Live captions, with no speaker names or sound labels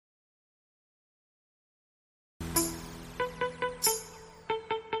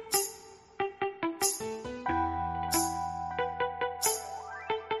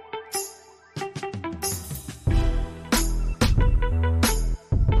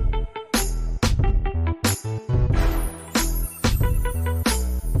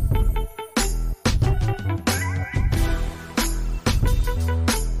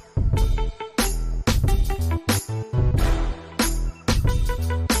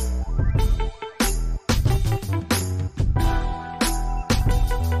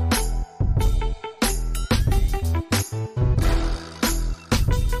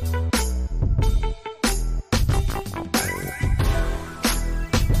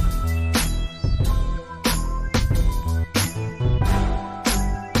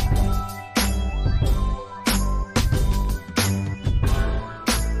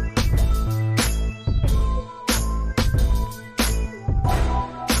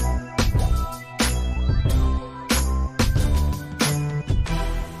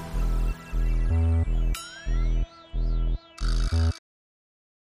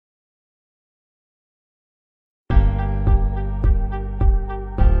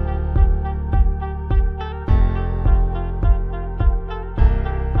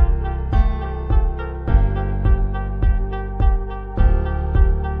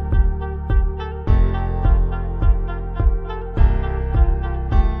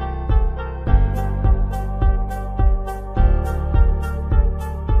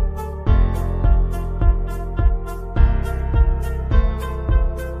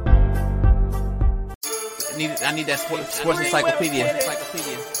I need that sports encyclopedia.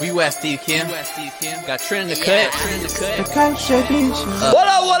 Where you at, Steve Kim? Got Trent in the cut. What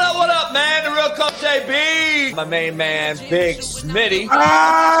up, man? The real Coach JB. My main man, Big Smitty.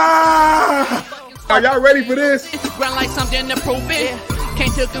 Are y'all ready for this? Ground like something to prove it.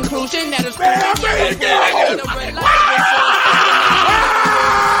 Came to a conclusion that it's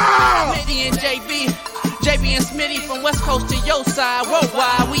Smitty and JB and Smitty from West Coast to your side.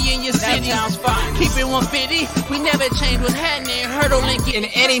 Worldwide, we in your city. Keep it 150. We never change what's happening. Hurdle and get In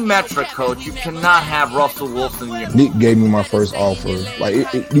any metric, Coach, you cannot have Russell Wilson in your Nick gave me my first offer.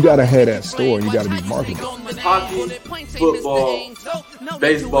 Like, you got to have that store. You got to be marketable. Hockey, football,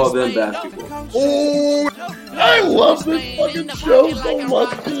 baseball, then basketball. Oh, I love this fucking show so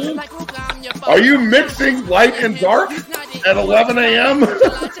much, man. Are you mixing light and dark at 11 a.m.?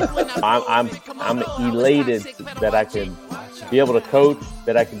 I'm elated that I can be able to coach,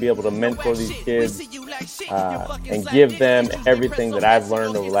 that I can be able to mentor these kids, and give them everything that I've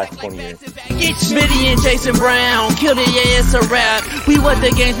learned over the last 20 years. Smitty and Jason Brown, killed it, yeah, it's a rap. We what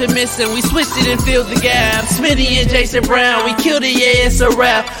the game's been missing, we switched it and filled the gap. Smitty and Jason Brown, we killed it, yeah, it's a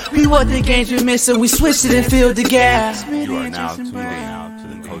rap. We what the game's been missing, we switched it and filled the gap. You are now tuned in to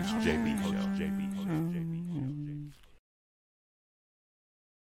the Coach JB Show.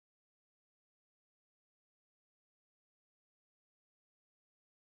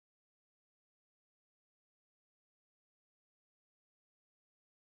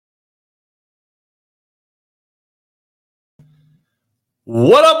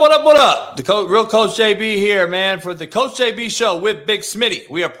 What up? The real Coach JB here, man, for the Coach JB Show with Big Smitty.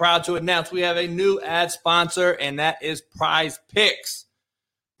 We are proud to announce we have a new ad sponsor, and that is Prize Picks.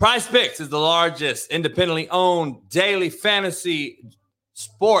 Prize Picks is the largest independently owned daily fantasy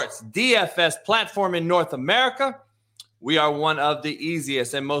sports DFS platform in North America. We are one of the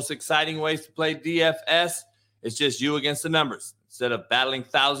easiest and most exciting ways to play DFS. It's just you against the numbers. Instead of battling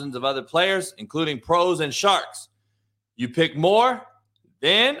thousands of other players, including pros and sharks, you pick more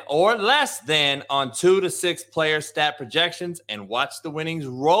than or less than on 2 to 6 player stat projections and watch the winnings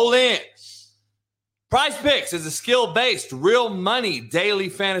roll in. Prize Picks is a skill-based, real money daily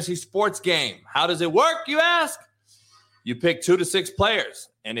fantasy sports game. How does it work, you ask? You pick 2 to 6 players,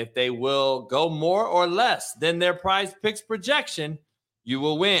 and if they will go more or less than their Prize Picks projection, you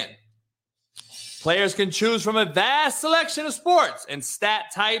will win. Players can choose from a vast selection of sports and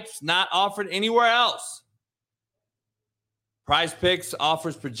stat types not offered anywhere else. Prize Picks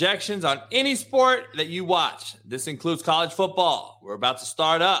offers projections on any sport that you watch. This includes college football. We're about to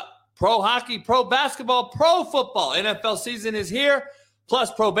start up. Pro hockey, pro basketball, pro football. NFL season is here.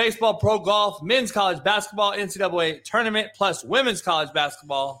 Plus pro baseball, pro golf, men's college basketball, NCAA tournament, plus women's college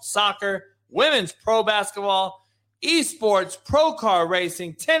basketball, soccer, women's pro basketball, esports, pro car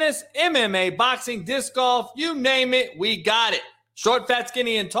racing, tennis, MMA, boxing, disc golf, you name it, we got it. Short, fat,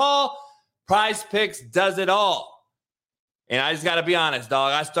 skinny, and tall. Prize Picks does it all. And I just got to be honest,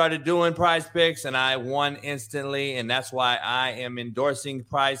 dog. I started doing Prize Picks, and I won instantly, and that's why I am endorsing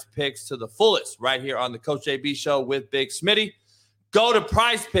Prize Picks to the fullest right here on the Coach JB Show with Big Smitty. Go to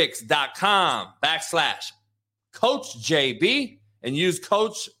prizepicks.com/Coach JB and use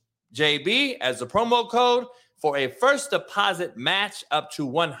Coach JB as the promo code for a first deposit match up to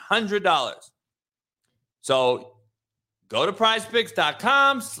 $100. So go to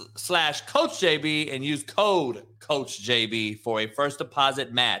prizepicks.com/Coach JB and use code Coach JB for a first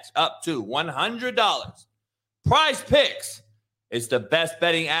deposit match up to $100. Prize Picks is the best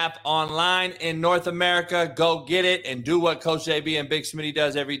betting app online in North America. Go get it and do what Coach JB and Big Smitty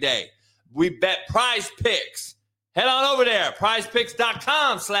does every day. We bet Prize Picks. Head on over there,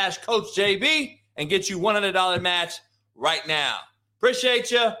 prizepicks.com/Coach JB and get you $100 match right now. Appreciate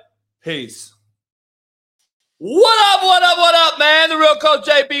you. Peace. What up, man? The real Coach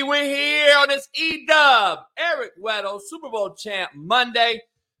JB. We're here on this E-Dub, Eric Weddle, Super Bowl champ Monday.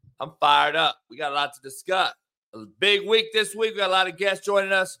 I'm fired up. We got a lot to discuss. A big week this week. We got a lot of guests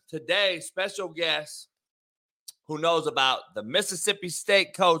joining us today. Special guests who knows about the Mississippi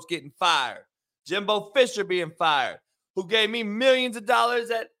State coach getting fired, Jimbo Fisher being fired, who gave me millions of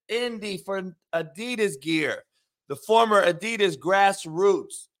dollars at Indy for Adidas gear, the former Adidas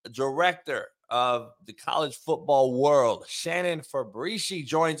grassroots director of the college football world, Shannon Fabrici,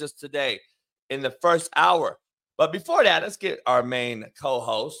 joins us today in the first hour. But before that, let's get our main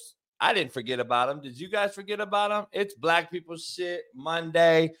co-host. I didn't forget about him. Did you guys forget about him? It's Black People Shit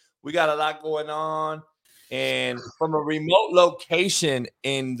Monday. We got a lot going on. And from a remote location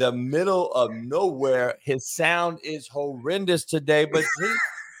in the middle of nowhere, his sound is horrendous today, but he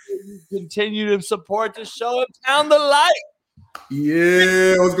continue to support the show and pound the light.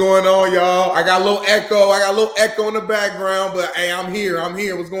 Yeah, what's going on, y'all? I got a little echo in the background, but hey, I'm here.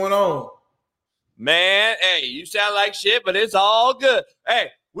 What's going on? Man, hey, you sound like shit, but it's all good. Hey,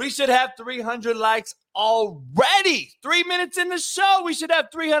 we should have 300 likes already. 3 minutes in the show, we should have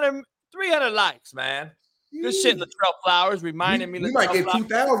 300 likes, man. Good shit, Latrell Flowers reminding me. We might get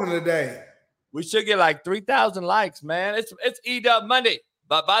 2,000 today. We should get like 3,000 likes, man. It's E-Dub Monday.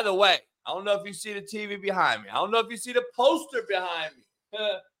 But by the way, I don't know if you see the TV behind me. I don't know if you see the poster behind me.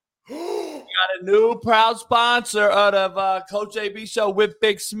 We got a new proud sponsor out of Coach AB Show with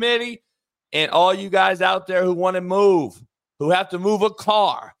Big Smitty. And all you guys out there who want to move, who have to move a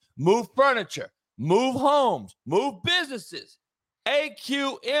car, move furniture, move homes, move businesses,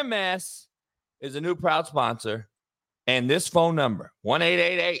 AQMS is a new proud sponsor. And this phone number,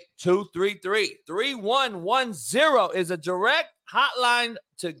 1-888-233-3110, is a direct hotline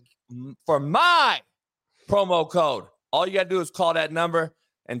for my promo code. All you got to do is call that number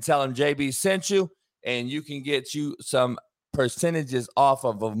and tell them JB sent you, and you can get you some percentages off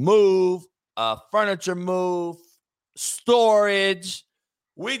of a move, furniture move, storage.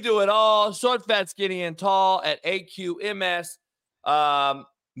 We do it all. Short, fat, skinny, and tall at AQMS.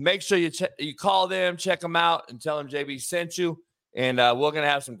 Make sure you call them, check them out, and tell them JB sent you. And we're going to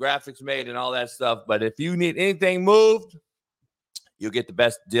have some graphics made and all that stuff. But if you need anything moved, you'll get the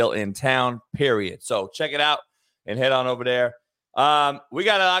best deal in town, period. So check it out and head on over there. We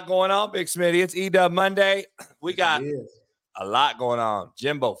got a lot going on, Big Smitty. It's E-Dub Monday. We got a lot going on.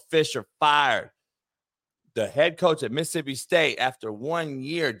 Jimbo Fisher fired. The head coach at Mississippi State, after 1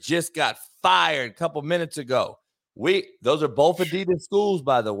 year, just got fired a couple minutes ago. Those are both Adidas schools,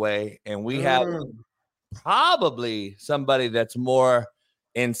 by the way, and we have probably somebody that's more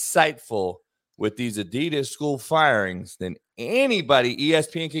insightful with these Adidas school firings than anybody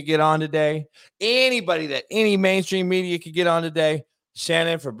ESPN could get on today, anybody that any mainstream media could get on today.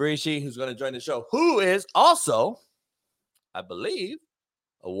 Shannon Fabrici, who's going to join the show, who is also, I believe,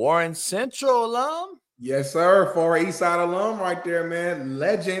 a Warren Central alum. Yes, sir. Far East Side alum right there, man.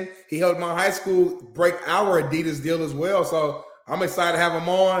 Legend. He helped my high school break our Adidas deal as well. So I'm excited to have him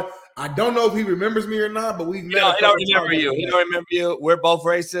on. I don't know if he remembers me or not, but we've met. He don't remember you. He don't remember you. We're both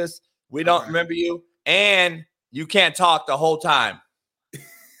racist. We don't remember you. And you can't talk the whole time.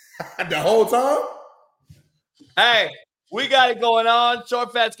 The whole time? Hey, we got it going on.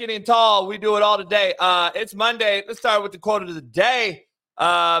 Short, fat, skinny, and tall. We do it all today. It's Monday. Let's start with the quote of the day,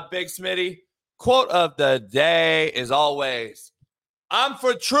 Big Smitty. Quote of the day is always, I'm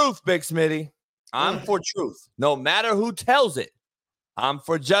for truth, Big Smitty. I'm for truth, no matter who tells it. I'm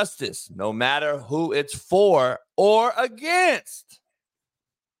for justice, no matter who it's for or against.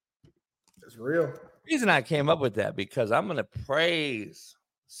 That's real. The reason I came up with that, because I'm going to praise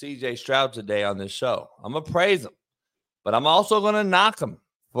CJ Stroud today on this show. I'm going to praise him, but I'm also going to knock him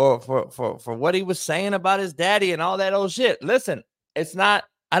for what he was saying about his daddy and all that old shit. Listen, it's not,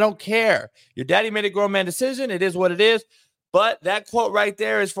 I don't care. Your daddy made a grown man decision. It is what it is. But that quote right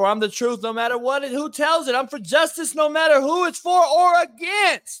there is for I'm the truth no matter who tells it. I'm for justice no matter who it's for or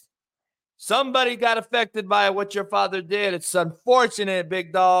against. Somebody got affected by what your father did. It's unfortunate,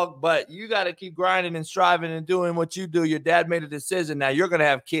 big dog, but you got to keep grinding and striving and doing what you do. Your dad made a decision. Now you're going to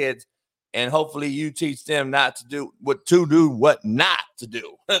have kids, and hopefully you teach them not to do what not to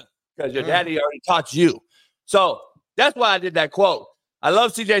do, because your daddy already taught you. So that's why I did that quote. I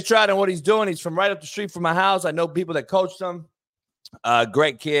love CJ Stroud and what he's doing. He's from right up the street from my house. I know people that coached him.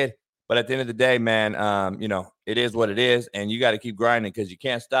 Great kid. But at the end of the day, man, it is what it is. And you got to keep grinding, because you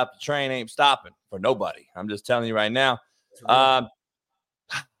can't stop. The train ain't stopping for nobody. I'm just telling you right now.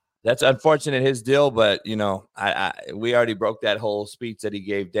 That's unfortunate, his deal. But, we already broke that whole speech that he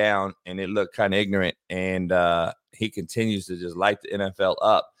gave down, and it looked kind of ignorant. And he continues to just light the NFL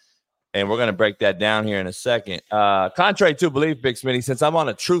up. And we're going to break that down here in a second. Contrary to belief, Big Smitty, since I'm on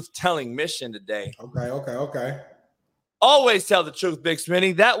a truth-telling mission today. Okay. Always tell the truth, Big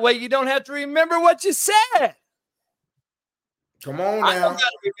Smitty. That way you don't have to remember what you said. Come on now. I don't got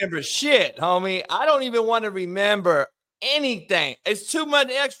to remember shit, homie. I don't even want to remember anything. It's too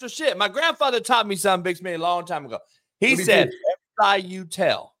much extra shit. My grandfather taught me something, Big Smitty, a long time ago. He said, every lie you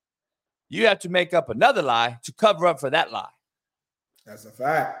tell, you have to make up another lie to cover up for that lie. That's a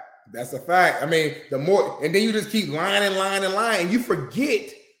fact. I mean, the more, and then you just keep lying, and you forget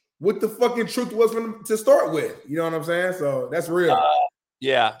what the fucking truth was to start with. You know what I'm saying? So that's real.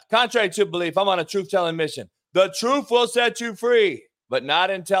 Yeah. Contrary to belief, I'm on a truth-telling mission. The truth will set you free, but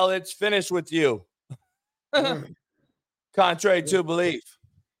not until it's finished with you. Contrary to belief.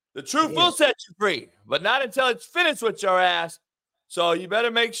 The truth will set you free, but not until it's finished with your ass. So you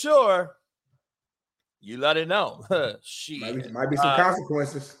better make sure You let it know. Shit. Might be some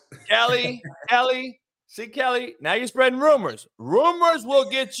consequences. Kelly. See, Kelly, now you're spreading rumors. Rumors will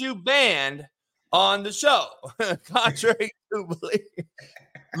get you banned on the show. Contrary to belief.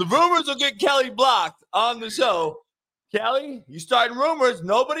 The rumors will get Kelly blocked on the show. Kelly, you starting rumors.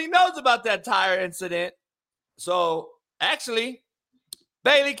 Nobody knows about that tire incident. So, actually,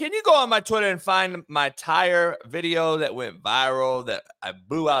 Bailey, can you go on my Twitter and find my tire video that went viral that I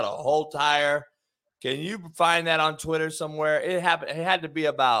blew out a whole tire? Can you find that on Twitter somewhere? It happened. It had to be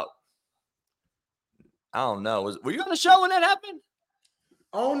about, I don't know. Were you on the show when that happened?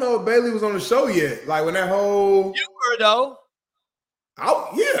 I don't know if Bailey was on the show yet. Like when that whole. You were, though. Oh,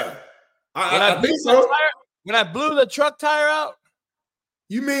 yeah. I think so. When I blew the truck tire out?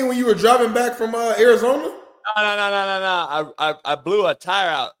 You mean when you were driving back from Arizona? No. I blew a tire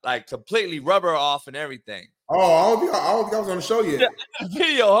out, like completely rubber off and everything. Oh, I don't think I was on the show yet.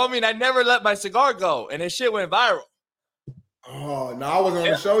 Video, homie, and I never let my cigar go, and this shit went viral. Oh, no, I wasn't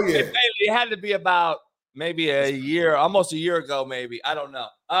on the show yet. It had to be about maybe almost a year ago, maybe. I don't know.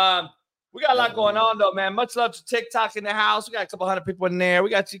 We got a lot going on, though, man. Much love to TikTok in the house. We got a couple hundred people in there. We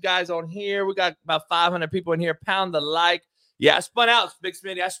got you guys on here. We got about 500 people in here. Pound the like. Yeah, I spun out, Big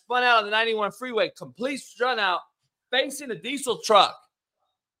Smitty. I spun out on the 91 freeway, complete spun out, facing a diesel truck.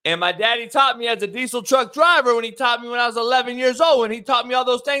 And my daddy taught me as a diesel truck driver when he taught me when I was 11 years old. And he taught me all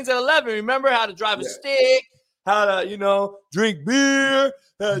those things at 11. Remember how to drive a stick, how to, drink beer,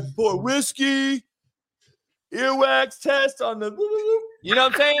 how to pour whiskey, earwax test on the, you know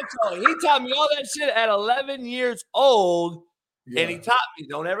what I'm saying? So he taught me all that shit at 11 years old. Yeah. And he taught me,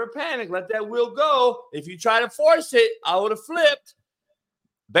 don't ever panic. Let that wheel go. If you try to force it, I would have flipped.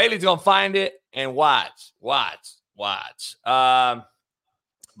 Bailey's going to find it and watch.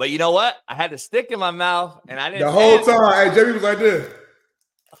 But you know what? I had a stick in my mouth, and I didn't. The whole time, hey, JB was like this.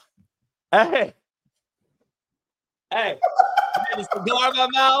 Hey. I had a cigar in my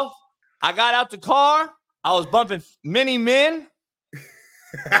mouth. I got out the car. I was bumping Many Men.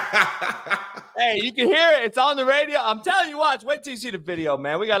 Hey, you can hear it. It's on the radio. I'm telling you, watch. Wait till you see the video,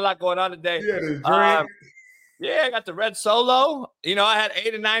 man. We got a lot going on today. Yeah, I got the red Solo. I had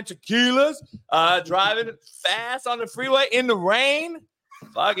 8 or 9 tequilas. Driving fast on the freeway in the rain.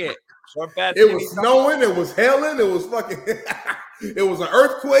 Fuck it. Short, fat, it was snowing. It was hailing. It was fucking. It was an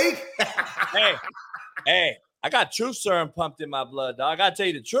earthquake. Hey, I got truth serum pumped in my blood, dog. I gotta tell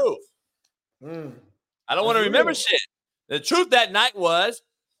you the truth. I don't want to remember shit. The truth that night was,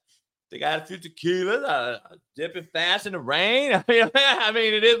 they got a few tequilas, dipping fast in the rain. I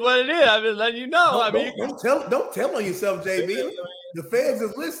mean, it is what it is. I'm just letting you know. Don't tell on yourself, JB. The feds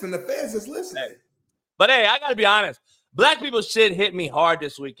is listening. Hey. But hey, I gotta be honest. Black people shit hit me hard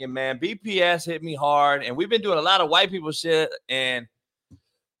this weekend, man. BPS hit me hard, and we've been doing a lot of white people shit. And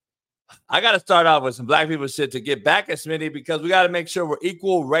I got to start off with some black people shit to get back at Smitty because we got to make sure we're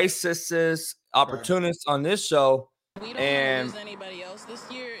equal racists, opportunists on this show. We don't lose anybody else this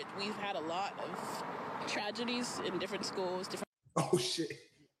year. We've had a lot of tragedies in different schools. Oh shit!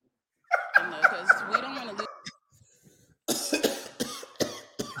 Because we don't want to lose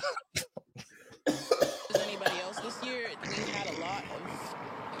anybody else this year. We've had a lot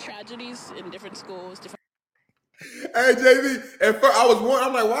of tragedies in different schools. Hey JB, at first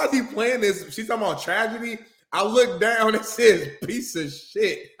I'm like, why is he playing this? She's talking about tragedy. I look down and it says piece of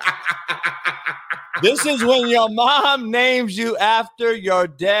shit. This is when your mom names you after your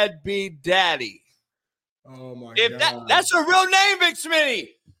deadbeat daddy. Oh my God. That's a real name, Big Smitty.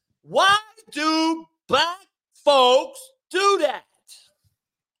 Why do black folks do that?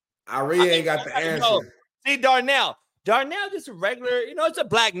 I really ain't got the answer. See, Darnell just a regular, it's a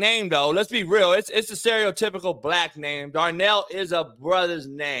black name though. Let's be real. It's a stereotypical black name. Darnell is a brother's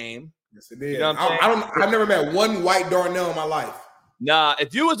name. Yes, it is. I've never met one white Darnell in my life. Nah,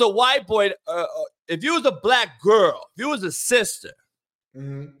 if you was a white boy, if you was a black girl, if you was a sister,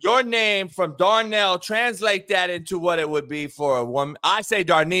 your name from Darnell, translate that into what it would be for a woman. I say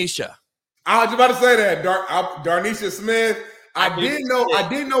Darnisha. I was about to say that. Darnisha Smith. I didn't know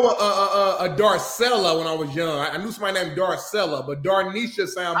a Darcella when I was young. I knew somebody named Darcella, but Darnisha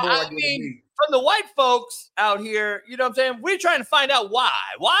sound more like me. From the white folks out here, you know what I'm saying? We're trying to find out why.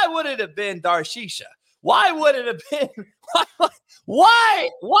 Why would it have been Darshisha? Why would it have been? Why,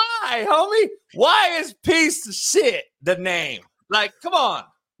 homie? Why is piece of shit the name? Like, come on.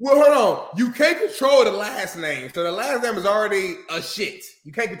 Well, hold on. You can't control the last name. So the last name is already a shit.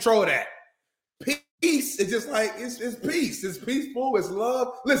 You can't control that. Peace is just like, it's peace. It's peaceful. It's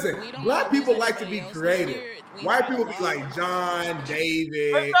love. Listen, black people like to be creative. White people be like John,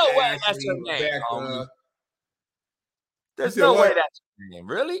 David, There's no way that's Ashley, your name, Becca. There's no way that's your name.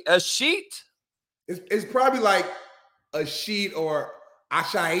 Really? A sheet? It's probably like a sheet or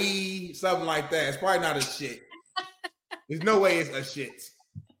acai, something like that. It's probably not a shit. There's no way it's a shit.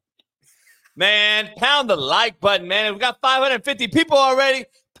 Man, pound the like button, man. We got 550 people already.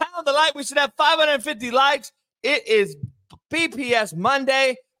 Pound the like. We should have 550 likes. It is BPS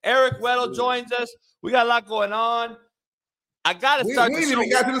Monday. Eric Weddle joins us. We got a lot going on. I got to start. We ain't even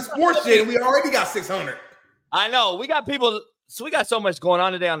got to the sports shit, and we already got 600. I know. We got people. So we got so much going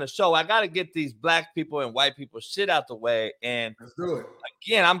on today on the show. I got to get these black people and white people shit out the way. And let's do it.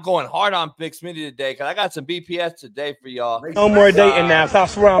 Again, I'm going hard on Big Smitty today because I got some BPS today for y'all. No more dating apps. I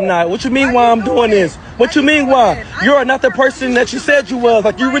swear I'm not. What you mean why I'm doing this? What you mean why? You're not the person that you said you was.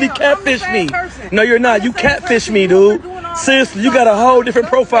 Like, you really catfish me. No, you're not. You catfish me, dude. Seriously, you got a whole different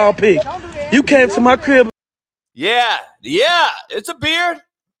profile pic. You came to my crib. Yeah. It's a beard.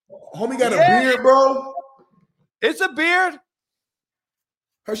 Homie got a beard, bro. It's a beard.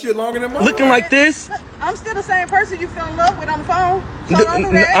 Her shit longer than mine. Looking like this. I'm still the same person you fell in love with on the phone. So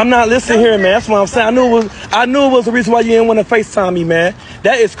I'm not listening here, man. That's what I'm saying. I knew it was the reason why you didn't want to FaceTime me, man.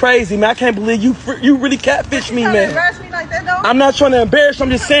 That is crazy, man. I can't believe you really catfish me, man. Embarrass me like that, though? I'm not trying to embarrass you.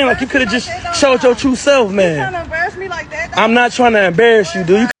 I'm just saying, like, you could have just showed your true self, man. You trying to embarrass me like that, though? I'm not trying to embarrass you,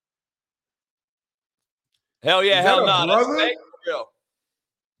 dude. Hell yeah, hell no. That's fake for real.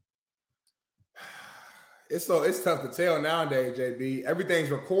 It's tough to tell nowadays, JB. Everything's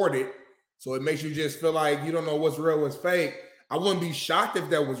recorded, so it makes you just feel like you don't know what's real, what's fake. I wouldn't be shocked if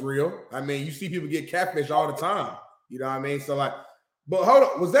that was real. I mean, you see people get catfish all the time. You know what I mean? So like, but hold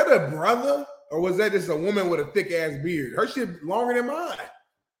on, was that a brother or was that just a woman with a thick ass beard? Her shit longer than mine.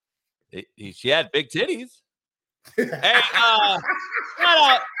 She had big titties. Hey, shout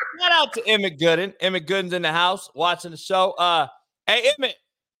out to Emmett Gooden. Emmett Gooden's in the house watching the show. Hey, Emmett.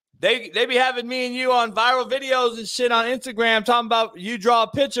 They be having me and you on viral videos and shit on Instagram talking about you draw a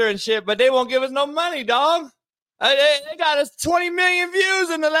picture and shit, but they won't give us no money, dog. They got us 20 million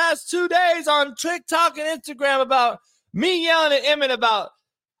views in the last 2 days on TikTok and Instagram about me yelling at Emmett about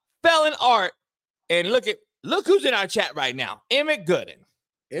spelling art. And look who's in our chat right now. Emmett Gooden.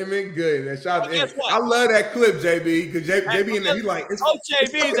 Emmett Gooden. Shout out to Emmett. I love that clip, JB, because JB in there, he's like, it's Coach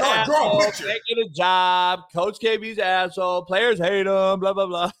JB's asshole, making a job. Coach KB's asshole. Players hate him, blah, blah,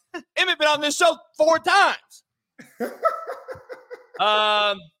 blah. Emmett been on this show 4 times.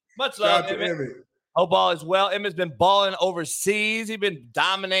 Much love, Emmett. Hope all is well. Emmett's been balling overseas. He's been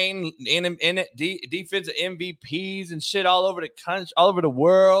dominating in defensive MVPs and shit all over the country, all over the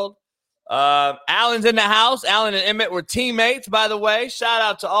world. Allen's in the house. Allen and Emmett were teammates, by the way. Shout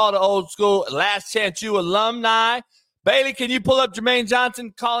out to all the old school Last Chance U alumni. Bailey, can you pull up Jermaine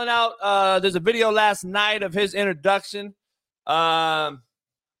Johnson calling out? There's a video last night of his introduction. Allen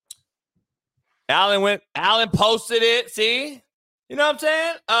posted it. See? You know what I'm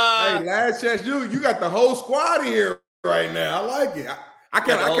saying? Hey, Last Chance U, you got the whole squad in here right now. I like it. I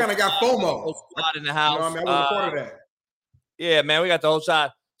kind of got FOMO. Whole squad in the house. You know what I mean? I was a part of that. Yeah, man, we got the whole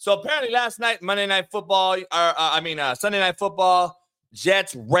side. So apparently last night, Sunday Night Football,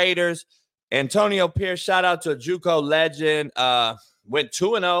 Jets, Raiders, Antonio Pierce, shout out to a JUCO legend, went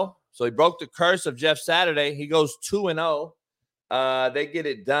 2-0. So he broke the curse of Jeff Saturday. He goes 2-0. They get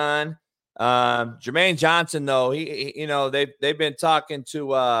it done. Jermaine Johnson, though, they've been talking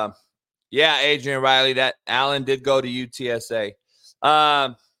to, Adrian Riley, that Allen did go to UTSA.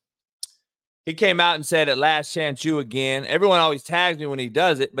 He came out and said, at Last Chance U again. Everyone always tags me when he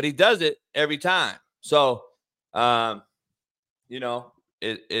does it, but he does it every time. So, it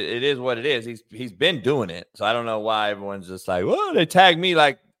is what it is. He's been doing it. So I don't know why everyone's just like, well, they tag me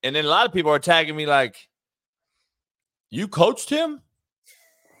like, and then a lot of people are tagging me like, you coached him?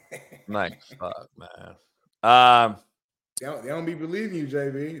 I'm like, fuck, man. They don't be believing you,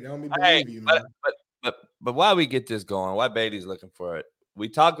 JB. They don't be believing you, man. But why we get this going? Why Beatty's looking for it? We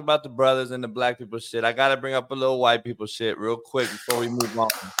talked about the brothers and the black people shit. I got to bring up a little white people shit real quick before we move on.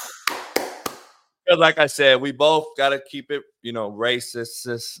 Because like I said, we both got to keep it,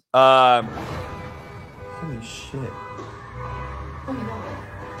 racist. Holy shit. Oh,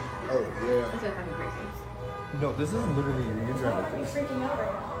 yeah. That's fucking crazy. No, this is literally your new driver. You're freaking out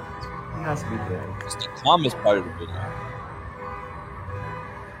right now. He has to be dead. It's the calmest part of the video.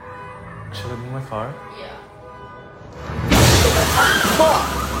 Should I move my car? Yeah. Fuck!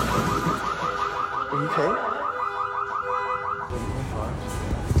 Are you okay?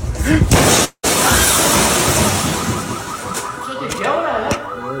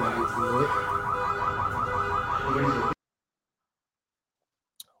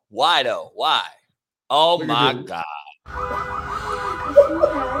 Why though? Why? Oh my God.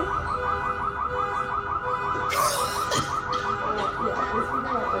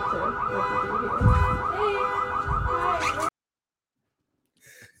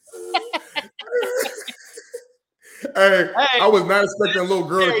 Hey, I was not expecting a little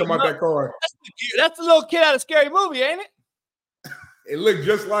girl to come out that car. That's the little kid out of Scary Movie, ain't it? It looked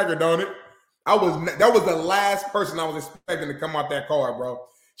just like her, don't it? That was the last person I was expecting to come out that car, bro.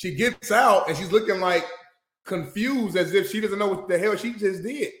 She gets out and she's looking like confused as if she doesn't know what the hell she just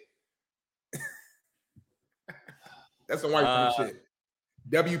did. That's some white people shit.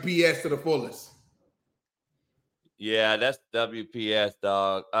 WPS to the fullest. Yeah, that's WPS,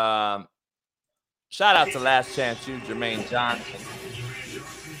 dog. Shout out to Last Chance U, Jermaine Johnson.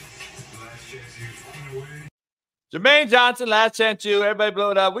 Jermaine Johnson, Last Chance U. Everybody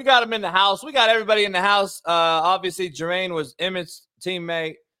blew it up. We got him in the house. We got everybody in the house. Obviously, Jermaine was Emmett's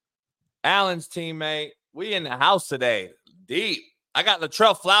teammate, Allen's teammate. We in the house today. Deep. I got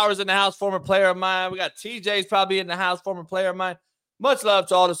Latrell Flowers in the house, former player of mine. We got TJ's probably in the house, former player of mine. Much love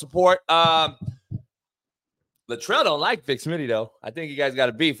to all the support. Latrell don't like Vic Smitty, though. I think you guys got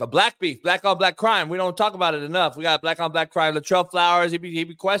a beef. A black beef. Black on black crime. We don't talk about it enough. We got black on black crime. Latrell Flowers, he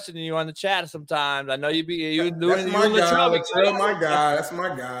be questioning you on the chat sometimes. I know you doing That's my guy. Latrell, my guy. That's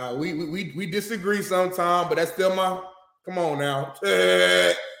my guy. We disagree sometimes, but that's still my. Come on now.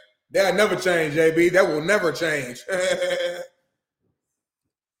 That'll never change, JB. That will never change.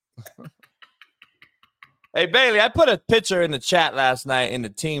 Hey, Bailey, I put a picture in the chat last night in the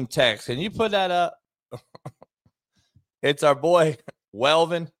team text. Can you put that up? It's our boy,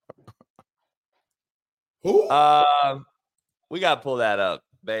 Welvin. Who? We got to pull that up,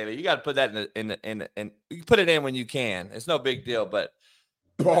 Bailey. You got to put that in you put it in when you can. It's no big deal, but.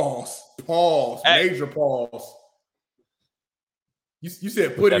 Pause. Hey. Major pause. You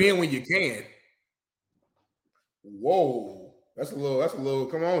said put it in when you can. Whoa. That's a little.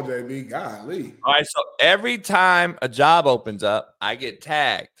 Come on, JB. Golly. All right. So every time a job opens up, I get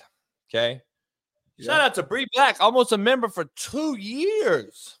tagged. Okay. Yeah. Shout out to Bree Black, almost a member for 2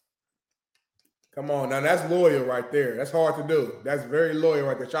 years. Come on. Now that's loyal right there. That's hard to do. That's very loyal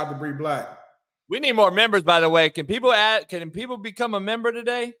right there. Shout out to Bree Black. We need more members, by the way. Can people become a member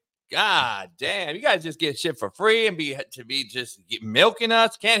today? God damn. You guys just get shit for free and be just milking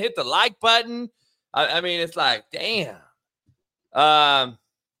us. Can't hit the like button. I mean, it's like, damn. Can't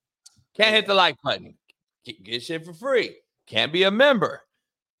hit the like button. Get shit for free. Can't be a member.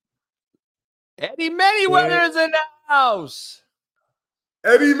 Eddie Manyweather is in the house.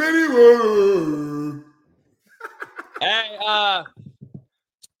 Eddie Manyweather. Hey,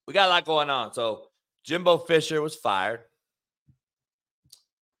 we got a lot going on. So Jimbo Fisher was fired.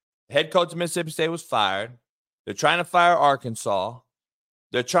 Head coach of Mississippi State was fired. They're trying to fire Arkansas.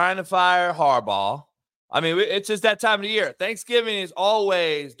 They're trying to fire Harbaugh. I mean, it's just that time of the year. Thanksgiving is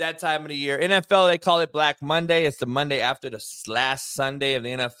always that time of the year. NFL, they call it Black Monday. It's the Monday after the last Sunday of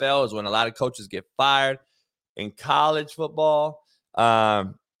the NFL is when a lot of coaches get fired. In college football,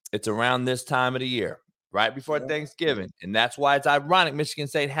 it's around this time of the year, right before Thanksgiving. And that's why it's ironic Michigan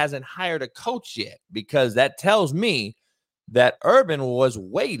State hasn't hired a coach yet, because that tells me that Urban was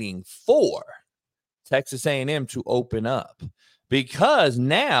waiting for Texas A&M to open up. Because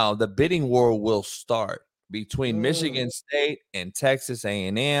now the bidding war will start between Michigan State and Texas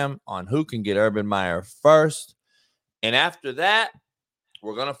A&M on who can get Urban Meyer first. And after that,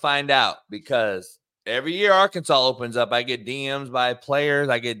 we're going to find out, because every year Arkansas opens up, I get DMs by players.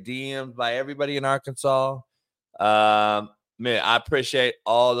 I get DMs by everybody in Arkansas. Man, I appreciate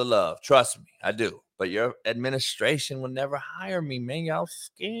all the love. Trust me, I do. But your administration will never hire me, man. Y'all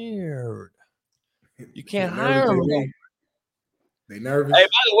scared. You can't hire me. They nervous. Hey, by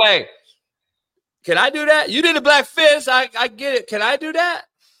the way, can I do that? You did a black fist. I get it. Can I do that?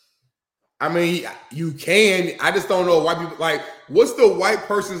 I mean, you can. I just don't know why people like. What's the white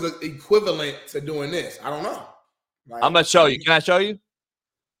person's equivalent to doing this? I don't know. Like, I'm gonna show you. Can I show you?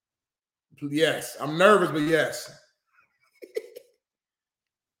 Yes, I'm nervous, but yes.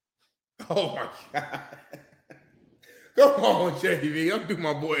 Oh my God! Come on, JV. Don't do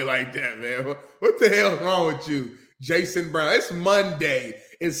my boy like that, man. What the hell's wrong with you? Jason Brown. It's Monday.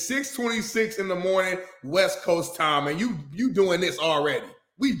 It's 6:26 in the morning, West Coast time, and you doing this already.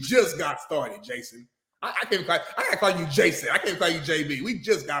 We just got started, Jason. I can't call you Jason. I can't call you JB. We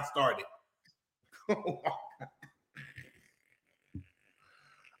just got started.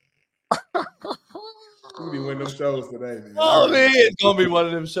 We'll be winning them shows today, man. Oh man, it's gonna be one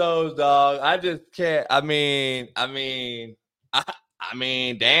of them shows, dog. I just can't. I mean,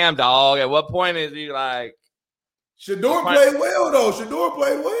 damn, dog. At what point is he like? Shador played well, though. Shador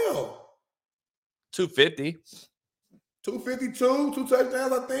played well. 250. 252, 2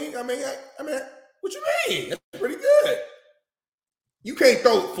 touchdowns, I think. I mean, what you mean? That's pretty good. You can't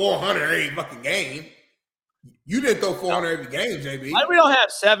throw 400 every fucking game. You didn't throw 400 every game, JB. Why do we don't have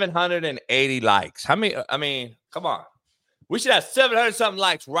 780 likes? How many? I mean, come on. We should have 700 something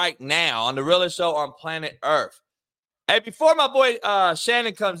likes right now on the realest show on planet Earth. Hey, before my boy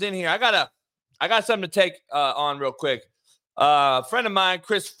Shannon comes in here, I got something to take on real quick. A friend of mine,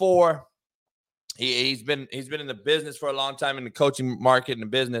 Chris Four, he's been in the business for a long time, in the coaching market and the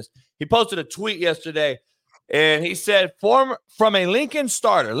business. He posted a tweet yesterday, and he said, from a Lincoln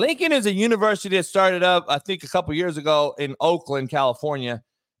starter. Lincoln is a university that started up, I think, a couple years ago in Oakland, California.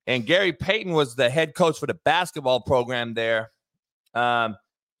 And Gary Payton was the head coach for the basketball program there. And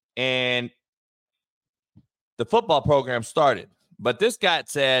the football program started. But this guy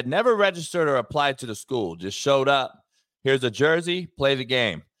said, never registered or applied to the school. Just showed up. Here's a jersey. Play the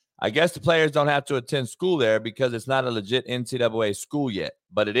game. I guess the players don't have to attend school there because it's not a legit NCAA school yet.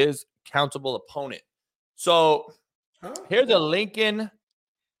 But it is countable opponent. So here's a Lincoln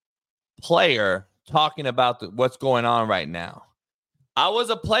player talking about what's going on right now. I was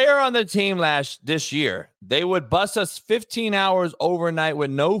a player on the team this year. They would bus us 15 hours overnight with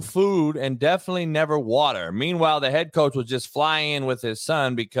no food and definitely never water. Meanwhile, the head coach would just fly in with his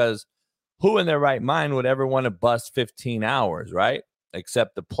son because who in their right mind would ever want to bus 15 hours, right?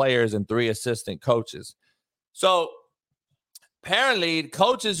 Except the players and 3 assistant coaches. So apparently,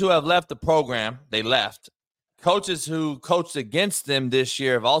 coaches who have left the program, they left. Coaches who coached against them this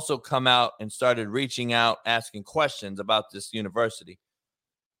year have also come out and started reaching out, asking questions about this university.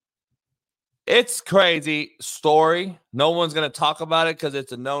 It's crazy story. No one's going to talk about it because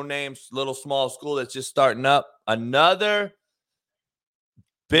it's a no-name little small school that's just starting up. Another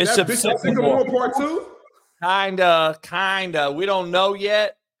Bishop Sycamore Part 2? Kinda. We don't know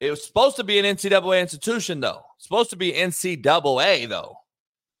yet. It was supposed to be an NCAA institution, though. It's supposed to be NCAA, though.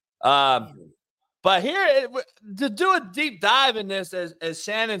 But here, to do a deep dive in this, as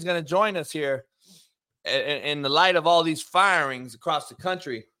Shannon's going to join us here, in the light of all these firings across the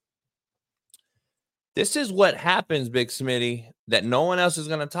country, this is what happens, Big Smitty, that no one else is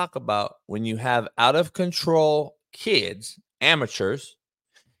going to talk about when you have out-of-control kids, amateurs,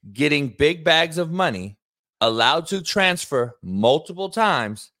 getting big bags of money, allowed to transfer multiple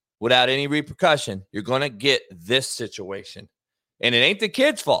times without any repercussion. You're going to get this situation. And it ain't the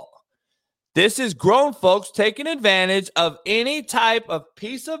kid's fault. This is grown folks taking advantage of any type of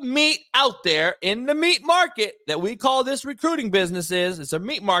piece of meat out there in the meat market that we call this recruiting business is. It's a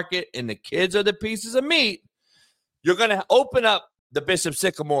meat market, and the kids are the pieces of meat. You're going to open up the Bishop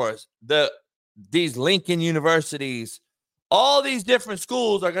Sycamores, these Lincoln universities, all these different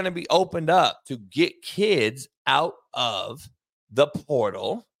schools are going to be opened up to get kids out of the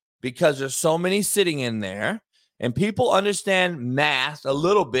portal because there's so many sitting in there. And people understand math a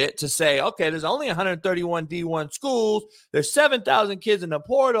little bit to say, okay, there's only 131 D1 schools. There's 7,000 kids in the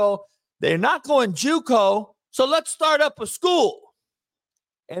portal. They're not going JUCO. So let's start up a school.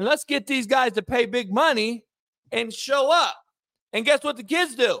 And let's get these guys to pay big money and show up. And guess what the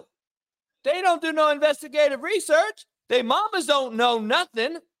kids do? They don't do no investigative research. They mamas don't know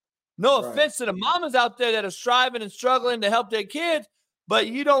nothing. No offense to the mamas out there that are striving and struggling to help their kids, but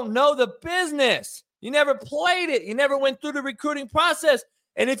you don't know the business. You never played it. You never went through the recruiting process.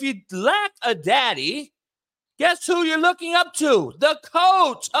 And if you lack a daddy, guess who you're looking up to? The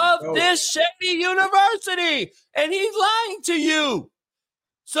coach of this shady university. And he's lying to you.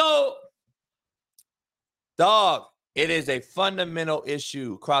 So, dog, it is a fundamental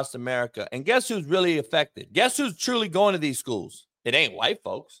issue across America. And guess who's really affected? Guess who's truly going to these schools? It ain't white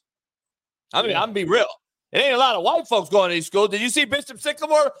folks. I mean, I'm going to be real. It ain't a lot of white folks going to these schools. Did you see Bishop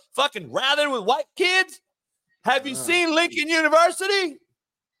Sycamore fucking rattling with white kids? Have you seen Lincoln University?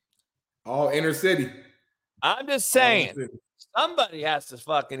 All inner city. I'm just saying, somebody has to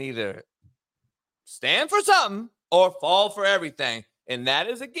fucking either stand for something or fall for everything. And that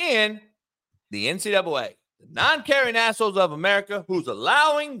is, again, the NCAA, the non-caring assholes of America who's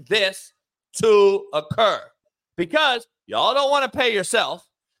allowing this to occur. Because y'all don't want to pay yourself.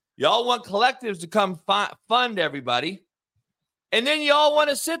 Y'all want collectives to come fund everybody. And then y'all want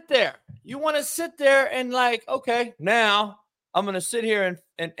to sit there. You want to sit there and like, okay, now I'm going to sit here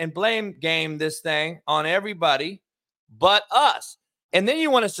and blame game this thing on everybody but us. And then you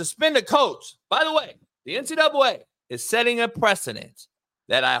want to suspend a coach. By the way, the NCAA is setting a precedent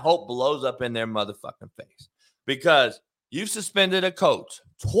that I hope blows up in their motherfucking face. Because you've suspended a coach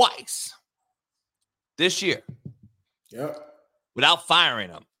twice this year. Yep. Without firing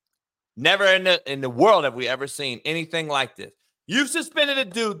him. Never in the world have we ever seen anything like this. You've suspended a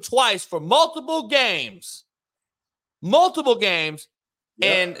dude twice for multiple games.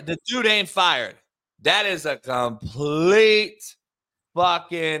 And the dude ain't fired. That is a complete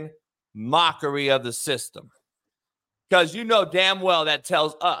fucking mockery of the system. Because you know damn well that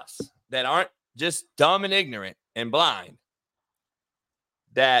tells us that aren't just dumb and ignorant and blind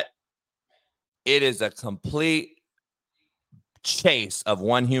that it is a complete chase of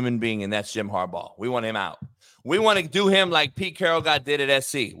one human being, and that's Jim Harbaugh. We want him out. We want to do him like Pete Carroll did at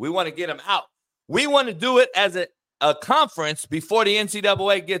SC. We want to get him out. We want to do it as a conference before the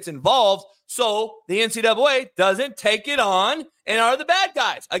NCAA gets involved, so the NCAA doesn't take it on and are the bad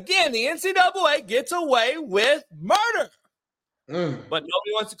guys. Again, the NCAA gets away with murder, but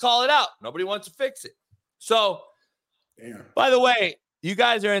nobody wants to call it out. Nobody wants to fix it. So, by the way, you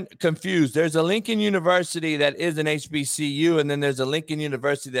guys are confused. There's a Lincoln University that is an HBCU, and then there's a Lincoln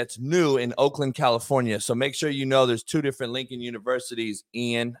University that's new in Oakland, California. So make sure you know there's two different Lincoln Universities,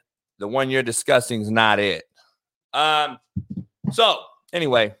 Ian. The one you're discussing is not it. So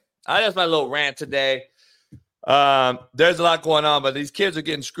anyway, that's my little rant today. There's a lot going on, but these kids are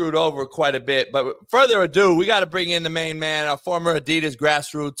getting screwed over quite a bit. But further ado, we got to bring in the main man, our former Adidas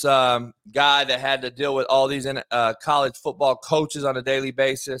grassroots guy that had to deal with all these college football coaches on a daily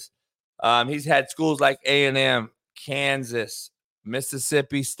basis. He's had schools like A&M, Kansas,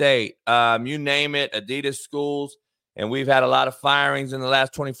 Mississippi State, you name it, Adidas schools. And we've had a lot of firings in the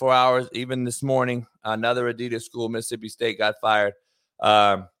last 24 hours. Even this morning, another Adidas school, Mississippi State, got fired.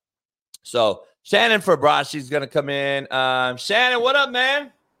 So Shannon Fabrashi's going to come in. Shannon, what up,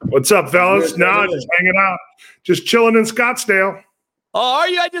 man? What's up, fellas? No, just hanging out. Just chilling in Scottsdale. Oh, are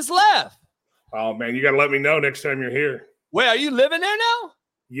you? I just left. Oh, man, you got to let me know next time you're here. Wait, are you living there now?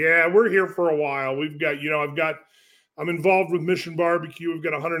 Yeah, we're here for a while. We've got, I'm involved with Mission Barbecue. We've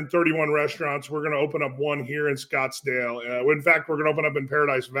got 131 restaurants. We're going to open up one here in Scottsdale. In fact, we're going to open up in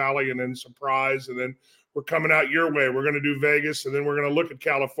Paradise Valley and then Surprise, and then we're coming out your way. We're going to do Vegas, and then we're going to look at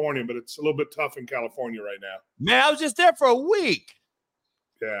California, but it's a little bit tough in California right now. Man, I was just there for a week.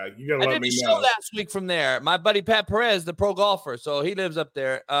 Yeah, you got to let me know. I did a show last week from there. My buddy Pat Perez, the pro golfer, so he lives up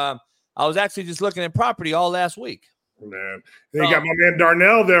there. I was actually just looking at property all last week. Man, you got my man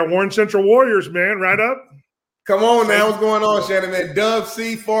Darnell there, Warren Central Warriors, man, right up. Come on now, what's going on, Shannon? Man, Dub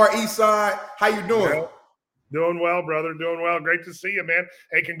C, Far East Side, how you doing? Yeah. Doing well, brother. Doing well. Great to see you, man.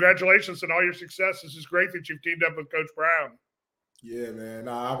 Hey, congratulations on all your success. This is great that you've teamed up with Coach Brown. Yeah, man.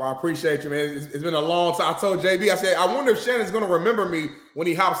 I appreciate you, man. It's been a long time. I told JB, I said, I wonder if Shannon's going to remember me when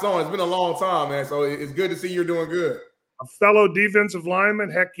he hops on. It's been a long time, man. So it's good to see you're doing good. A fellow defensive lineman?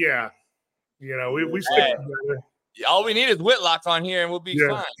 Heck yeah. We stick together. All we need is Whitlock on here, and we'll be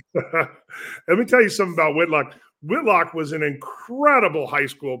fine. Let me tell you something about Whitlock. Whitlock was an incredible high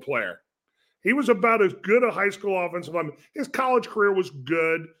school player. He was about as good a high school offensive lineman. His college career was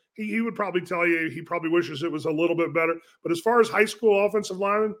good. He would probably tell you he probably wishes it was a little bit better. But as far as high school offensive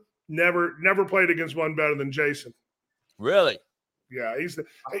lineman, never played against one better than Jason. Really? Yeah.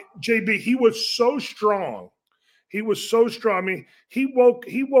 JB, he was so strong. He was so strong. I mean, he woke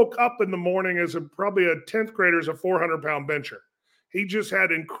up in the morning as probably a 10th grader as a 400-pound bencher. He just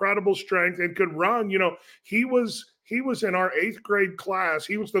had incredible strength and could run. He was in our 8th grade class.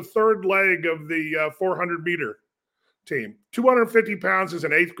 He was the third leg of the 400-meter team. 250 pounds as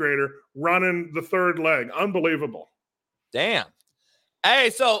an 8th grader running the third leg. Unbelievable. Damn. Hey,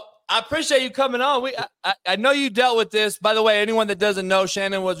 so I appreciate you coming on. I know you dealt with this. By the way, anyone that doesn't know,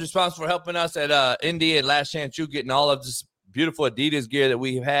 Shannon was responsible for helping us at Indy and Last Chance U, getting all of this beautiful Adidas gear that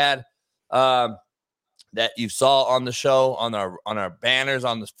we've had, that you saw on the show, on our banners,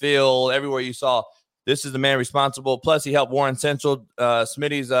 on the field, everywhere you saw. This is the man responsible. Plus, he helped Warren Central,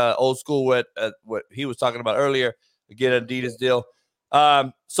 Smitty's old school, what he was talking about earlier, to get an Adidas deal.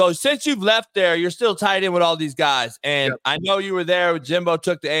 So since you've left there, you're still tied in with all these guys. And I know you were there. Jimbo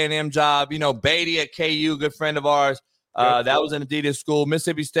took the A&M job. Beatty at KU, good friend of ours. That was an Adidas school.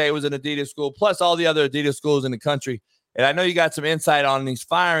 Mississippi State was an Adidas school, plus all the other Adidas schools in the country. And I know you got some insight on these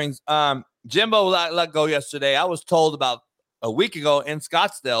firings. Jimbo let go yesterday. I was told about a week ago in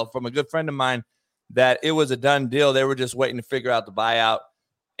Scottsdale from a good friend of mine that it was a done deal. They were just waiting to figure out the buyout.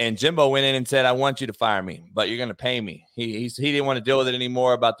 And Jimbo went in and said, I want you to fire me, but you're going to pay me. He didn't want to deal with it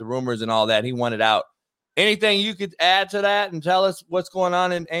anymore about the rumors and all that. He wanted out. Anything you could add to that and tell us what's going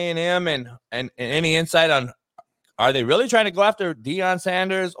on in A&M and any insight on, are they really trying to go after Deion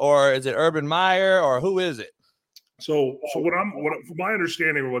Sanders, or is it Urban Meyer, or who is it? So from my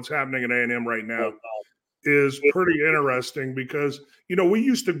understanding of what's happening at A&M right now is pretty interesting because, we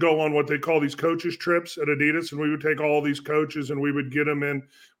used to go on what they call these coaches trips at Adidas, and we would take all these coaches and we would get them in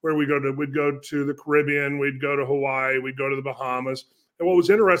where we'd go to the Caribbean, we'd go to Hawaii, we'd go to the Bahamas. And what was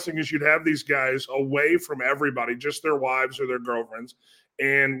interesting is you'd have these guys away from everybody, just their wives or their girlfriends.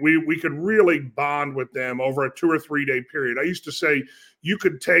 And we could really bond with them over a 2 or 3 day period. I used to say you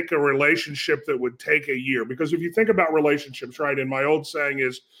could take a relationship that would take a year, because if you think about relationships, right, and my old saying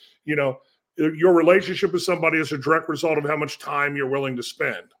is, Your relationship with somebody is a direct result of how much time you're willing to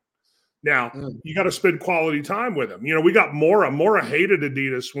spend. Now, you got to spend quality time with him. You know, we got Mora. Mora hated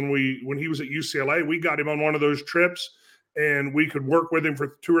Adidas when he was at UCLA. We got him on one of those trips, and we could work with him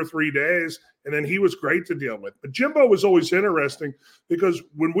for 2 or 3 days, and then he was great to deal with. But Jimbo was always interesting because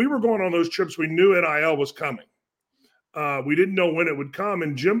when we were going on those trips, we knew NIL was coming. We didn't know when it would come,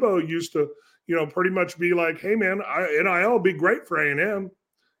 and Jimbo used to, you know, pretty much be like, hey, man, NIL will be great for A&M.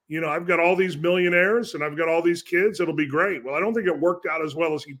 You know, I've got all these millionaires and I've got all these kids. It'll be great. Well, I don't think it worked out as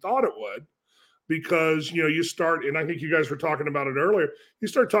well as he thought it would because, you know, you start, and I think you guys were talking about it earlier, you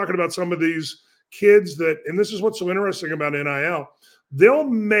start talking about some of these kids that, and this is what's so interesting about NIL, they'll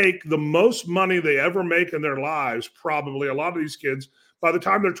make the most money they ever make in their lives, probably a lot of these kids, by the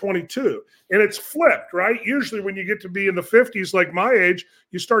time they're 22. And it's flipped, right? Usually when you get to be in the 50s, like my age,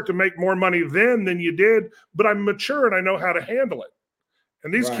 you start to make more money then than you did, but I'm mature and I know how to handle it.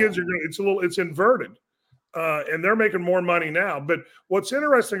 And these kids are it's inverted. And they're making more money now. But what's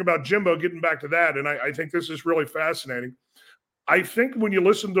interesting about Jimbo, getting back to that, and I think this is really fascinating. I think when you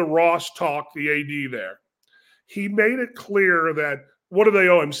listen to Ross talk, the AD there, he made it clear that, what do they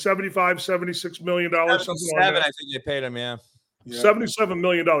owe him? $75, $76 million? Something like that. I think they paid him, yeah. $77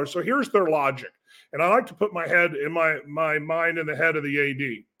 million. So here's their logic. And I like to put my head in my mind in the head of the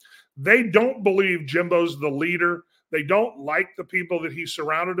AD. They don't believe Jimbo's the leader. They don't like the people that he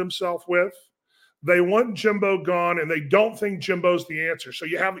surrounded himself with. They want Jimbo gone, and they don't think Jimbo's the answer. So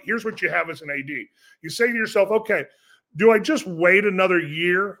here's what you have as an AD. You say to yourself, okay, do I just wait another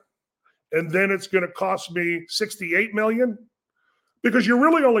year and then it's going to cost me $68 million? Because you're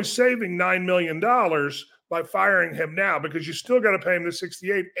really only saving $9 million by firing him now because you still got to pay him the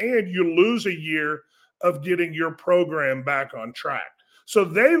 68 and you lose a year of getting your program back on track. So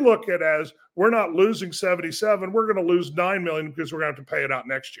they look at it as, we're not losing 77, we're going to lose $9 million because we're going to have to pay it out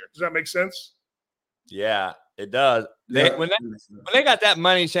next year. Does that make sense? Yeah, it does. When they got that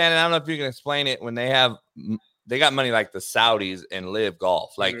money, Shannon, I don't know if you can explain it. When they got money like the Saudis and Live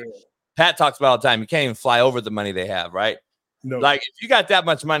Golf, like Pat talks about all the time. You can't even fly over the money they have, right? No. Like if you got that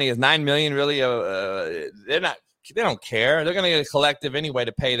much money, is $9 million really? They don't care. They're going to get a collective anyway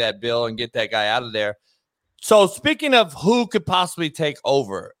to pay that bill and get that guy out of there. So speaking of who could possibly take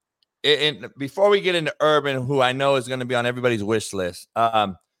over, and before we get into Urban, who I know is going to be on everybody's wish list,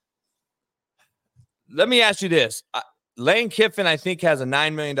 let me ask you this. Lane Kiffin, I think, has a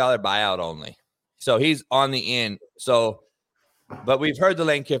 $9 million buyout only. So he's on the end. So, but we've heard the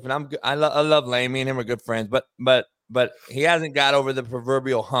Lane Kiffin. I love Lane. Me and him are good friends. But he hasn't got over the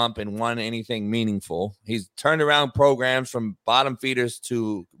proverbial hump and won anything meaningful. He's turned around programs from bottom feeders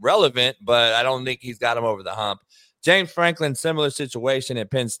to relevant, but I don't think he's got them over the hump. James Franklin, similar situation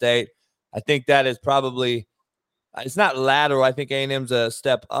at Penn State. I think that is probably – it's not lateral. I think A&M's a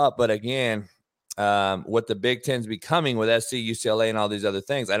step up. But, again, what the Big Ten's becoming with SC, UCLA, and all these other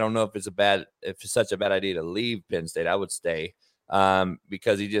things, I don't know if it's such a bad idea to leave Penn State. I would stay.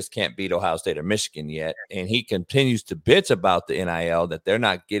 Because he just can't beat Ohio State or Michigan yet. And he continues to bitch about the NIL, that they're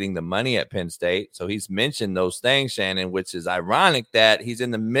not getting the money at Penn State. So he's mentioned those things, Shannon, which is ironic that he's in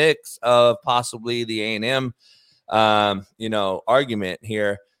the mix of possibly the A&M, argument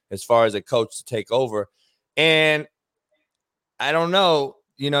here as far as a coach to take over. And I don't know,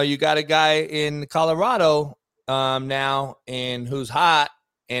 you got a guy in Colorado now and who's hot,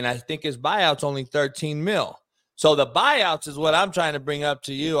 and I think his buyout's only $13 million. So the buyouts is what I'm trying to bring up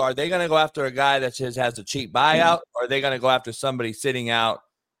to you. Are they going to go after a guy that just has a cheap buyout, or are they going to go after somebody sitting out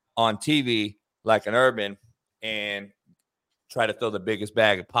on TV like an Urban and try to throw the biggest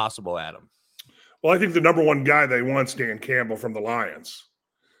bag possible at him? Well, I think the number one guy they want is Dan Campbell from the Lions.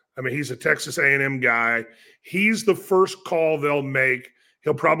 I mean, he's a Texas A&M guy. He's the first call they'll make.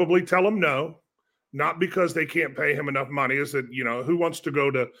 He'll probably tell them no. Not because they can't pay him enough money. Is that, who wants to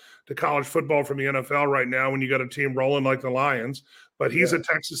go to college football from the NFL right now when you got a team rolling like the Lions? But he's a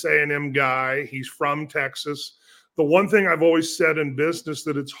Texas A&M guy. He's from Texas. The one thing I've always said in business,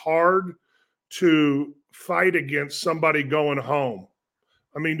 that it's hard to fight against somebody going home.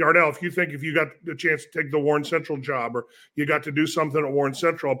 I mean, Darnell, if you got the chance to take the Warren Central job, or you got to do something at Warren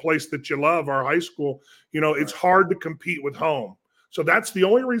Central, a place that you love, our high school, it's hard to compete with home. So that's the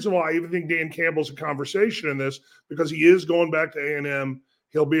only reason why I even think Dan Campbell's a conversation in this, because he is going back to A&M.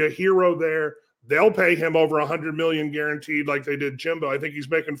 He'll be a hero there. They'll pay him over $100 million guaranteed like they did Jimbo. I think he's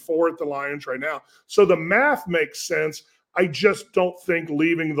making $4 million at the Lions right now. So the math makes sense. I just don't think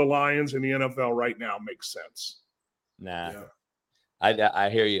leaving the Lions in the NFL right now makes sense. Nah. Yeah. I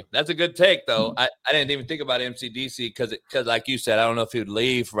hear you. That's a good take, though. I didn't even think about MCDC because like you said, I don't know if he would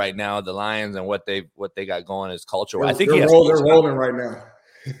leave right now, the Lions, and what they got going as culture. I think they're rolling right now.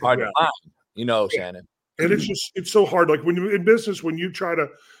 Hard to find. You know, Shannon. And it's so hard. Like when you in business, when you try to,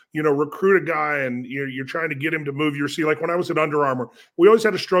 recruit a guy and you're trying to get him to move your seat. Like when I was at Under Armour, we always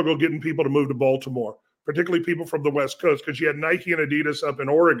had a struggle getting people to move to Baltimore, particularly people from the West Coast, because you had Nike and Adidas up in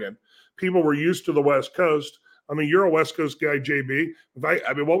Oregon. People were used to the West Coast. I mean, you're a West Coast guy, JB.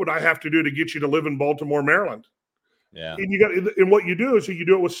 What would I have to do to get you to live in Baltimore, Maryland? Yeah. And what you do is you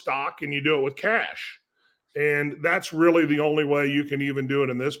do it with stock and you do it with cash. And that's really the only way you can even do it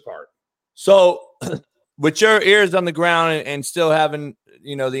in this part. So with your ears on the ground and still having,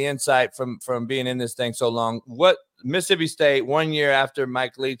 the insight from being in this thing so long, what Mississippi State, 1 year after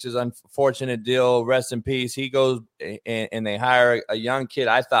Mike Leach's unfortunate deal, rest in peace, he goes and they hire a young kid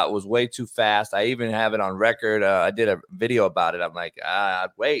I thought was way too fast. I even have it on record. I did a video about it. I'm like, I'd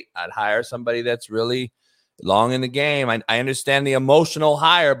hire somebody that's really long in the game. I understand the emotional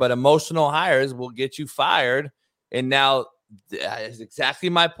hire, but emotional hires will get you fired. And now that's exactly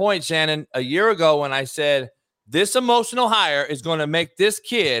my point, Shannon. A year ago when I said this emotional hire is going to make this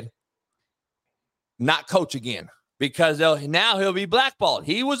kid not coach again because now he'll be blackballed.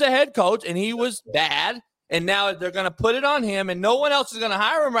 He was a head coach and he was bad. And now they're going to put it on him and no one else is going to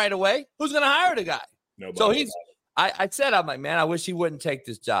hire him right away. Who's going to hire the guy? Nobody. So I said, I'm like, man, I wish he wouldn't take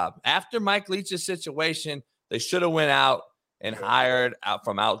this job. After Mike Leach's situation, they should have went out and hired out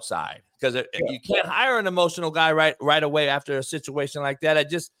from outside because you can't hire an emotional guy right away after a situation like that.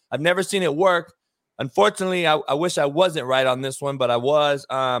 I've never seen it work. Unfortunately, I wish I wasn't right on this one, but I was.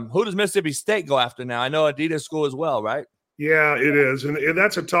 Who does Mississippi State go after now? I know Adidas school as well, right? Yeah, it is. And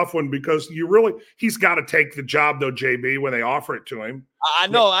that's a tough one because he's got to take the job though, JB, when they offer it to him. I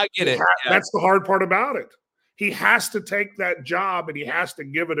know, I get it. That's the hard part about it. He has to take that job and he has to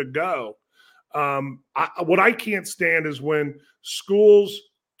give it a go. What I can't stand is when schools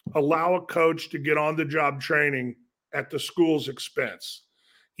allow a coach to get on the job training at the school's expense.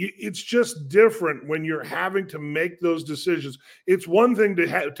 It's just different when you're having to make those decisions. It's one thing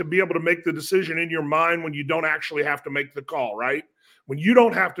to be able to make the decision in your mind when you don't actually have to make the call, right? When you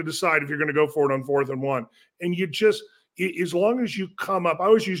don't have to decide if you're going to go for it on 4th and 1. And you just, as long as you come up, I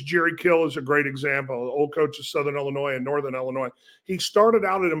always use Jerry Kill as a great example, old coach of Southern Illinois and Northern Illinois. He started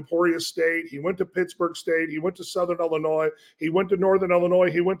out at Emporia State. He went to Pittsburgh State. He went to Southern Illinois. He went to Northern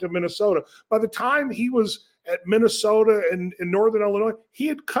Illinois. He went to Minnesota. By the time he was at Minnesota and in Northern Illinois, he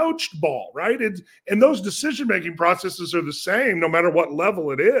had coached ball, right? And those decision-making processes are the same no matter what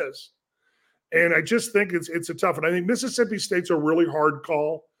level it is. And I just think it's a tough one. I think Mississippi State's a really hard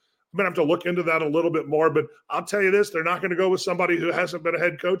call. I'm going to have to look into that a little bit more, but I'll tell you this, they're not going to go with somebody who hasn't been a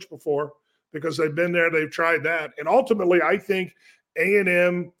head coach before because they've been there, they've tried that. And ultimately, I think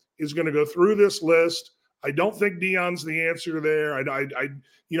A&M is going to go through this list. I don't think Deion's the answer there.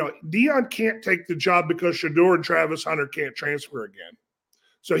 Deion can't take the job because Shedeur and Travis Hunter can't transfer again.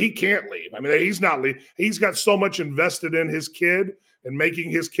 So he can't leave. I mean, he's not leaving. He's got so much invested in his kid and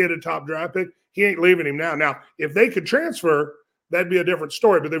making his kid a top draft pick. He ain't leaving him now. Now, if they could transfer, that'd be a different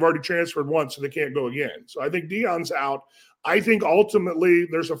story, but they've already transferred once, so they can't go again. So I think Deion's out. I think ultimately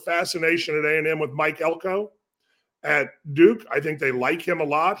there's a fascination at A&M with Mike Elko at Duke. I think they like him a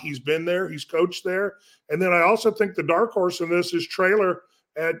lot. He's been there. He's coached there. And then I also think the dark horse in this is Traylor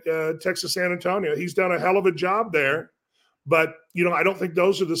at Texas San Antonio. He's done a hell of a job there. But, I don't think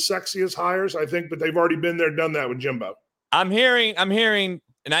those are the sexiest hires, I think, but they've already been there, done that with Jimbo. I'm hearing,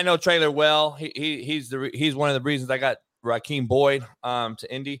 and I know Traylor well. He's one of the reasons I got Raheem Boyd to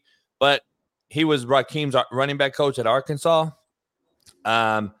Indy, but he was Raheem's running back coach at Arkansas.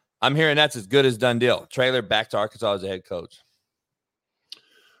 I'm hearing that's as good as done deal. Traylor back to Arkansas as a head coach.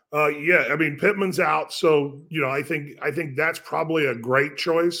 Yeah, I mean Pittman's out, so I think that's probably a great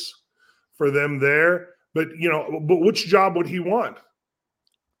choice for them there. But but which job would he want?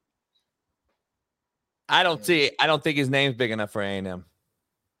 I don't see it. I don't think his name's big enough for A&M.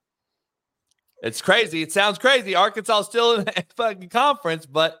 It's crazy. It sounds crazy. Arkansas is still in the fucking conference,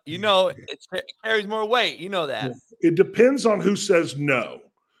 but it carries more weight. You know that. It depends on who says no,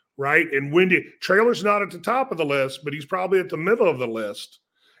 right? And Traylor's not at the top of the list, but he's probably at the middle of the list.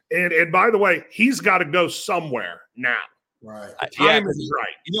 And by the way, he's got to go somewhere now. Right. The time is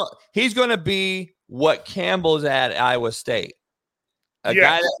right. He's going to be what Campbell's at Iowa State. A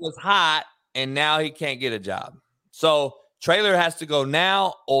guy that was hot, and now he can't get a job. So Traylor has to go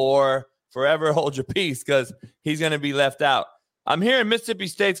now or forever hold your peace because he's going to be left out. I'm hearing Mississippi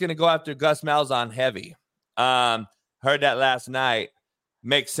State's going to go after Gus Malzahn heavy. Heard that last night.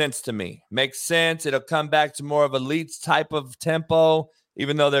 Makes sense to me. Makes sense. It'll come back to more of a Leach type of tempo,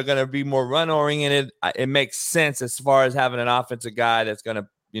 even though they're going to be more run-oriented. It makes sense as far as having an offensive guy that's going to,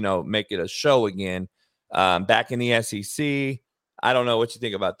 make it a show again. Back in the SEC, I don't know what you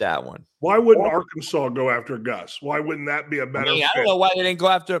think about that one. Why wouldn't Arkansas go after Gus? Why wouldn't that be a better fit? I don't know why they didn't go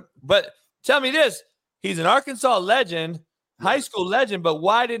after, but tell me this. He's an Arkansas legend, high school legend, but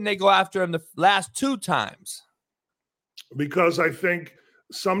why didn't they go after him the last 2 times? Because I think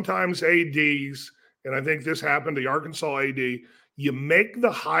sometimes ADs, and I think this happened to the Arkansas AD, you make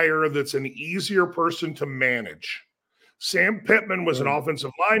the hire that's an easier person to manage. Sam Pittman was an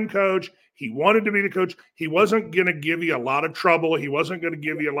offensive line coach. He wanted to be the coach. He wasn't going to give you a lot of trouble. He wasn't going to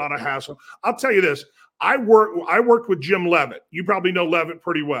give you a lot of hassle. I'll tell you this. I worked with Jim Levitt. You probably know Levitt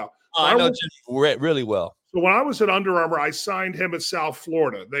pretty well. I know Jim really well. So when I was at Under Armour, I signed him at South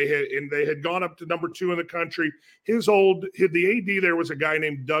Florida. They had gone up to number 2 in the country. The AD there was a guy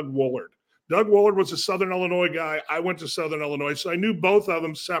named Doug Woolard. Doug Woolard was a Southern Illinois guy. I went to Southern Illinois, so I knew both of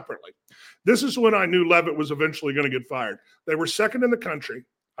them separately. This is when I knew Levitt was eventually going to get fired. They were second in the country.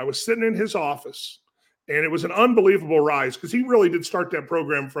 I was sitting in his office, and it was an unbelievable rise because he really did start that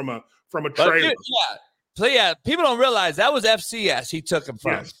program from a trailer. So people don't realize that was FCS he took him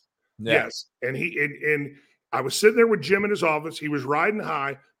from. Yes. Yes. And I was sitting there with Jim in his office. He was riding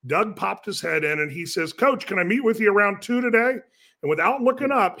high. Doug popped his head in and he says, "Coach, can I meet with you around 2 today?" And without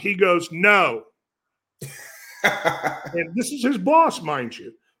looking up, he goes, "No." And this is his boss, mind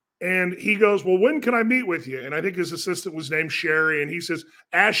you. And he goes, "Well, when can I meet with you?" And I think his assistant was named Sherry. And he says,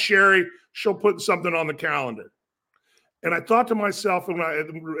 "Ask Sherry. She'll put something on the calendar." And I thought to myself,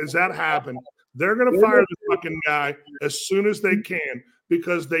 as that happened, they're going to fire the fucking guy as soon as they can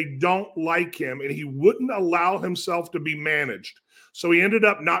because they don't like him. And he wouldn't allow himself to be managed. So he ended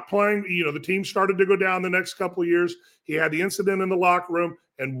up not playing. The team started to go down the next couple of years. He had the incident in the locker room,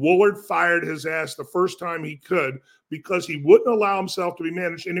 and Woolard fired his ass the first time he could because he wouldn't allow himself to be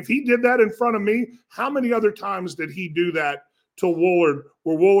managed. And if he did that in front of me, how many other times did he do that to Woolard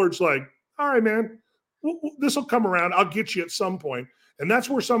where Woolard's like, "All right, man, this will come around. I'll get you at some point." And that's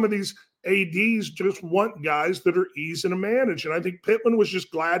where some of these ADs just want guys that are easy to manage. And I think Pittman was just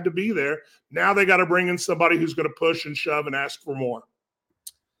glad to be there. Now they got to bring in somebody who's going to push and shove and ask for more.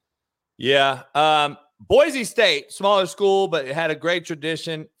 Yeah. Boise State, smaller school, but it had a great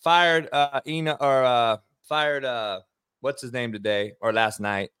tradition. Fired what's his name today or last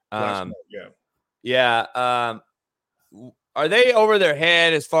night? Yeah. Are they over their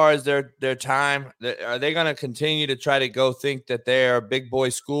head as far as their time? Are they going to continue to try to go think that they're a big boy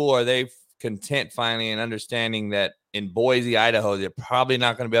school? Or are they content finally and understanding that in Boise, Idaho, they're probably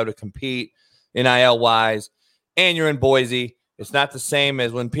not going to be able to compete NIL-wise, and you're in Boise? It's not the same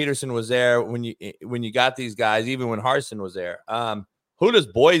as when Peterson was there, when you got these guys, even when Harsin was there. Who does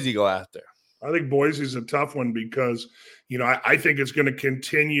Boise go after? I think Boise's a tough one because, I think it's going to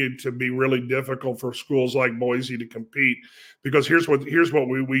continue to be really difficult for schools like Boise to compete because here's what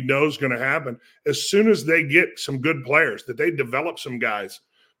we know is going to happen. As soon as they get some good players, that they develop some guys,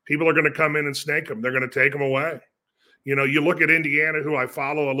 people are going to come in and snake them. They're going to take them away. You look at Indiana, who I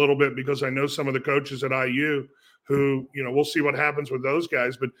follow a little bit because I know some of the coaches at IU who, we'll see what happens with those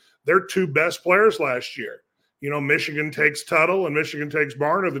guys, but their 2 best players last year. Michigan takes Tuttle and Michigan takes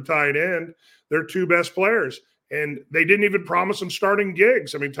Barner, the tight end. They're 2 best players. And they didn't even promise them starting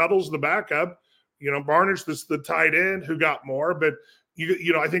gigs. I mean, Tuttle's the backup. Barner's the tight end who got more. But,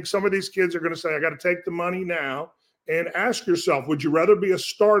 I think some of these kids are going to say, I got to take the money now. And ask yourself, would you rather be a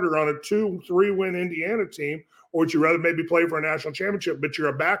starter on a 2-3 win Indiana team, or would you rather maybe play for a national championship, but you're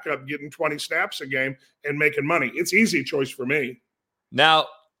a backup getting 20 snaps a game and making money? It's easy choice for me. Now,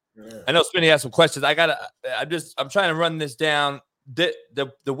 I know Smitty has some questions. I'm trying to run this down.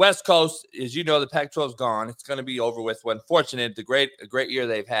 The West Coast, as you know, the Pac-12 is gone. It's going to be over with. Unfortunate, a great year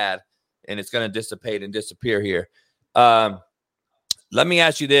they've had, and it's going to dissipate and disappear here. Let me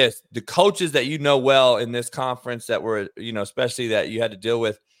ask you this: the coaches that you know well in this conference that were, especially that you had to deal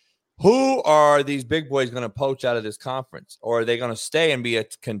with, who are these big boys going to poach out of this conference, or are they going to stay and be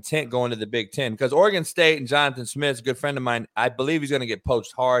content going to the Big Ten? Because Oregon State and Jonathan Smith, a good friend of mine, I believe he's going to get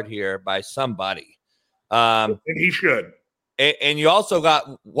poached hard here by somebody. And he should. And you also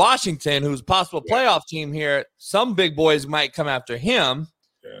got Washington, who's a possible playoff team here. Some big boys might come after him.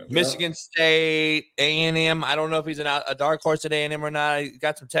 Yeah. Michigan State, A&M. I don't know if he's a dark horse at A&M or not. He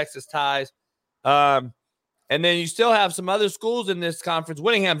got some Texas ties. And then you still have some other schools in this conference.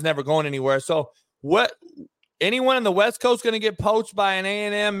 Whittingham's never going anywhere. So anyone in the West Coast going to get poached by an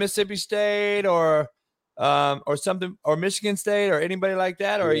A&M, Mississippi State, or something, or Michigan State, or anybody like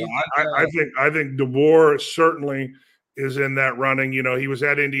that? Or I think DeBoer certainly is in that running. He was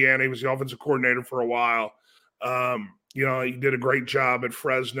at Indiana. He was the offensive coordinator for a while. He did a great job at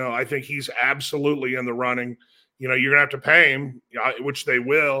Fresno. I think he's absolutely in the running. You're going to have to pay him, which they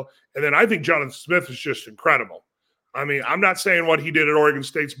will. And then I think Jonathan Smith is just incredible. I mean, I'm not saying what he did at Oregon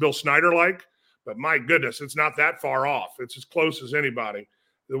State's Bill Snyder-like, but my goodness, it's not that far off. It's as close as anybody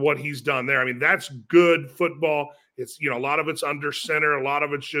to what he's done there. I mean, that's good football. It's, a lot of it's under center. A lot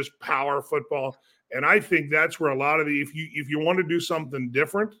of it's just power football. And I think that's where a lot of if you want to do something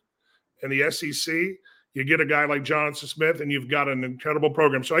different in the SEC, you get a guy like Jonathan Smith and you've got an incredible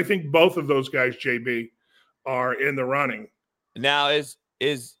program. So I think both of those guys, JB, are in the running. Now is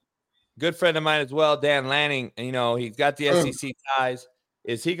good friend of mine as well, Dan Lanning, he's got the SEC ties.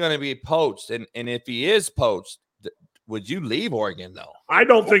 Is he going to be poached? And if he is poached, would you leave Oregon, though? I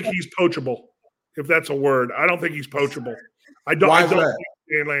don't think he's poachable, if that's a word. I don't think he's poachable. I don't think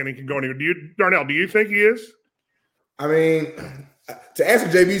Dan Lanning can go anywhere. Darnell, do you think he is? I mean, to answer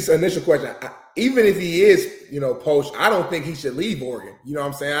JB's initial question, even if he is, poached, I don't think he should leave Oregon. You know what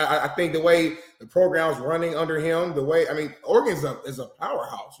I'm saying? I think the way the program's running under him, Oregon is a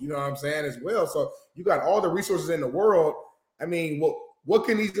powerhouse, you know what I'm saying, as well. So you got all the resources in the world. I mean, what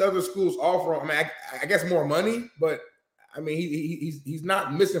can these other schools offer? I mean, I guess more money, but I mean, he's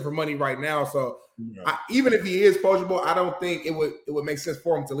not missing for money right now. So even if he is poachable, I don't think it would make sense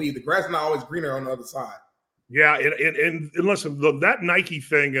for him to leave. The grass is not always greener on the other side. Yeah, and listen, that Nike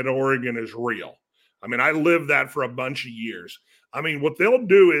thing at Oregon is real. I mean, I lived that for a bunch of years. I mean, what they'll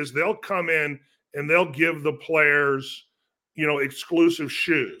do is they'll come in and they'll give the players, exclusive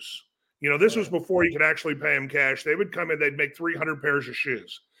shoes. This was before you could actually pay them cash. They would come in, they'd make 300 pairs of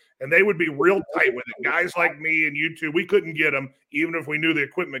shoes, and they would be real tight with it. Guys like me and you two, we couldn't get them, even if we knew the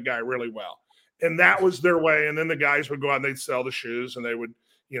equipment guy really well. And that was their way. And then the guys would go out and they'd sell the shoes, and they would,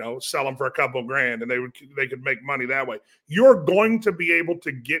 sell them for a couple grand, and they could make money that way. You're going to be able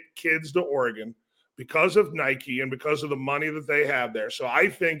to get kids to Oregon because of Nike and because of the money that they have there. So I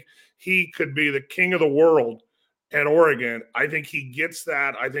think he could be the king of the world at Oregon. I think he gets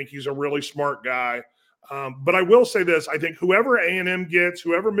that. I think he's a really smart guy. But I will say this. I think whoever A&M gets,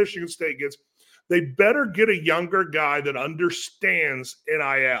 whoever Michigan State gets, they better get a younger guy that understands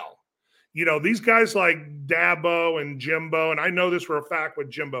NIL. These guys like Dabo and Jimbo, and I know this for a fact with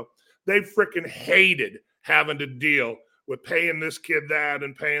Jimbo, they freaking hated having to deal with paying this kid that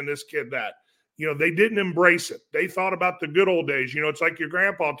and paying this kid that. They didn't embrace it. They thought about the good old days. It's like your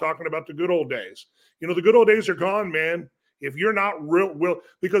grandpa talking about the good old days. The good old days are gone, man. If you're not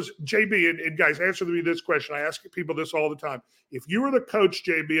because JB, and guys, answer me this question. I ask people this all the time. If you were the coach,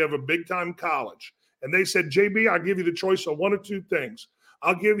 JB, of a big-time college, and they said, JB, I'll give you the choice of one of two things.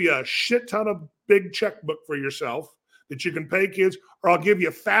 I'll give you a shit ton of big checkbook for yourself that you can pay kids, or I'll give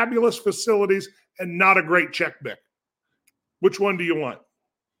you fabulous facilities and not a great checkbook. Which one do you want?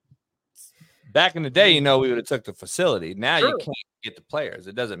 Back in the day, we would have took the facility. Now you can't get the players.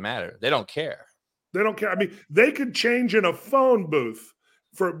 It doesn't matter. They don't care. They don't care. I mean, they could change in a phone booth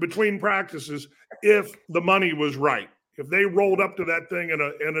for between practices if the money was right. If they rolled up to that thing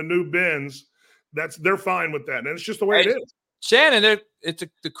in a new Benz, they're fine with that. And it's just the way it is. Shannon,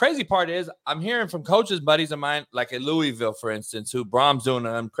 the crazy part is I'm hearing from coaches, buddies of mine, like at Louisville, for instance, who Brom's doing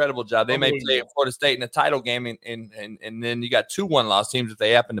an incredible job. They may play at Florida State in a title game, and then you got 2 one-loss teams if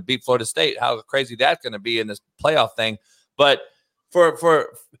they happen to beat Florida State. How crazy that's going to be in this playoff thing. But for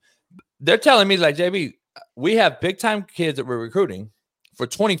they're telling me, like, JB, we have big-time kids that we're recruiting for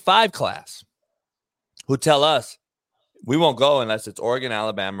 25 class who tell us we won't go unless it's Oregon,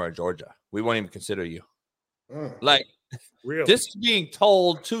 Alabama, or Georgia. We won't even consider you. Like, really? This is being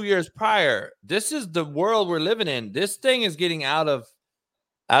told 2 years prior. This is the world we're living in. This thing is getting out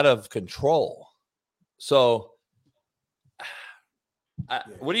of control. So,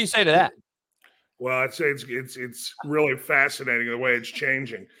 what do you say to that? Well, I'd say it's really fascinating the way it's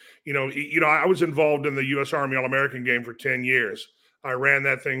changing. I was involved in the U.S. Army All-American game for 10 years. I ran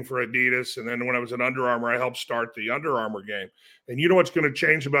that thing for Adidas, and then when I was at Under Armour, I helped start the Under Armour game. And you know what's going to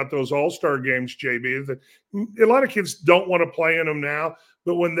change about those All-Star games, JB, is that a lot of kids don't want to play in them now,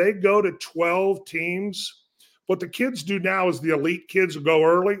 but when they go to 12 teams, what the kids do now is the elite kids will go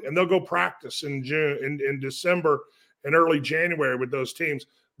early, and they'll go practice in June, in December, and early January with those teams.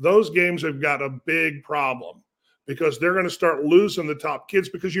 Those games have got a big problem because they're going to start losing the top kids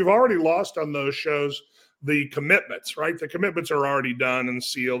because you've already lost on those shows the commitments, right? The commitments are already done and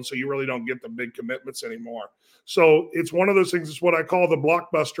sealed, so you really don't get the big commitments anymore. So it's one of those things. It's what I call the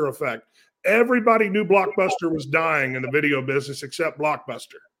Blockbuster effect. Everybody knew Blockbuster was dying in the video business except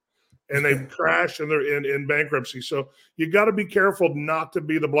Blockbuster, and they've crashed and they're in bankruptcy. So you got to be careful not to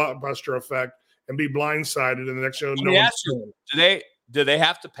be the Blockbuster effect and be blindsided in the next show. Do they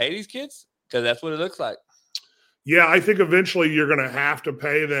have to pay these kids? Because that's what it looks like. Yeah, I think eventually you're going to have to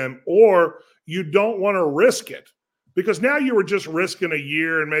pay them, or you don't want to risk it because now you were just risking a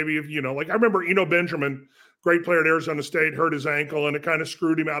year. And maybe if, like I remember Eno Benjamin great player at Arizona State, hurt his ankle, and it kind of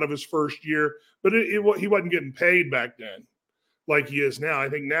screwed him out of his first year. But he wasn't getting paid back then like he is now. I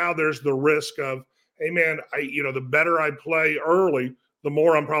think now there's the risk of, hey, man, the better I play early, the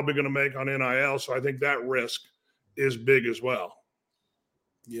more I'm probably going to make on NIL. So I think that risk is big as well.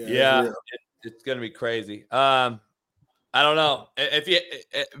 Yeah, it's going to be crazy. I don't know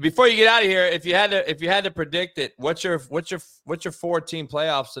before you get out of here, if you had to predict it, what's your 4-team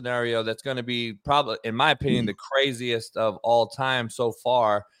playoff scenario that's going to be probably, in my opinion, the craziest of all time so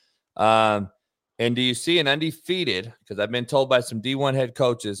far? And do you see an undefeated? Because I've been told by some D1 head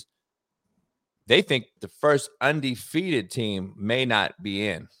coaches, they think the first undefeated team may not be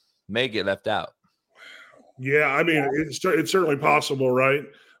in, may get left out. Yeah, I mean, it's certainly possible, right?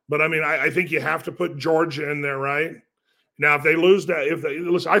 But I mean, I think you have to put Georgia in there, right? Now, if they lose that,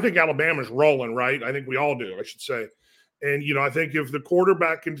 listen, I think Alabama's rolling, right? I think we all do, I should say. And, I think if the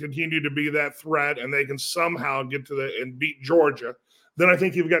quarterback can continue to be that threat and they can somehow get to and beat Georgia, then I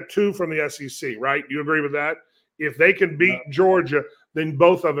think you've got 2 from the SEC, right? You agree with that? If they can beat Georgia, then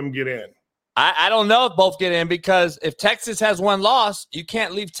both of them get in. I don't know if both get in, because if Texas has 1 loss, you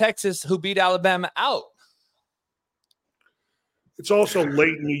can't leave Texas, who beat Alabama, out. It's also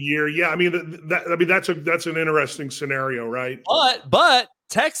late in the year. Yeah, I mean that's an interesting scenario, right? But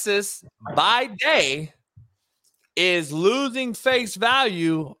Texas by day is losing face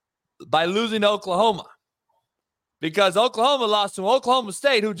value by losing to Oklahoma, because Oklahoma lost to Oklahoma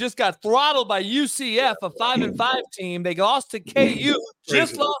State, who just got throttled by UCF, a 5-5 team. They lost to KU,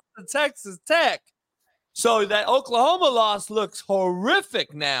 just lost to Texas Tech. So that Oklahoma loss looks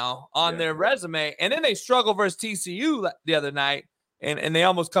horrific now on their resume. And then they struggle versus TCU the other night, and they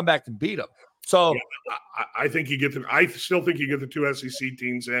almost come back and beat them. So I think I still think you get the 2 SEC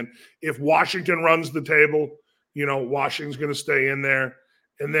teams in. If Washington runs the table, Washington's going to stay in there.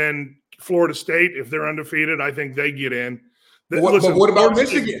 And then Florida State, if they're undefeated, I think they get in. But what about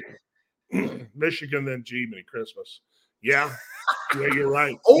Michigan? Michigan, then Merry Christmas. Yeah. Yeah, you're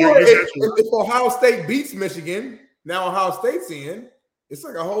right. Or if Ohio State beats Michigan, now Ohio State's in. It's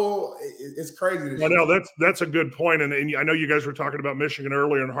like it's crazy. Well, no, that's a good point. And I know you guys were talking about Michigan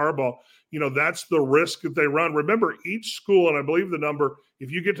earlier and Harbaugh. That's the risk that they run. Remember, each school, and I believe the number, if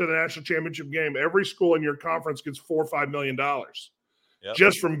you get to the national championship game, every school in your conference gets $4 or $5 million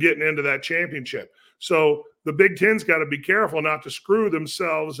just from getting into that championship. So the Big Ten's got to be careful not to screw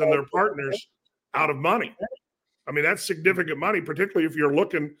themselves and their partners out of money. I mean, that's significant money, particularly if you're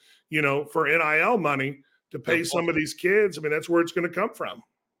looking, for NIL money to pay some of these kids. I mean, that's where it's going to come from.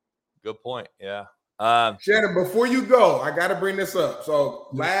 Good point. Yeah. Shannon, before you go, I got to bring this up. So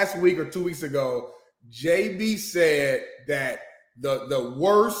last week or 2 weeks ago, JB said that the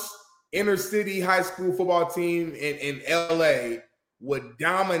worst inner city high school football team in LA would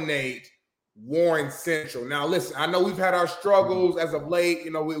dominate Warren Central. Now, listen, I know we've had our struggles as of late.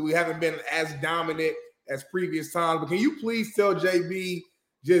 We haven't been as dominant as previous times, but can you please tell JB,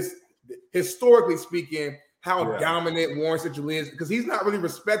 just historically speaking, how dominant Warren Central is? Because he's not really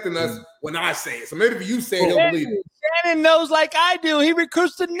respecting us when I say it. So maybe if you say it, he'll believe it. Shannon knows like I do. He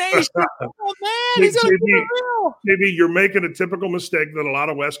recruits the nation. Oh, man. He's going to be real. Maybe you're making a typical mistake that a lot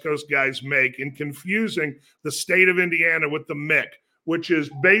of West Coast guys make in confusing the state of Indiana with the MIC, which is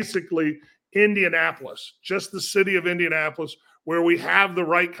basically Indianapolis, just the city of Indianapolis, where we have the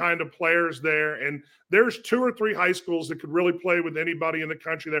right kind of players there. And there's 2 or 3 high schools that could really play with anybody in the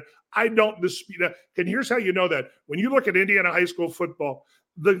country there. I don't dispute that. And here's how you know that. When you look at Indiana high school football,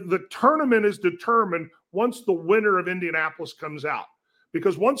 the tournament is determined once the winner of Indianapolis comes out.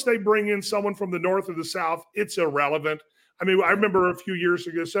 Because once they bring in someone from the north or the south, it's irrelevant. I mean, I remember a few years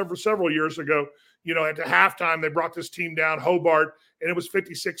ago, several years ago, at the halftime, they brought this team down, Hobart, and it was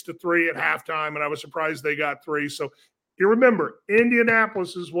 56-3 at halftime, and I was surprised they got 3. So you remember,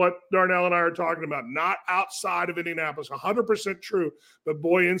 Indianapolis is what Darnell and I are talking about, not outside of Indianapolis. 100% true. But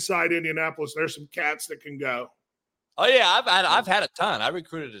boy, inside Indianapolis, there's some cats that can go. Oh yeah, I've had a ton. I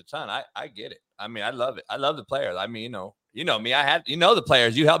recruited a ton. I get it. I mean, I love it. I love the players. I mean, you know me. I had the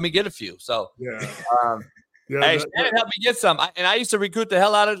players. You helped me get a few. So yeah. Hey, Shannon helped me get some. I used to recruit the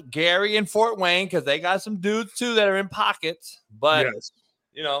hell out of Gary and Fort Wayne because they got some dudes too that are in pockets. But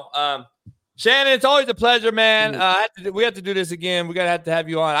Shannon, it's always a pleasure, man. We have to do this again. We're gonna have to have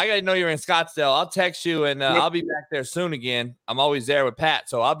you on. I gotta know you're in Scottsdale. I'll text you, and I'll be back there soon again. I'm always there with Pat,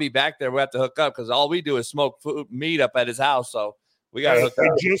 so I'll be back there. We'll have to hook up because all we do is smoke meat up at his house. So we gotta hook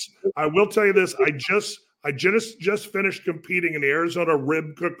up. I will tell you this. I just finished competing in the Arizona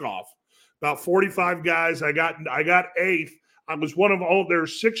Rib Cook-Off. About 45 guys. I got 8th. I was one of there were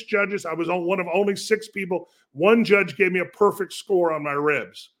 6 judges. I was one of only 6 people. One judge gave me a perfect score on my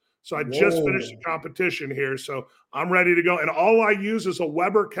ribs. So I just finished the competition here, so I'm ready to go. And all I use is a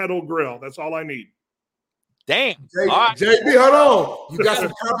Weber kettle grill. That's all I need. Damn. JB, hold on. You got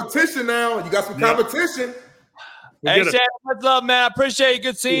some competition now. You got some competition. Hey, Shannon, what's up, man? I appreciate you.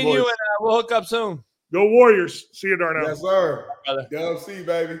 Good seeing you, and we'll hook up soon. Go Warriors. See you, Darnell. Yes, sir. Go see,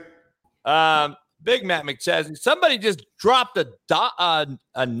 baby. Big Matt McChesney. Somebody just dropped a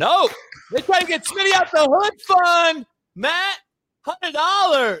note. They're trying to get Smitty out the hood fund. Matt,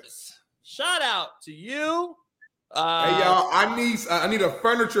 $100. Shout out to you. Hey y'all, I need a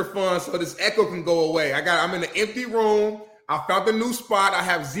furniture fund so this echo can go away. I'm in an empty room. I found a new spot. I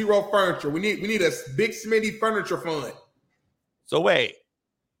have zero furniture. We need a big Smitty furniture fund. So wait,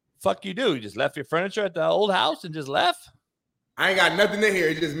 fuck you do? You just left your furniture at the old house and just left? I ain't got nothing in here.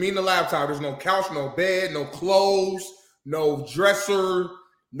 It's just me and the laptop. There's no couch, no bed, no clothes, no dresser,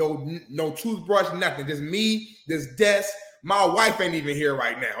 no toothbrush, nothing. Just me, this desk. My wife ain't even here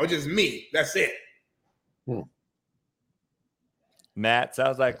right now. It's just me. That's it. Matt,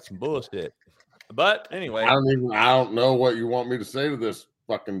 sounds like some bullshit. But anyway, I don't know what you want me to say to this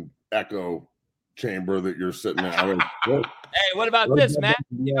fucking echo chamber that you're sitting in. Hey, what about this, Matt?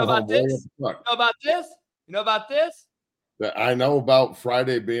 You know about this? You know about this? You know about this? I know about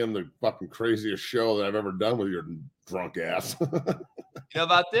Friday being the fucking craziest show that I've ever done with your drunk ass. You know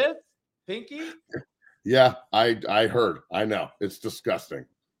about this, Pinky? Yeah, I heard. I know. It's disgusting.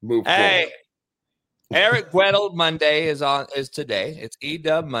 Move hey. forward. Eric Weddle Monday is today. It's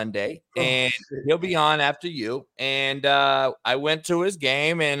EW Monday, and he'll be on after you. And I went to his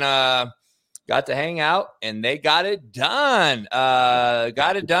game and got to hang out, and they got it done.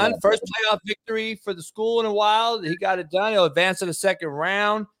 First playoff victory for the school in a while. He got it done. He'll advance to the second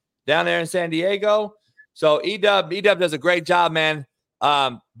round down there in San Diego. So EW does a great job, man.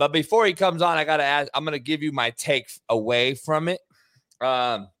 But before he comes on, I gotta ask. I'm gonna give you my take away from it.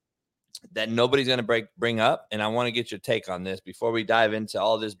 That nobody's going to bring up, and I want to get your take on this before we dive into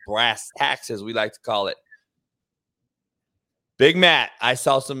all this brass tacks, as we like to call it. Big Matt, I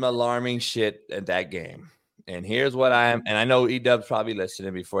saw some alarming shit at that game, and here's what and I know E-Dub's probably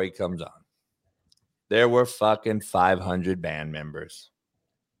listening before he comes on. There were fucking 500 band members.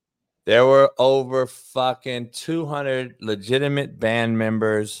 There were over fucking 200 legitimate band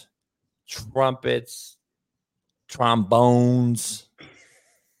members, trumpets, trombones.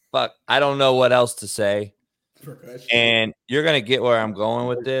 Fuck, I don't know what else to say. And you're gonna get where I'm going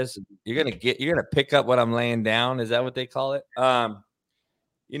with this. You're gonna pick up what I'm laying down. Is that what they call it?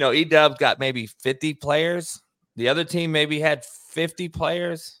 E-Dub's got maybe 50 players. The other team maybe had 50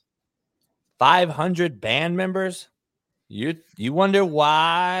 players. 500 band members. You wonder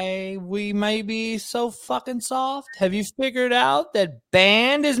why we may be so fucking soft? Have you figured out that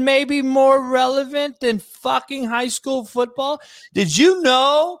band is maybe more relevant than fucking high school football? Did you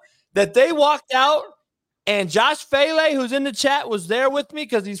know that they walked out and Josh Fele, who's in the chat, was there with me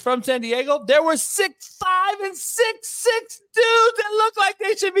because he's from San Diego? There were 6'5" and 6'6" dudes that look like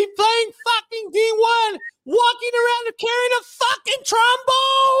they should be playing fucking D1, walking around and carrying a fucking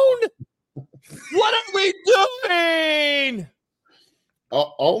trombone. What are we doing?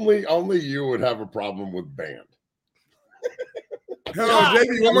 Only you would have a problem with band. Hello,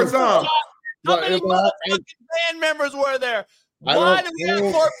 JB, one more time. How many motherfucking band members were there? Why do we have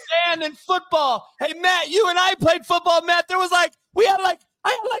more band in football? Hey, Matt, you and I played football, Matt.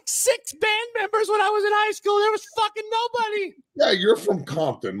 I had 6 band members when I was in high school. There was fucking nobody. Yeah, you're from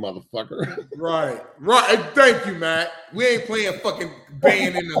Compton, motherfucker. Right. Thank you, Matt. We ain't playing fucking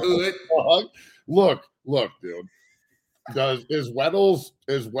band in the hood. Look, dude. Is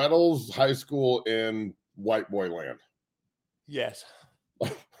Weddle's high school in white boy land? Yes.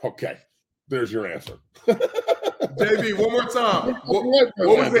 Okay. There's your answer. JB, one more time. What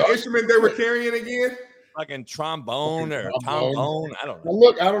was the instrument they were carrying again? Fucking trombone or trombone. I don't know. Well,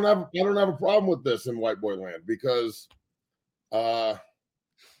 look, I don't have a problem with this in white boy land because not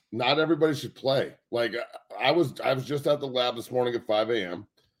everybody should play. Like I was just at the lab this morning at 5 a.m.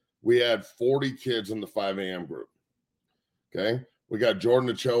 We had 40 kids in the 5 a.m. group. Okay. We got Jordan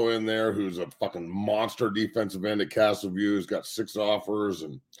Ochoa in there, who's a fucking monster defensive end at Castleview. He's got 6 offers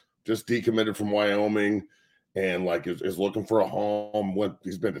and just decommitted from Wyoming and is looking for a home.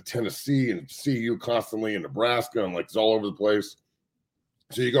 He's been to Tennessee and CU constantly in Nebraska and he's all over the place.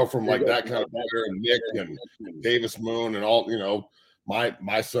 So you go from that kind of player and Nick and Davis Moon and all,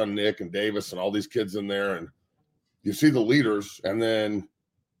 my son Nick and Davis and all these kids in there, and you see the leaders, and then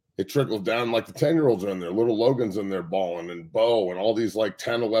it trickles down the 10-year-olds are in there. Little Logan's in there balling, and Bo and all these 10,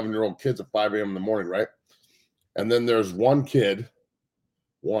 11-year-old kids at 5 a.m. in the morning, right? And then there's one kid,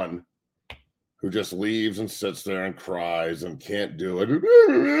 who just leaves and sits there and cries and can't do it,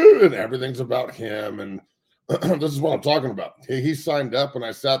 and everything's about him. And this is what I'm talking about. He signed up, and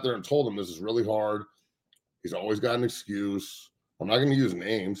I sat there and told him this is really hard. He's always got an excuse. I'm not going to use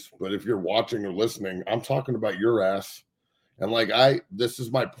names, but if you're watching or listening, I'm talking about your ass. And this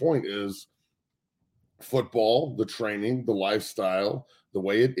is my point is football, the training, the lifestyle, the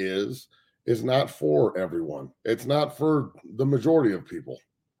way it is not for everyone. It's not for the majority of people.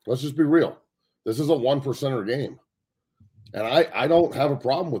 Let's just be real. This is a 1%er game. And I don't have a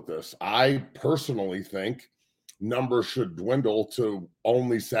problem with this. I personally think numbers should dwindle to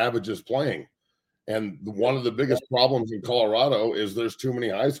only savages playing. And one of the biggest problems in Colorado is there's too many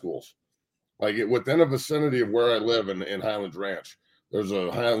high schools. Within a vicinity of where I live in Highlands Ranch, there's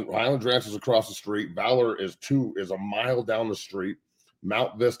a Highlands Ranch is across the street. Valor is a mile down the street.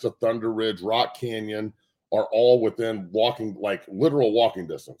 Mount Vista, Thunder Ridge, Rock Canyon are all within literal walking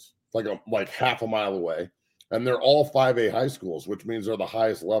distance, like half a mile away. And they're all 5A high schools, which means they're the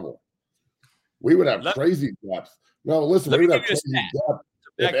highest level. We would have crazy depth. No, listen, we would have crazy depth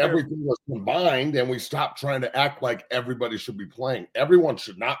if everything was combined and we stopped trying to act like everybody should be playing. Everyone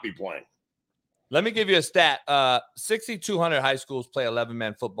should not be playing. Let me give you a stat. 6,200 high schools play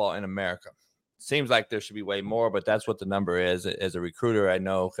 11-man football in America. Seems like there should be way more, but that's what the number is. As a recruiter, I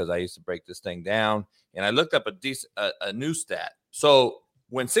know because I used to break this thing down. And I looked up a new stat. So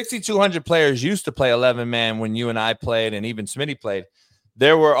when 6,200 players used to play 11-man when you and I played and even Smitty played,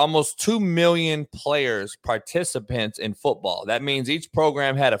 there were almost 2 million participants in football. That means each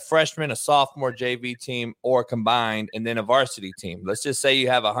program had a freshman, a sophomore JV team, or combined, and then a varsity team. Let's just say you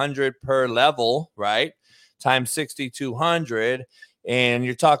have 100 per level, right? Times 6,200, and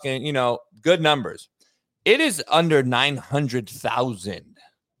you're talking, good numbers. It is under 900,000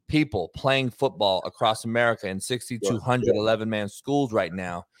 people playing football across America in 6,200 11-man schools right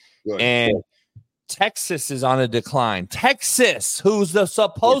now. And Texas is on a decline. Texas, who's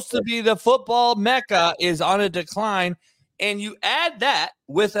supposed to be the football mecca, is on a decline. And you add that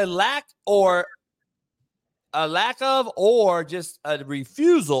with a lack of or just a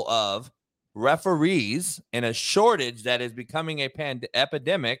refusal of referees and a shortage that is becoming a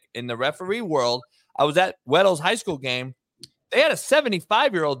epidemic in the referee world. I was at Weddell's high school game. They had a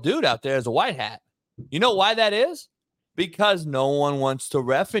 75-year-old dude out there as a white hat. You know why that is? Because no one wants to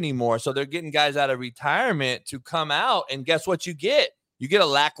ref anymore. So they're getting guys out of retirement to come out, and guess what you get? You get a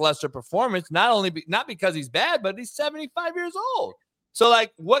lackluster performance, not because he's bad, but he's 75 years old. So,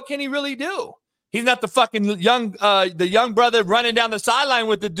 what can he really do? He's not the fucking the young brother running down the sideline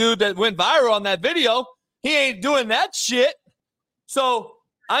with the dude that went viral on that video. He ain't doing that shit. So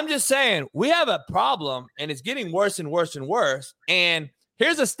I'm just saying we have a problem, and it's getting worse and worse and worse. And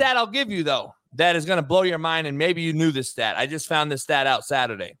here's a stat I'll give you, though, that is going to blow your mind, and maybe you knew this stat. I just found this stat out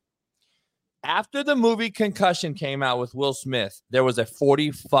Saturday. After the movie Concussion came out with Will Smith, there was a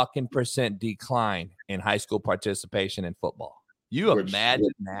 40% decline in high school participation in football. You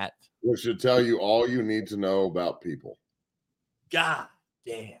imagine that? Which should tell you all you need to know about people. God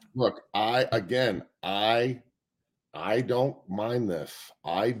damn. Look, I don't mind this.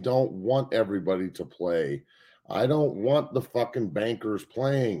 I don't want everybody to play. I don't want the fucking bankers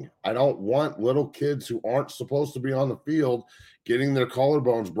playing. I don't want little kids who aren't supposed to be on the field getting their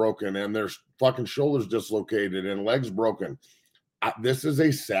collarbones broken and their fucking shoulders dislocated and legs broken. This is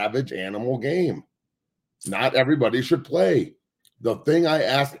a savage animal game. Not everybody should play. The thing I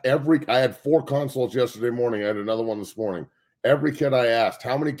asked I had 4 consults yesterday morning. I had another one this morning. Every kid I asked,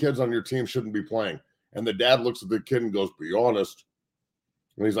 how many kids on your team shouldn't be playing? And the dad looks at the kid and goes, be honest.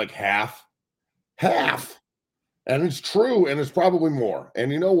 And he's like, half. And it's true, and it's probably more.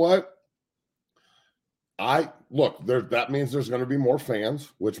 And you know what? That means there's going to be more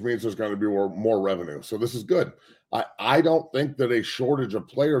fans, which means there's going to be more revenue. So this is good. I don't think that a shortage of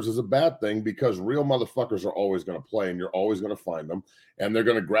players is a bad thing, because real motherfuckers are always going to play, and you're always going to find them, and they're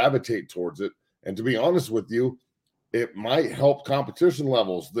going to gravitate towards it. And to be honest with you, it might help competition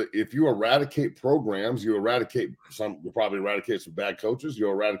levels. That if you eradicate programs, you'll probably eradicate some bad coaches,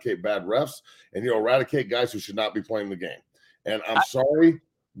 you'll eradicate bad refs, and you'll eradicate guys who should not be playing the game. And I'm sorry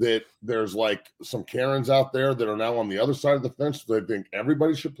that there's some Karens out there that are now on the other side of the fence. They think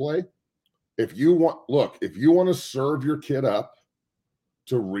everybody should play. If you want to serve your kid up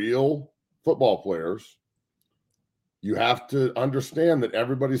to real football players, you have to understand that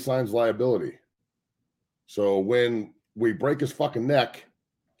everybody signs liability. So when we break his fucking neck,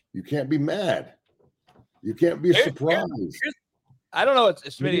 you can't be mad. You can't be surprised. I don't know what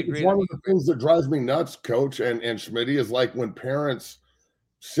Smitty agreed. It's one of the things that drives me nuts, Coach, and Smitty, is when parents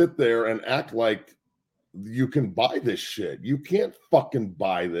sit there and act like you can buy this shit. You can't fucking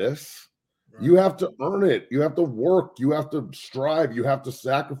buy this. You have to earn it. You have to work. You have to strive. You have to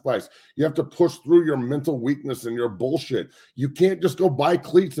sacrifice. You have to push through your mental weakness and your bullshit. You can't just go buy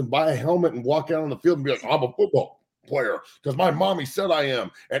cleats and buy a helmet and walk out on the field and be like, I'm a football player because my mommy said I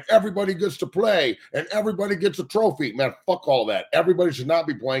am, and everybody gets to play and everybody gets a trophy. Man, fuck all that. Everybody should not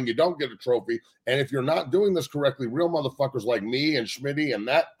be playing. You don't get a trophy. And if you're not doing this correctly, real motherfuckers like me and Smitty and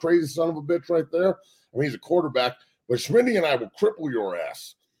that crazy son of a bitch right there, I mean, he's a quarterback, but Smitty and I will cripple your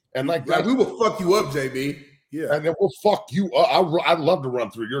ass. And like we will fuck you up, JB. Yeah. And then we'll fuck you up. I'd love to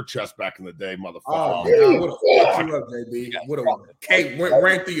run through your chest back in the day, motherfucker. Oh, man, would have fucked you up, JB. Would have Kate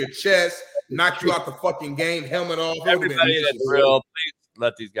ran through your chest, knocked you out the fucking game, helmet off. Everybody that's real, please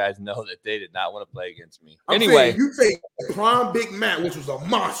let these guys know that they did not want to play against me. I'm anyway, saying, you take Prime Big Matt, which was a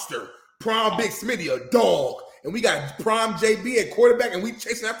monster, Prime Big Smitty, a dog, and we got Prime JB at quarterback, and we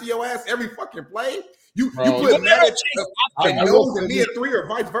chasing after your ass every fucking play. You put Matt at nose and me at 3 or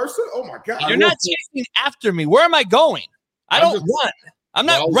vice versa? Oh, my God. You're not chasing after me. Where am I going? I don't run. I'm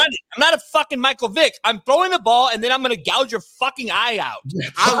not running. I'm not a fucking Michael Vick. I'm throwing the ball, and then I'm going to gouge your fucking eye out.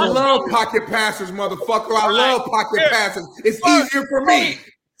 I love pocket passers, motherfucker. I love pocket passers. It's easier for me.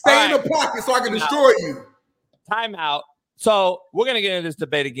 Stay in the pocket so I can destroy you. Time out. So we're going to get into this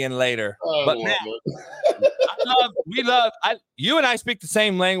debate again later. But man, you and I speak the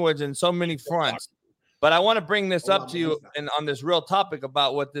same language in so many fronts. But I want to bring this up to you and on this real topic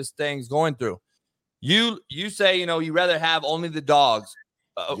about what this thing's going through. You say, you rather have only the dogs.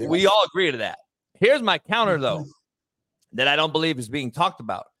 We all agree to that. Here's my counter, though, that I don't believe is being talked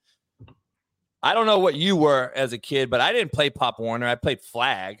about. I don't know what you were as a kid, but I didn't play Pop Warner. I played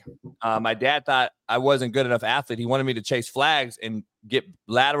flag. My dad thought I wasn't good enough athlete. He wanted me to chase flags and get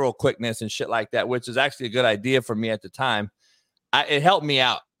lateral quickness and shit like that, which is actually a good idea for me at the time. It helped me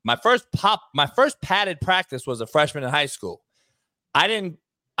out. My first padded practice was a freshman in high school. I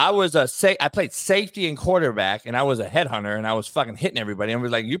played safety and quarterback, and I was a headhunter, and I was fucking hitting everybody. And we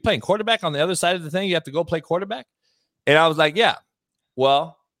were like, "You're playing quarterback on the other side of the thing? You have to go play quarterback?" And I was like, "Yeah."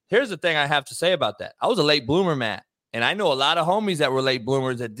 Well, here's the thing I have to say about that. I was a late bloomer, Matt, and I know a lot of homies that were late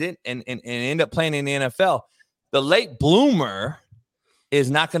bloomers that didn't and end up playing in the NFL. The late bloomer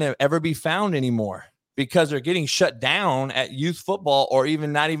is not going to ever be found anymore, because they're getting shut down at youth football or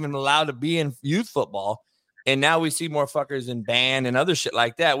even not even allowed to be in youth football. And now we see more fuckers in band and other shit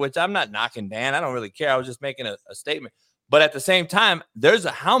like that, which I'm not knocking Dan. I don't really care. I was just making a statement. But at the same time,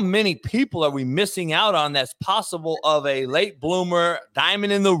 how many people are we missing out on that's possible of a late bloomer,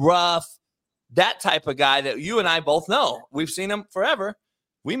 diamond in the rough, that type of guy that you and I both know. We've seen him forever.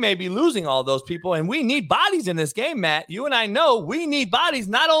 We may be losing all those people, and we need bodies in this game, Matt. You and I know we need bodies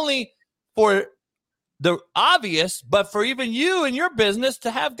not only for the obvious, but for even you and your business to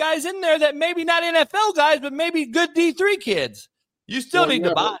have guys in there that maybe not NFL guys, but maybe good D3 kids. You still need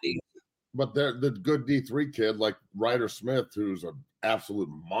the body. But they're the good D3 kid, like Ryder Smith, who's an absolute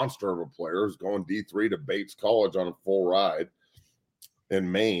monster of a player, is going D3 to Bates College on a full ride in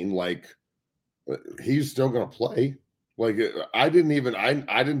Maine. Like, he's still going to play. Like, I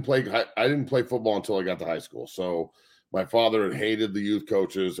didn't play football until I got to high school. So my father had hated the youth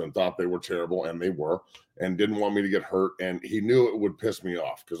coaches and thought they were terrible, and they were, and didn't want me to get hurt. And he knew it would piss me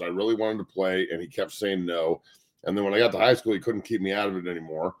off because I really wanted to play, and he kept saying no. And then when I got to high school, he couldn't keep me out of it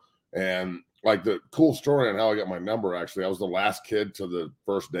anymore. And like, the cool story on how I got my number, actually, I was the last kid to the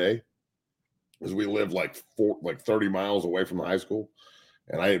first day, because we lived like 30 miles away from the high school,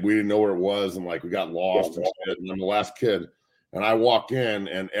 and we didn't know where it was, and like we got lost and shit. And I'm the last kid. And I walk in,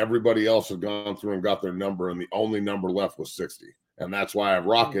 and everybody else had gone through and got their number, and the only number left was 60. And that's why I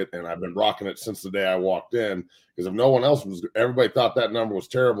rock it, and I've been rocking it since the day I walked in, because if no one else was, everybody thought that number was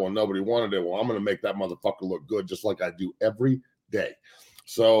terrible and nobody wanted it. Well, I'm going to make that motherfucker look good, just like I do every day.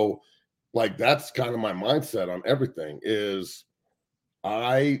 So, like, that's kind of my mindset on everything. Is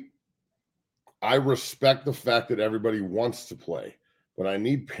I respect the fact that everybody wants to play, but I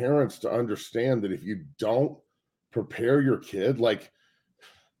need parents to understand that if you don't prepare your kid, like,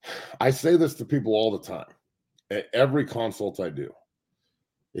 I say this to people all the time at every consult I do.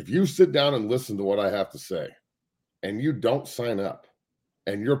 If you sit down and listen to what I have to say and you don't sign up,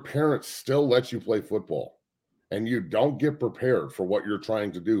 and your parents still let you play football, and you don't get prepared for what you're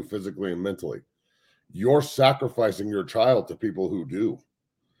trying to do physically and mentally, you're sacrificing your child to people who do.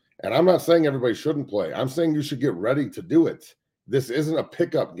 And I'm not saying everybody shouldn't play. I'm saying you should get ready to do it. This isn't a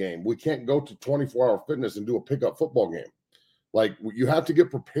pickup game. We can't go to 24-hour fitness and do a pickup football game. Like, you have to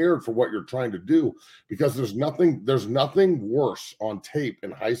get prepared for what you're trying to do, because there's nothing worse on tape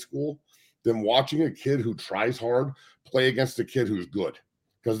in high school than watching a kid who tries hard play against a kid who's good,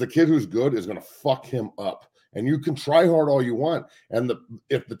 because the kid who's good is going to fuck him up. And you can try hard all you want. And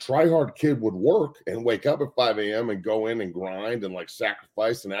if the try hard kid would work and wake up at 5 a.m. and go in and grind and like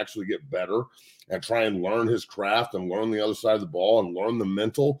sacrifice and actually get better and try and learn his craft and learn the other side of the ball and learn the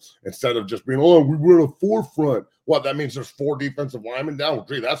mental instead of just being, oh, we were in a forefront. What, that means there's 4 defensive linemen down? Well,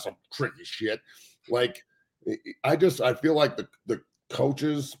 gee, that's some tricky shit. Like, I feel like the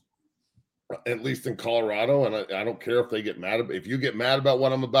coaches, at least in Colorado, and I don't care if they get mad. If you get mad about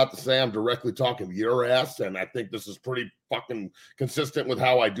what I'm about to say, I'm directly talking to your ass, and I think this is pretty fucking consistent with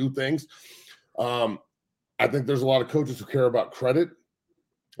how I do things. I think there's a lot of coaches who care about credit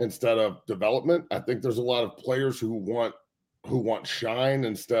instead of development. I think there's a lot of players who want shine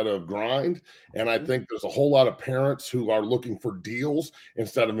instead of grind, and I think there's a whole lot of parents who are looking for deals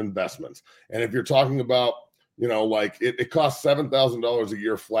instead of investments. And if you're talking about, you know, like it costs $7,000 a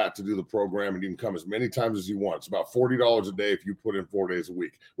year flat to do the program, and you can come as many times as you want. It's about $40 a day if you put in 4 days a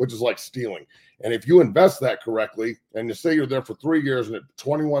week, which is like stealing. And if you invest that correctly, and you say you're there for 3 years and it's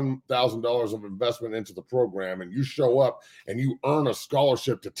 $21,000 of investment into the program, and you show up and you earn a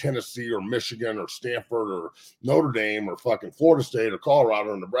scholarship to Tennessee or Michigan or Stanford or Notre Dame or fucking Florida State or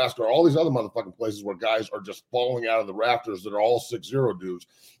Colorado or Nebraska or all these other motherfucking places where guys are just falling out of the rafters that are all 6'0" dudes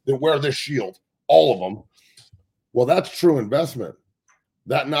that wear this shield, all of them. Well, that's true investment.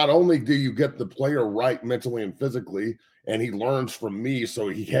 That not only do you get the player right mentally and physically, and he learns from me, so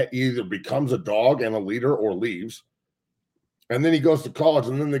he either becomes a dog and a leader or leaves, and then he goes to college,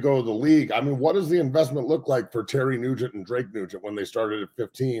 and then they go to the league. I mean, what does the investment look like for Terry Nugent and Drake Nugent when they started at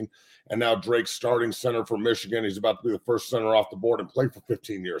 15, and now Drake's starting center for Michigan? He's about to be the first center off the board and play for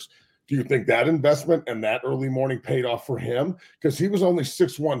 15 years. Do you think that investment and that early morning paid off for him? Because he was only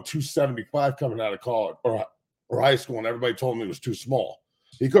 6'1", 275 coming out of college or high school, and everybody told him he was too small.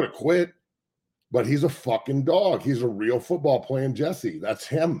 He could have quit, but he's a fucking dog. He's a real football playing Jesse. That's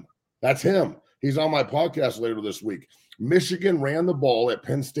him. That's him. He's on my podcast later this week. Michigan ran the ball at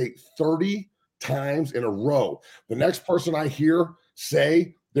Penn State 30 times in a row. The next person I hear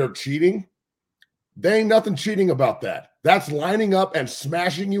say they're cheating, there ain't nothing cheating about that. That's lining up and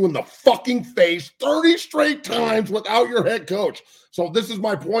smashing you in the fucking face 30 straight times without your head coach. So this is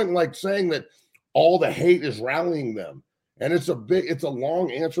my point, like saying that all the hate is rallying them. And it's a long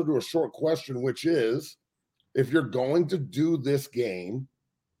answer to a short question, which is, if you're going to do this game,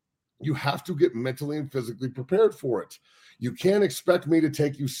 you have to get mentally and physically prepared for it. You can't expect me to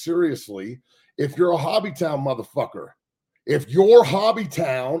take you seriously if you're a hobby town motherfucker. If you're hobby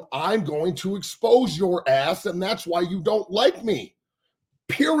town, I'm going to expose your ass, and that's why you don't like me.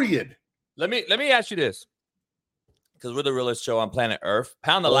 Period. Let me ask you this. Because we're the realest show on planet Earth.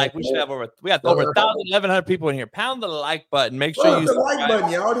 Pound the like. We have over 1,000, 1,100 people in here. Pound the like button. Make sure you the like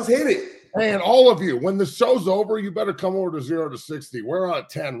button, y'all. Just hit it. And all of you, when the show's over, you better come over to 0 to 60. We're on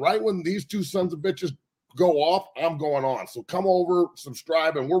 10. Right when these two sons of bitches go off, I'm going on. So come over,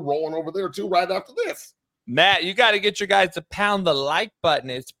 subscribe, and we're rolling over there too right after this. Matt, you got to get your guys to pound the like button.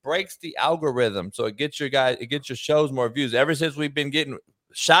 It breaks the algorithm, so it gets your shows more views. Ever since we've been getting,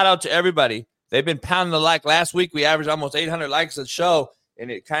 shout out to everybody. They've been pounding the like. Last week, we averaged almost 800 likes a show,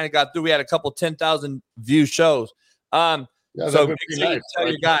 and it kind of got through. We had a couple 10,000 view shows. So make sure you tell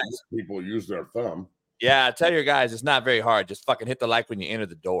your guys. People use their thumb. Yeah, tell your guys it's not very hard. Just fucking hit the like when you enter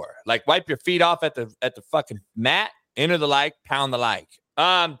the door. Like, wipe your feet off at the fucking mat, enter the like, pound the like.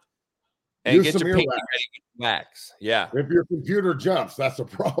 And get your pinky ready, get your max. Yeah. If your computer jumps, that's a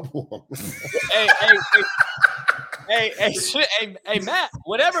problem. Hey, Matt,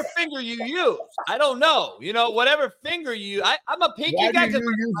 whatever finger you use, I don't know. You know, whatever finger I'm a pinky guy. Why do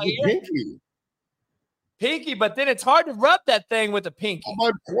you use the pinky? Pinky, but then it's hard to rub that thing with a pinky.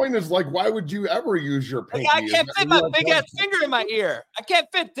 My point is, like, why would you ever use your pinky? I can't fit my big-ass finger in my ear. I can't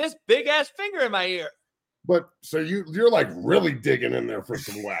fit this big-ass finger in my ear. But so you're like really digging in there for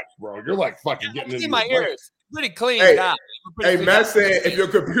some wax, bro. You're like fucking getting in my ears. Pretty clean. Hey, Matt said if your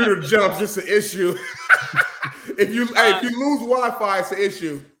computer jumps, it's an issue. if you lose Wi-Fi, it's an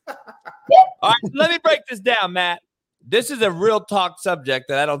issue. All right, let me break this down, Matt. This is a real talk subject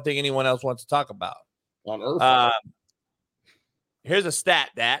that I don't think anyone else wants to talk about. On Earth. Here's a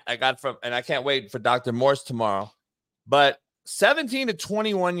stat that I got from, and I can't wait for Dr. Morse tomorrow, but 17 to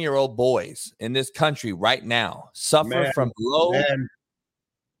 21-year-old boys in this country right now suffer from low. Men.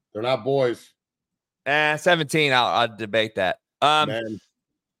 They're not boys. 17. I'll debate that.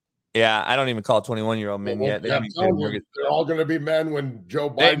 Yeah, I don't even call 21-year-old men yet. They're all going to be men when Joe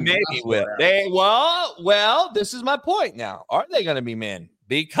Biden. They maybe will. Well, this is my point now. Are they going to be men?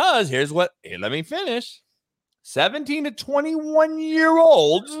 Because let me finish. 17 to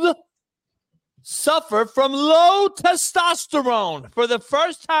 21-year-olds suffer from low testosterone for the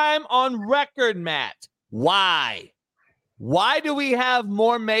first time on record, Matt. Why? Why do we have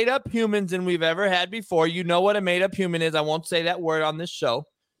more made-up humans than we've ever had before? You know what a made-up human is. I won't say that word on this show.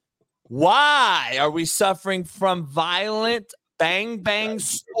 Why are we suffering from violent bang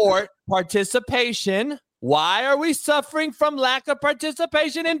sport participation? Why are we suffering from lack of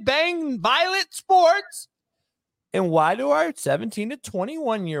participation in violent sports? And why do our 17 to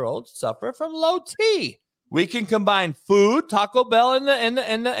 21-year-olds suffer from low T? We can combine food, Taco Bell, and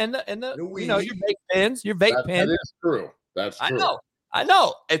the you know, your vape pens, That is true. That's true. I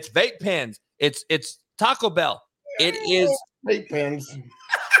know. It's vape pens. It's Taco Bell. It is vape pens.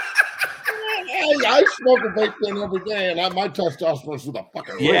 I smoke a vape pen every day, and my testosterone's through the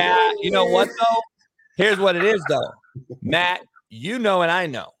fucking roof. Yeah, you know what though? Here's what it is though, Matt. You know, and I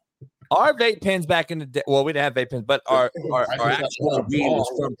know. Our vape pens back in the day. Well, we didn't have vape pens, but our actual weed was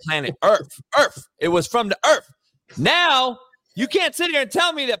from planet Earth. It was from the Earth. Now you can't sit here and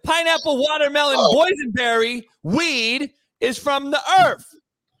tell me that pineapple, watermelon, boysenberry weed is from the Earth.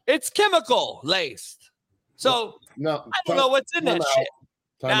 It's chemical laced. So no, I don't know what's in that shit.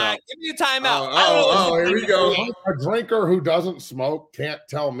 Time give me a timeout. Here we go. A drinker who doesn't smoke can't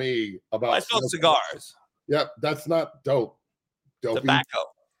tell me about. I smoke cigars. Yep, that's not dope. Dopey. Tobacco.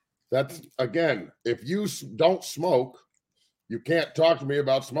 That's, again, if you don't smoke, you can't talk to me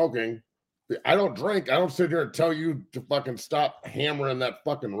about smoking. I don't drink. I don't sit here and tell you to fucking stop hammering that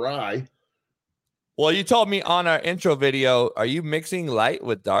fucking rye. Well, you told me on our intro video, are you mixing light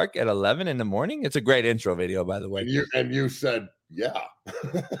with dark at 11 in the morning? It's a great intro video, by the way. And you said, yeah.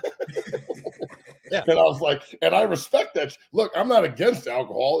 Yeah. And I was like, and I respect that. Look, I'm not against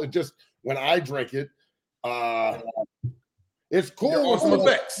alcohol. It just, when I drink it, it's cool. Some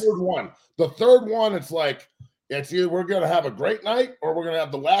effects. The third one, it's like, it's either we're going to have a great night or we're going to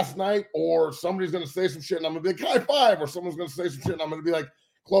have the last night, or somebody's going to say some shit and I'm going to be like, high five, or someone's going to say some shit and I'm going to be like,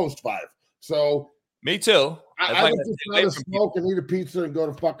 closed five. So me too. I would just try to smoke and eat a pizza and go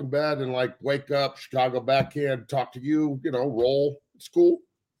to fucking bed and like wake up, Chicago backhand, talk to you, roll. It's cool.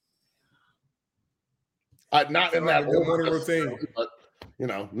 Not in that whole morning routine, but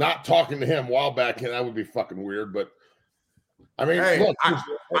not talking to him while backhand, that would be fucking weird. But I mean, hey, look, I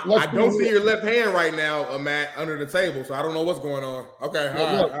don't see your left hand right now, Matt, under the table, so I don't know what's going on. Okay,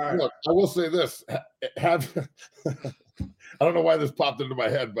 all right. Look, I will say this: I don't know why this popped into my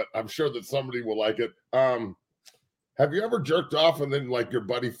head, but I'm sure that somebody will like it. Have you ever jerked off and then like your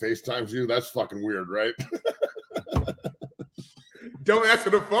buddy FaceTimes you? That's fucking weird, right? Don't answer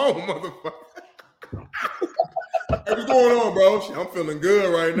the phone, motherfucker. Hey, what's going on, bro? I'm feeling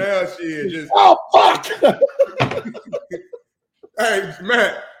good right now. Shit, oh fuck. Hey,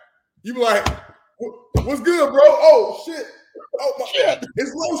 Matt, you be like, what's good, bro? Oh shit. Oh my shit.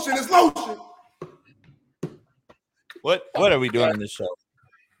 It's lotion. What are we doing in this show?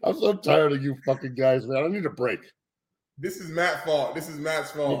 I'm so tired of you fucking guys, man. I need a break. This is Matt's fault. All right,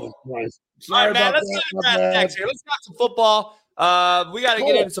 man. Let's get into draft next here. Let's talk some football. We got to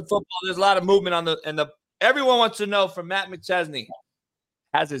get into some football. There's a lot of movement on the everyone wants to know from Matt McChesney.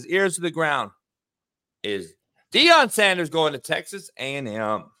 Has his ears to the ground. Is Deion Sanders going to Texas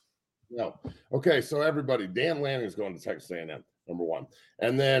A&M? No. Okay, so everybody, Dan Lanning is going to Texas A&M, number one.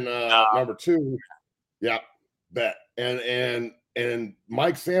 And then number two, yeah, bet. And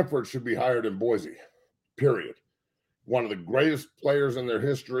Mike Sanford should be hired in Boise, period. One of the greatest players in their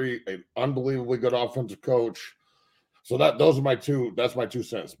history, an unbelievably good offensive coach. So that's my 2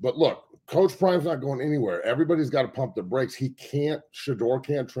 cents. But look, Coach Prime's not going anywhere. Everybody's got to pump their brakes. Shador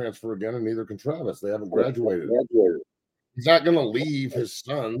can't transfer again, and neither can Travis. They haven't graduated. He's not going to leave his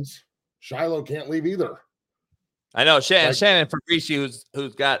sons. Shiloh can't leave either. I know Shannon Fabrici,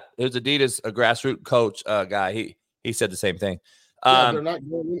 who's Adidas, a grassroots coach guy. He said the same thing. They're not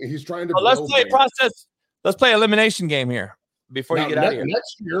going. He's trying to. Let's play process. Let's play elimination game here before you get out of here.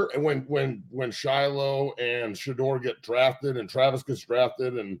 Next year, when Shiloh and Shador get drafted and Travis gets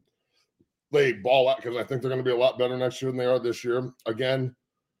drafted and they ball out, because I think they're going to be a lot better next year than they are this year. Again,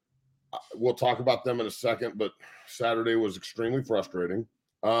 we'll talk about them in a second, but Saturday was extremely frustrating.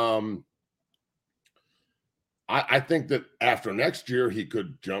 I think that after next year, he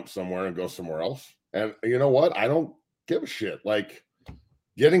could jump somewhere and go somewhere else. And you know what? I don't give a shit. Like,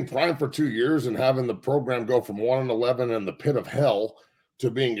 getting Prime for 2 years and having the program go from 1-11 in the pit of hell to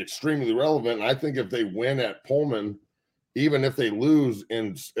being extremely relevant. And I think if they win at Pullman, even if they lose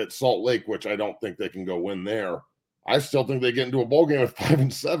at Salt Lake, which I don't think they can go win there, I still think they get into a bowl game at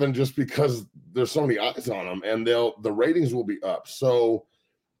 5-7 just because there's so many eyes on them, and the ratings will be up. So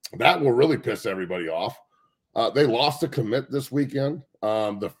that will really piss everybody off. They lost a commit this weekend.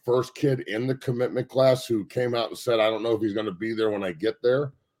 The first kid in the commitment class who came out and said, I don't know if he's going to be there when I get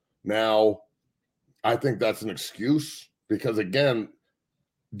there. Now, I think that's an excuse because, again,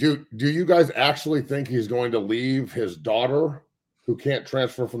 do you guys actually think he's going to leave his daughter, who can't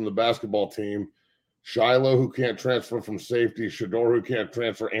transfer from the basketball team, Shiloh, who can't transfer from safety, Shador, who can't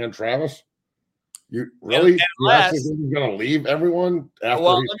transfer, and Travis? You really? You actually think he's going to leave everyone after?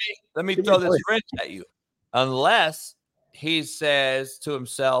 Well, let me throw this wrench at you. Unless he says to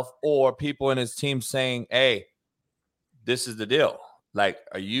himself or people in his team saying, "Hey, this is the deal. Like,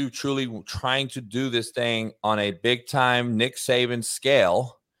 are you truly trying to do this thing on a big time Nick Saban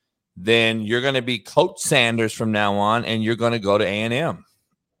scale? Then you're going to be Coach Sanders from now on, and you're going to go to A&M."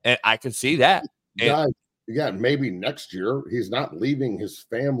 And I could see that. Yeah, maybe next year. He's not leaving his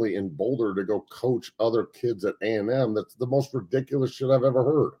family in Boulder to go coach other kids at A&M. That's the most ridiculous shit I've ever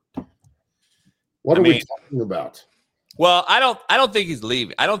heard. What are we talking about? Well, I don't think he's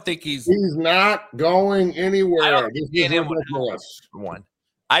leaving. I don't think he's not going anywhere. One.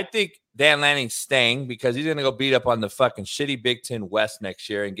 I think Dan Lanning's staying because he's going to go beat up on the fucking shitty Big Ten West next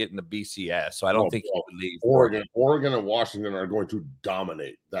year and get in the BCS. So I don't think he would leave. Oregon and Washington are going to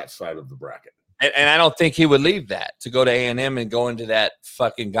dominate that side of the bracket. And I don't think he would leave that to go to A&M and go into that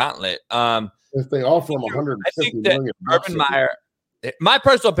fucking gauntlet. If they offer him $150 million, Urban Meyer, my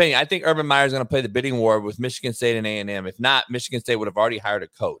personal opinion, I think Urban Meyer is going to play the bidding war with Michigan State and A&M. If not, Michigan State would have already hired a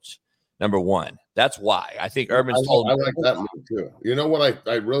coach. Number one. That's why. I think Urban's told him. I like that move too. You know what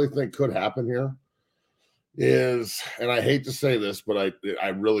I really think could happen here is, and I hate to say this, but I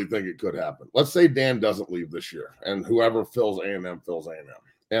really think it could happen. Let's say Dan doesn't leave this year, and whoever fills A&M fills A&M.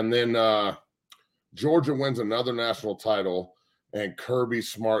 And then Georgia wins another national title, and Kirby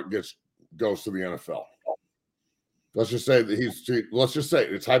Smart goes to the NFL. Let's just say that let's just say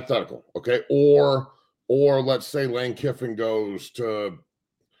it's hypothetical, okay? Or let's say Lane Kiffin goes to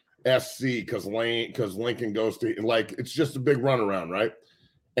SC because Lincoln goes to, like, it's just a big runaround, right?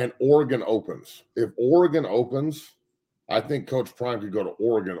 And Oregon opens. If Oregon opens, I think Coach Prime could go to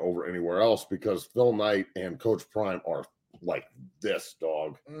Oregon over anywhere else because Phil Knight and Coach Prime are like this,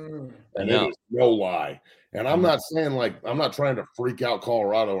 dog. And it is no lie. And I'm not saying, like, I'm not trying to freak out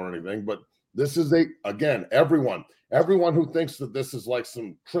Colorado or anything, but this is again, everyone who thinks that this is like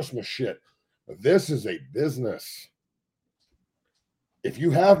some Christmas shit, this is a business. If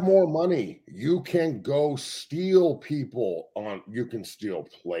you have more money, you can go steal people you can steal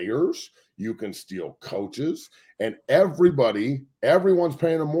players, you can steal coaches, and everyone's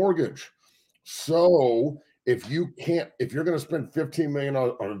paying a mortgage. So if you're going to spend $15 million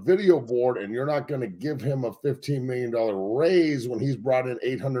on a video board and you're not going to give him a $15 million raise when he's brought in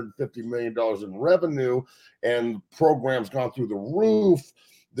 $850 million in revenue and the program's gone through the roof,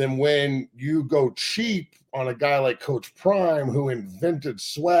 then when you go cheap on a guy like Coach Prime, who invented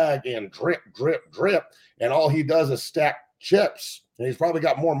swag and drip, drip, drip, and all he does is stack chips, and he's probably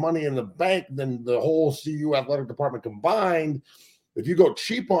got more money in the bank than the whole CU athletic department combined. If you go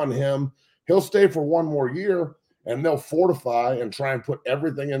cheap on him, he'll stay for one more year, and they'll fortify and try and put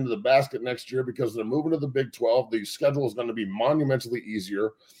everything into the basket next year because they're moving to the Big 12. The schedule is going to be monumentally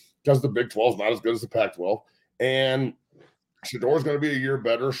easier because the Big 12 is not as good as the Pac-12. And Shador's going to be a year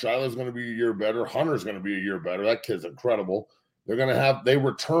better. Shiloh's going to be a year better. Hunter's going to be a year better. That kid's incredible. They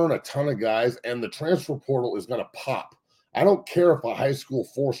return a ton of guys, and the transfer portal is going to pop. I don't care if a high school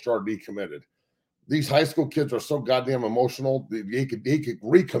 4-star decommitted. These high school kids are so goddamn emotional. He could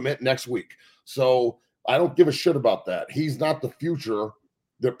recommit next week. So I don't give a shit about that. He's not the future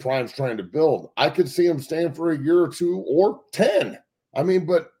that Prime's trying to build. I could see him staying for a year or two or 10. I mean,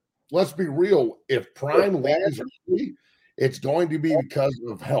 but let's be real. If Prime lands early, it's going to be because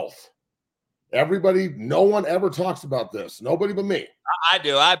of health. No one ever talks about this. Nobody but me. I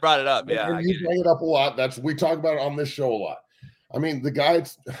do. I brought it up. Yeah. And you bring it up a lot. We talk about it on this show a lot. I mean, the guy,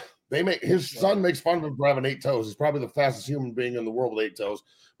 his son makes fun of him for having 8 toes. He's probably the fastest human being in the world with 8 toes.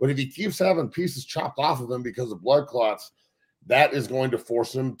 But if he keeps having pieces chopped off of him because of blood clots, that is going to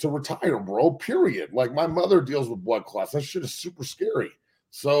force him to retire, bro, period. Like, my mother deals with blood clots. That shit is super scary.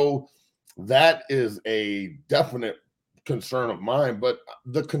 So that is a definite concern of mine. But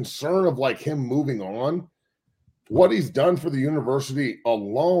the concern of, like, him moving on, what he's done for the university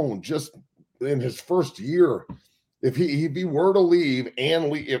alone, just in his first year, if he were to leave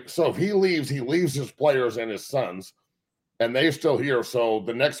if he leaves, he leaves his players and his sons, and they're still here. So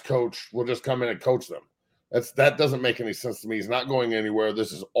the next coach will just come in and coach them. That doesn't make any sense to me. He's not going anywhere.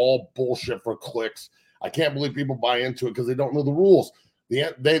 This is all bullshit for clicks. I can't believe people buy into it because they don't know the rules.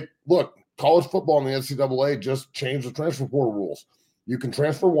 Look, college football in the NCAA just changed the transfer portal rules. You can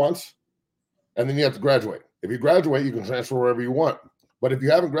transfer once, and then you have to graduate. If you graduate, you can transfer wherever you want. But if you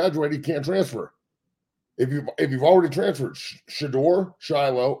haven't graduated, you can't transfer. If you've already transferred, Shador,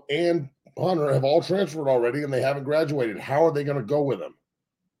 Shiloh, and Hunter have all transferred already and they haven't graduated. How are they going to go with them?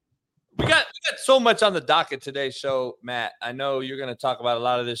 We got so much on the docket today's show, Matt. I know you're going to talk about a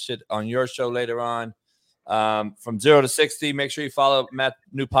lot of this shit on your show later on. From 0 to 60, make sure you follow Matt's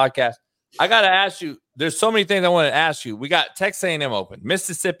new podcast. I got to ask you, there's so many things I want to ask you. We got Texas A&M open.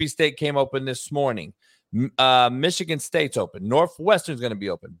 Mississippi State came open this morning. Michigan State's open. Northwestern's going to be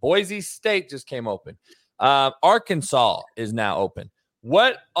open. Boise State just came open. Arkansas is now open.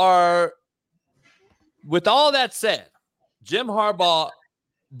 With all that said, Jim Harbaugh,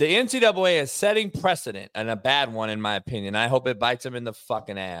 the NCAA is setting precedent, and a bad one, in my opinion. I hope it bites him in the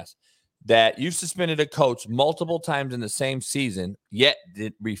fucking ass, that you suspended a coach multiple times in the same season, yet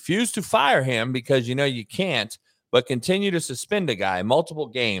refused to fire him because you know you can't, but continue to suspend a guy multiple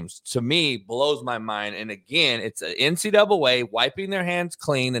games, to me, blows my mind. And again, it's an NCAA wiping their hands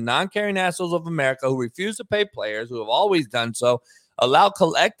clean, the non-carrying assholes of America who refuse to pay players, who have always done so, allow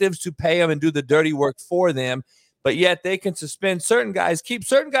collectives to pay them and do the dirty work for them, but yet they can suspend certain guys, keep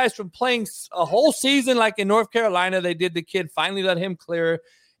certain guys from playing a whole season like in North Carolina. They did the kid, finally let him clear.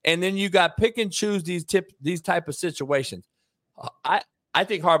 And then you got pick and choose these type of situations. I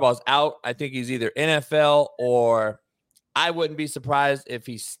think Harbaugh's out. I think he's either NFL or I wouldn't be surprised if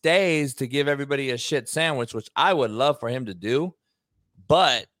he stays to give everybody a shit sandwich, which I would love for him to do,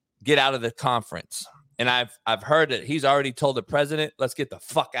 but get out of the conference. And I've heard that he's already told the president, let's get the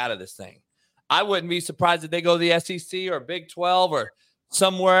fuck out of this thing. I wouldn't be surprised if they go to the SEC or Big 12 or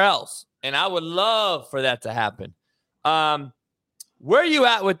somewhere else. And I would love for that to happen. Where are you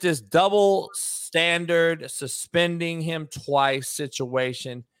at with this double standard suspending him twice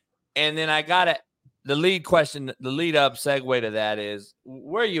situation? And then I got the lead question, the lead up segue to that is,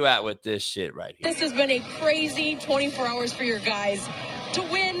 where are you at with this shit right here? This has been a crazy 24 hours for your guys to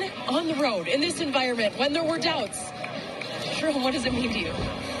win on the road in this environment when there were doubts. Jerome, what does it mean to you?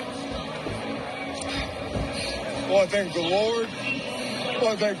 I want to thank the Lord. I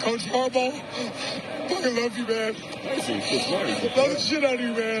want to thank Coach Harbaugh. Fucking love you, man. Love the shit out of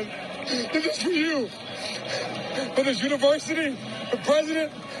you, man. Did this for you. For this university, the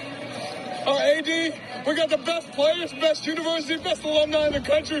president, our AD. We got the best players, best university, best alumni in the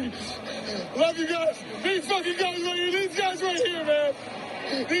country. Love you guys. These fucking guys right here. These guys right here,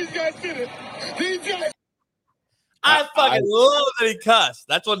 man. These guys did it. These guys. I fucking love that he cussed.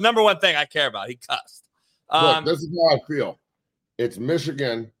 That's what number one thing I care about. He cussed. Look, this is how I feel. It's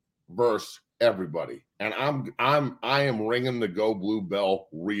Michigan versus everybody, and I am ringing the Go Blue bell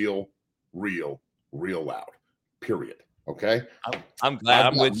real loud. Period. Okay. I'm glad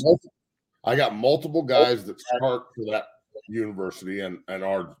I'm with you. I got multiple guys that start for that university and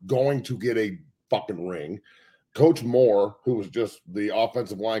are going to get a fucking ring. Coach Moore, who was just the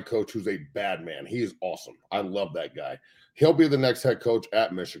offensive line coach, who's a bad man. He is awesome. I love that guy. He'll be the next head coach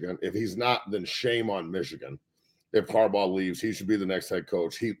at Michigan. If he's not, then shame on Michigan. If Harbaugh leaves, he should be the next head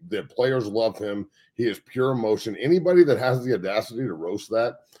coach. The players love him. He is pure emotion. Anybody that has the audacity to roast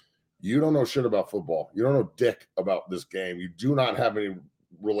that, you don't know shit about football. You don't know dick about this game. You do not have any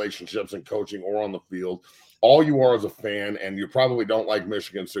relationships in coaching or on the field. All you are is a fan, and you probably don't like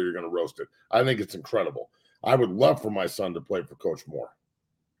Michigan, so you're going to roast it. I think it's incredible. I would love for my son to play for Coach Moore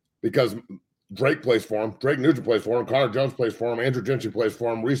because Drake plays for him. Drake Nugent plays for him. Connor Jones plays for him. Andrew Gentry plays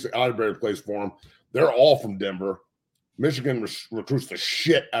for him. Reese Atterbury plays for him. They're all from Denver. Michigan recruits the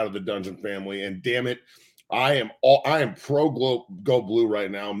shit out of the Dungeon family, and damn it, I am pro Go Blue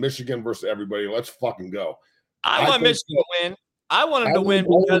right now. Michigan versus everybody. Let's fucking go. I want Michigan to win. I want them to win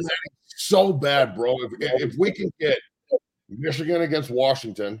because so bad, bro. If we can get Michigan against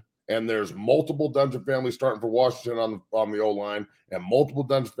Washington, and there's multiple Dungeon families starting for Washington on the O-line, and multiple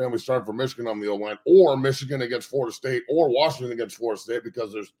Dungeon families starting for Michigan on the O-line, or Michigan against Florida State, or Washington against Florida State,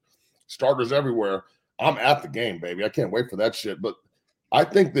 because there's starters everywhere. I'm at the game, baby. I can't wait for that shit. But I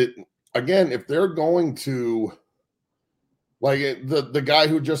think that, again, if they're going to, like the guy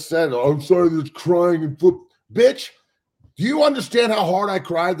who just said, oh, I'm sorry that's crying and flip. Bitch, do you understand how hard I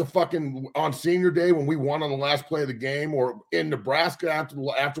cried on senior day when we won on the last play of the game, or in Nebraska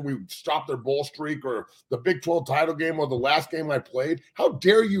after we stopped their bowl streak, or the Big 12 title game, or the last game I played? How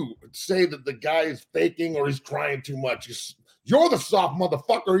dare you say that the guy is faking or he's crying too much? You're the soft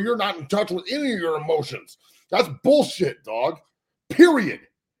motherfucker. You're not in touch with any of your emotions. That's bullshit, dog. Period.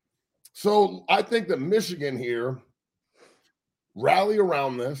 So I think that Michigan here rally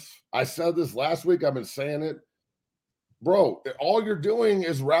around this. I said this last week. I've been saying it. Bro, all you're doing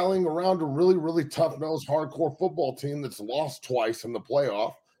is rallying around a really, really tough-nosed, hardcore football team that's lost twice in the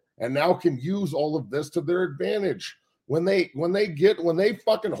playoff and now can use all of this to their advantage. When they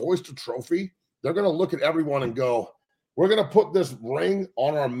fucking hoist a trophy, they're going to look at everyone and go, We're going to put this ring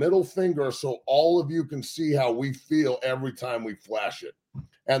on our middle finger so all of you can see how we feel every time we flash it.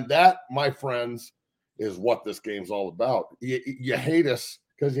 And that, my friends, is what this game's all about. You hate us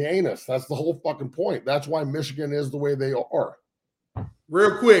because you ain't us. That's the whole fucking point. That's why Michigan is the way they are.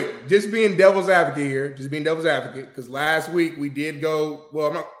 Real quick, just being devil's advocate here, because last week we did go,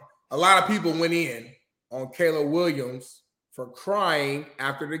 a lot of people went in on Caleb Williams for crying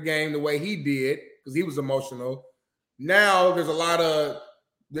after the game the way he did, because he was emotional. Now there's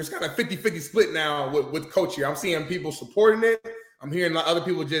kind of 50-50 split now with Coach here. I'm seeing people supporting it. I'm hearing other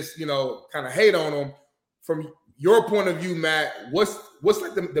people just, kind of hate on him. From your point of view, Matt, what's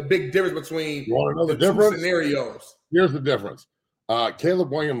like the big difference between the two scenarios? Here's the difference.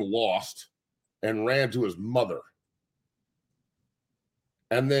 Caleb Williams lost and ran to his mother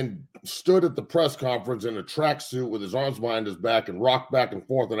and then stood at the press conference in a tracksuit with his arms behind his back and rocked back and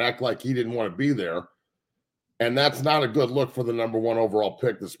forth and act like he didn't want to be there. And that's not a good look for the number 1 overall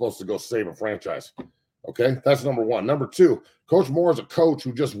pick that's supposed to go save a franchise. Okay, that's number 1. Number 2, Coach Moore is a coach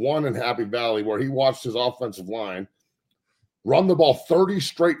who just won in Happy Valley, where he watched his offensive line run the ball 30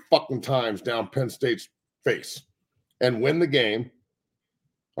 straight fucking times down Penn State's face and win the game.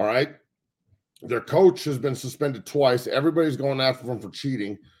 All right. Their coach has been suspended twice. Everybody's going after him for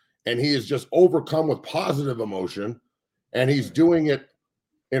cheating, and he is just overcome with positive emotion, and he's doing it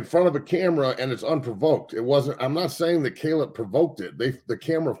in front of a camera, and it's unprovoked. I'm not saying that Caleb provoked it. The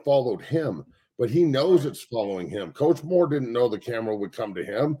camera followed him, but he knows it's following him. Coach Moore didn't know the camera would come to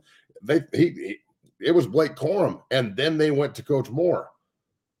him. It was Blake Corum, and then they went to Coach Moore.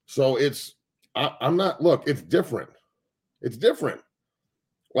 So it's different. It's different.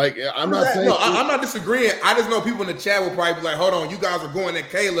 Like, I'm not saying. No, I'm not disagreeing. I just know people in the chat will probably be like, hold on, you guys are going at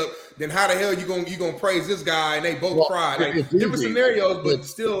Caleb. Then how the hell you gonna praise this guy? And they both cried. Like, different scenarios, but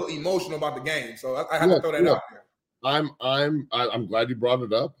still emotional about the game. So I have to throw that out there. I'm glad you brought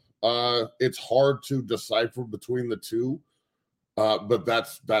it up. It's hard to decipher between the two, but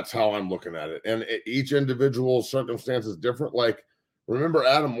that's how I'm looking at it. And each individual circumstance is different. Like, remember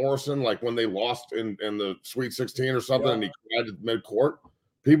Adam Morrison, like when they lost in the Sweet 16 or something, and he cried at mid-court?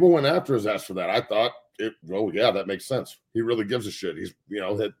 People went after his ass for that. I thought, that makes sense. He really gives a shit. He's,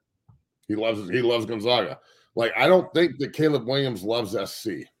 he loves Gonzaga. Like, I don't think that Caleb Williams loves SC.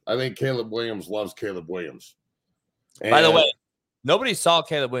 I think Caleb Williams loves Caleb Williams. By the way, nobody saw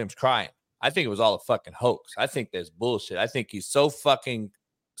Caleb Williams crying. I think it was all a fucking hoax. I think there's bullshit. I think he's so fucking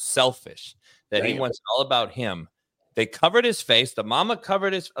selfish that he wants all about him. They covered his face. The mama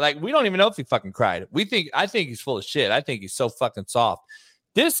covered his, we don't even know if he fucking cried. I think he's full of shit. I think he's so fucking soft.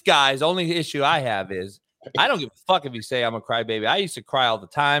 This guy's only issue I have is I don't give a fuck if you say I'm a crybaby. I used to cry all the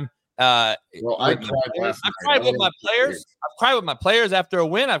time. I cried with my players. I've cried with my players after a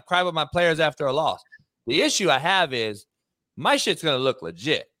win. I've cried with my players after a loss. The issue I have is my shit's gonna look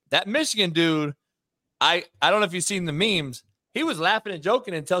legit. That Michigan dude, I don't know if you've seen the memes. He was laughing and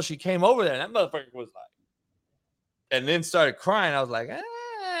joking until she came over there, and that motherfucker was like, and then started crying. I was like,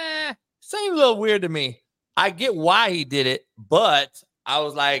 seems a little weird to me. I get why he did it, but I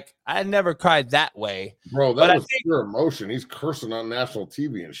was like, I never cried that way. Bro, that was pure emotion. He's cursing on national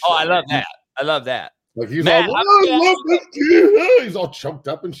TV and shit. Oh, I love that. I love that. Like, he's he's all choked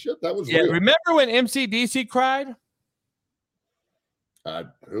up and shit. That was real. Remember when MCDC cried?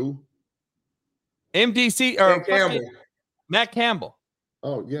 Who? MDC or Matt Campbell.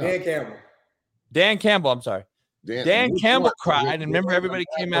 Oh, yeah. Dan Campbell, I'm sorry. Dan Campbell cried, and remember everybody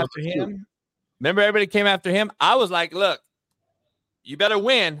came after him? I was like, look, you better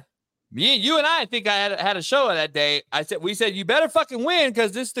win. You and I think I had a show that day. We said, you better fucking win,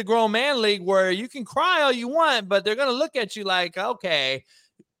 because this is the grown man league where you can cry all you want, but they're going to look at you like, okay,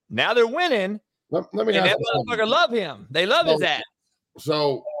 now they're winning. Let me and that motherfucker love him. They love his ass.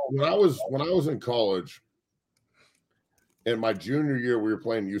 So when I was in college, in my junior year, we were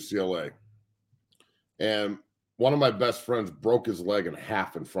playing UCLA, and one of my best friends broke his leg in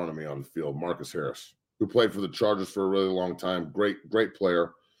half in front of me on the field, Marcus Harris, who played for the Chargers for a really long time. Great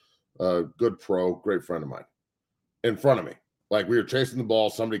player, good pro, great friend of mine. In front of me, like, we were chasing the ball,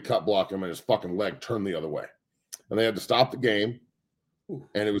 somebody cut blocked him, and his fucking leg turned the other way, and they had to stop the game.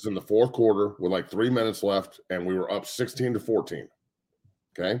 And it was in the fourth quarter with like 3 minutes left, and we were up 16-14.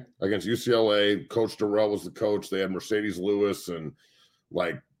 Okay, against UCLA. Coach Durrell was the coach. They had Mercedes Lewis and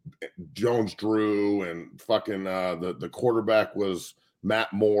like Jones Drew, and fucking the quarterback was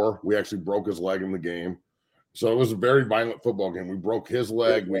Matt Moore. We actually broke his leg in the game. So it was a very violent football game. We broke his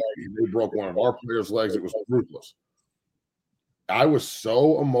leg. We broke one of our players' legs. It was ruthless. I was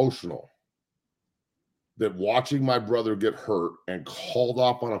so emotional that watching my brother get hurt and called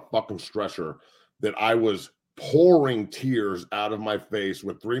off on a fucking stretcher, that I was pouring tears out of my face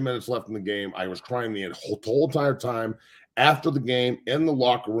with 3 minutes left in the game. I was crying the whole entire time. After the game, in the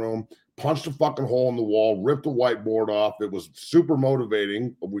locker room, punched a fucking hole in the wall, ripped the whiteboard off. It was super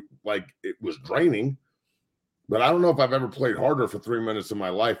motivating. It was draining. But I don't know if I've ever played harder for 3 minutes in my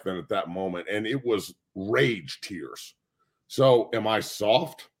life than at that moment. And it was rage tears. So am I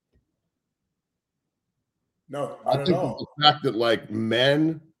soft? No, I not think at all. the fact that like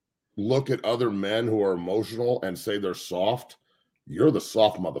men look at other men who are emotional and say they're soft, you're the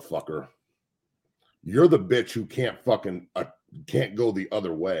soft motherfucker. You're the bitch who can't go the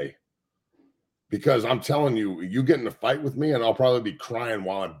other way. Because I'm telling you, you get in a fight with me and I'll probably be crying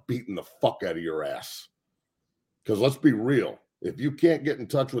while I'm beating the fuck out of your ass. Because let's be real. If you can't get in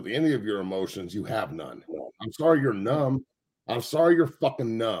touch with any of your emotions, you have none. I'm sorry you're numb. I'm sorry you're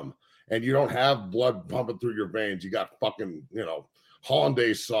fucking numb. And you don't have blood pumping through your veins. You got fucking,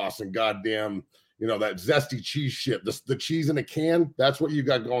 hollandaise sauce and goddamn, that zesty cheese shit. The cheese in a can, that's what you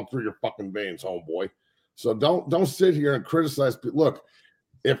got going through your fucking veins, homeboy. So don't sit here and criticize. Look,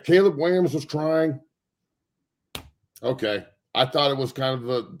 if Caleb Williams was crying, okay. I thought it was kind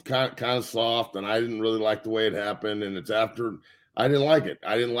of soft, and I didn't really like the way it happened. And it's after I didn't like it.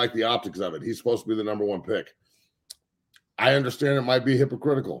 I didn't like the optics of it. He's supposed to be the number one pick. I understand it might be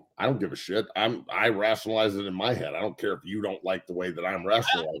hypocritical. I don't give a shit. I rationalize it in my head. I don't care if you don't like the way that I'm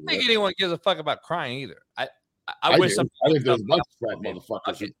rationalizing. I don't think anyone gives a fuck about crying either. I wish I think there's a bunch of fat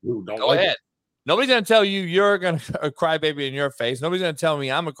motherfuckers who don't go like ahead. it. Nobody's gonna tell you you're gonna cry baby in your face. Nobody's gonna tell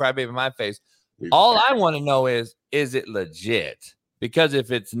me I'm a crybaby in my face. All I want to know is it legit? Because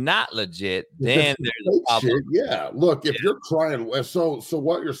if it's not legit, then there's a problem. Yeah. Look, if you're crying, so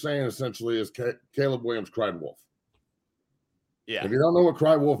what you're saying essentially is Caleb Williams cried wolf. Yeah. If you don't know what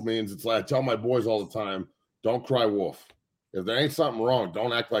cry wolf means, it's like I tell my boys all the time, don't cry wolf. If there ain't something wrong,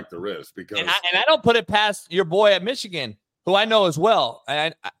 don't act like there is. Because and I don't put it past your boy at Michigan, who I know as well.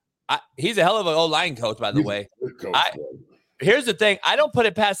 And he's a hell of an O-line coach, by the way. Here's the thing. I don't put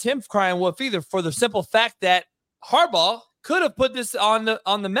it past him crying wolf either, for the simple fact that Harbaugh could have put this on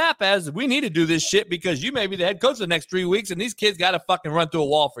the map as we need to do this shit because you may be the head coach the next 3 weeks and these kids got to fucking run through a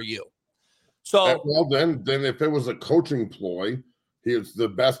wall for you. So well, then if it was a coaching ploy, it's the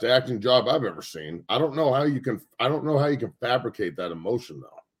best acting job I've ever seen. I don't know how you can fabricate that emotion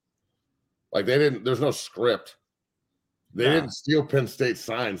though. Like there's no script. They didn't steal Penn State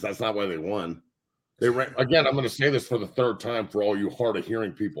signs. That's not why they won. They ran again. I'm going to say this for the third time for all you hard of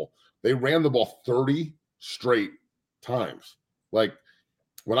hearing people. They ran the ball 30 straight times. Like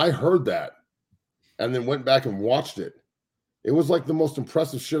when I heard that and then went back and watched it, it was like the most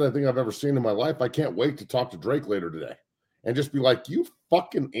impressive shit I think I've ever seen in my life. I can't wait to talk to Drake later today and just be like, you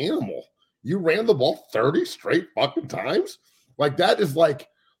fucking animal. You ran the ball 30 straight fucking times? Like that's like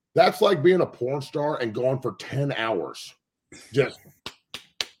being a porn star and going for 10 hours. Just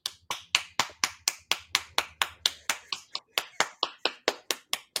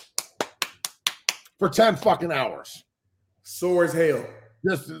for 10 fucking hours. Sore as hell.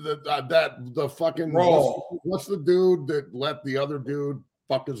 Just the fucking raw. What's the dude that let the other dude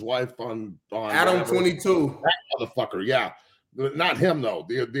fuck his wife on Adam whatever? 22? That motherfucker, yeah. Not him though.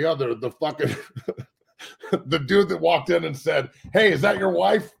 The other, the fucking the dude that walked in and said, "Hey, is that your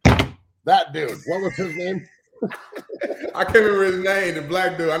wife?" That dude. What was his name? I can't remember his name. The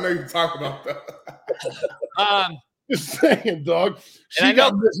black dude. I know you're talking about that. Just saying, dog. I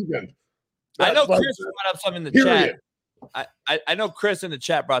know Michigan. I know Chris brought up something in the chat. I know Chris in the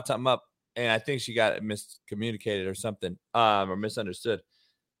chat brought something up, and I think she got it miscommunicated or something, or misunderstood.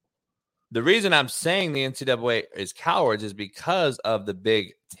 The reason I'm saying the NCAA is cowards is because of the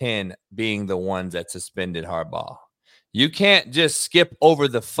Big Ten being the ones that suspended Harbaugh. You can't just skip over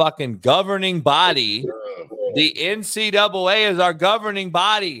the fucking governing body. The NCAA is our governing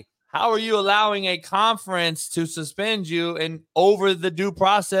body. How are you allowing a conference to suspend you and over the due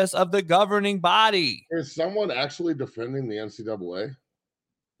process of the governing body? Is someone actually defending the NCAA?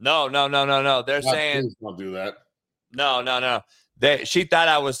 No. They're saying please don't do that. No. She thought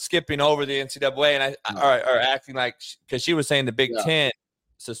I was skipping over the NCAA and or acting like because she was saying the Big Ten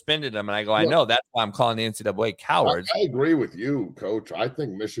suspended them, and I go, I know that's why I'm calling the NCAA cowards. I agree with you, Coach. I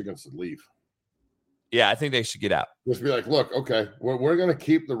think Michigan should leave. Yeah, I think they should get out. Just be like, look, okay, we're going to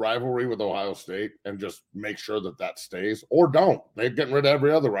keep the rivalry with Ohio State and just make sure that stays, or don't. They're getting rid of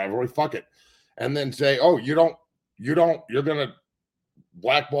every other rivalry. Fuck it, and then say, oh, you're going to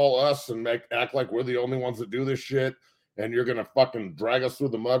blackball us and act like we're the only ones that do this shit, and you're going to fucking drag us through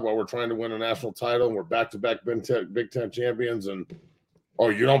the mud while we're trying to win a national title and we're back-to-back Big Ten champions, and oh,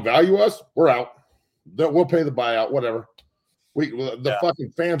 you don't value us? We're out. We'll pay the buyout, whatever. The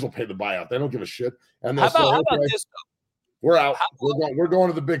fucking fans will pay the buyout. They don't give a shit. And how they'll about say, this? We're out. We're going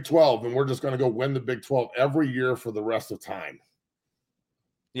to the Big 12, and we're just going to go win the Big 12 every year for the rest of time.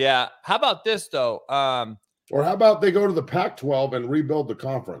 Yeah. How about this though? Or how about they go to the Pac-12 and rebuild the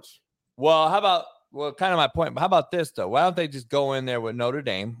conference? Well, kind of my point. But how about this though? Why don't they just go in there with Notre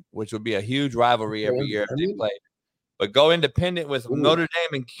Dame, which would be a huge rivalry every year if they play, but go independent with Notre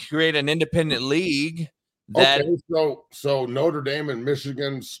Dame and create an independent league. So Notre Dame and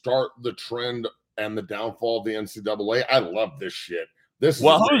Michigan start the trend and the downfall of the NCAA. I love this shit. Who's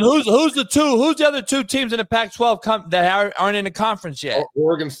the other two teams in the Pac-12 that aren't in the conference yet?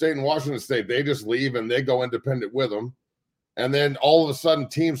 Oregon State and Washington State. They just leave and they go independent with them. And then all of a sudden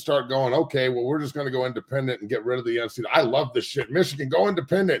teams start going, okay, well, we're just going to go independent and get rid of the NCAA. I love this shit. Michigan, go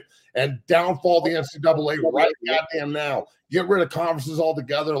independent and downfall the NCAA right goddamn now. Get rid of conferences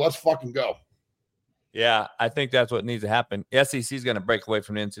altogether. Let's fucking go. Yeah, I think that's what needs to happen. SEC is going to break away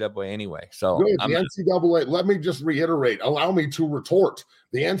from the NCAA anyway. So good. The NCAA, let me just reiterate, allow me to retort.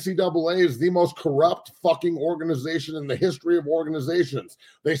 The NCAA is the most corrupt fucking organization in the history of organizations.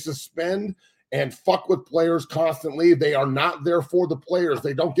 They suspend and fuck with players constantly. They are not there for the players.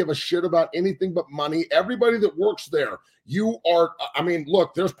 They don't give a shit about anything but money. Everybody that works there,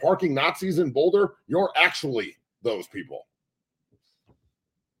 look, there's parking Nazis in Boulder. You're actually those people.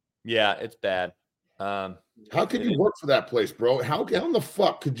 Yeah, it's bad. How could you work for that place, bro? How in the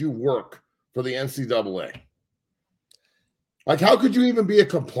fuck could you work for the NCAA? Like, how could you even be a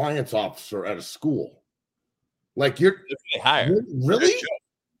compliance officer at a school? Like, they hire really?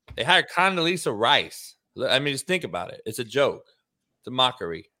 They hired Condoleezza Rice. I mean, just think about it. It's a joke. It's a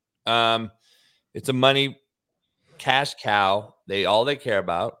mockery. It's a money cash cow. All they care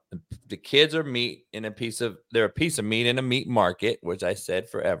about. The kids are meat in they're a piece of meat in a meat market, which I said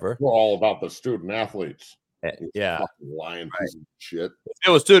forever. We're all about the student athletes. Yeah. Fucking lying piece of shit. If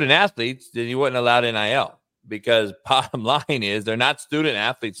it was student athletes, then you wouldn't allow NIL, because bottom line is they're not student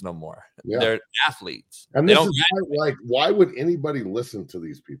athletes no more. Yeah. They're athletes. And this is why would anybody listen to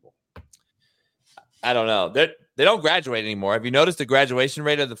these people? I don't know. They don't graduate anymore. Have you noticed the graduation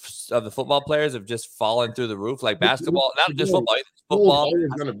rate of the football players have just fallen through the roof? Like basketball, not just football. Football is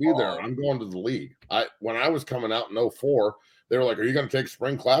going to be there. I'm going to the league. When I was coming out in 2004, they were like, "Are you going to take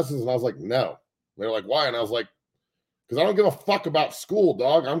spring classes?" And I was like, "No." They're like, "Why?" And I was like, "Because I don't give a fuck about school,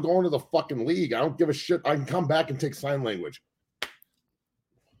 dog. I'm going to the fucking league. I don't give a shit. I can come back and take sign language."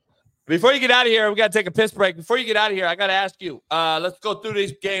 Before you get out of here, we got to take a piss break. Before you get out of here, I got to ask you, let's go through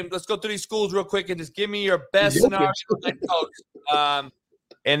these games. Let's go through these schools real quick and just give me your best scenario head coach.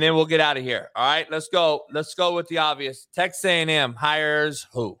 And then we'll get out of here. All right, let's go. Let's go with the obvious. Texas A&M hires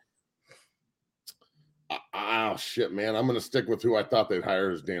who? Oh, shit, man. I'm going to stick with who I thought they'd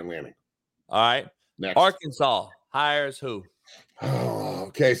hire as Dan Lanning. All right. Next. Arkansas hires who? Oh,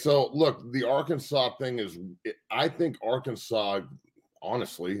 okay, so look, the Arkansas thing is, I think Arkansas –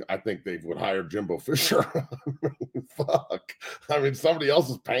 honestly, I think they would hire Jimbo Fisher. Fuck. I mean, somebody else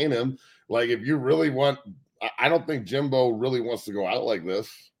is paying him. Like, if you really want, I don't think Jimbo really wants to go out like this.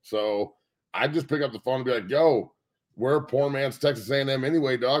 So I just pick up the phone and be like, yo, we're a poor man's Texas A&M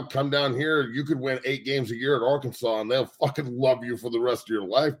anyway, dog. Come down here. You could win 8 games a year at Arkansas, and they'll fucking love you for the rest of your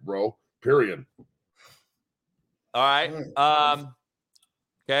life, bro. Period. All right.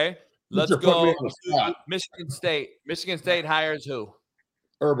 Okay. Let's go to Michigan State. Michigan State hires who?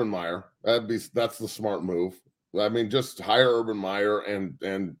 Urban Meyer. That's the smart move. I mean, just hire Urban Meyer and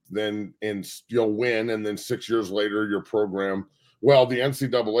then you'll win. And then 6 years later, your program. Well, the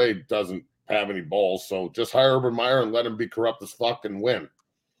NCAA doesn't have any balls, so just hire Urban Meyer and let him be corrupt as fuck and win.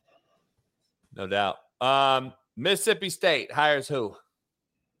 No doubt. Mississippi State hires who?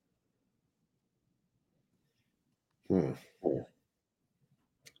 I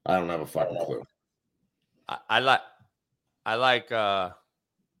don't have a fucking clue. I like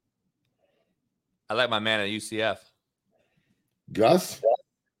my man at UCF. Gus?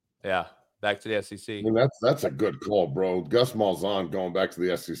 Yeah, back to the SEC. I mean, that's a good call, bro. Gus Malzahn going back to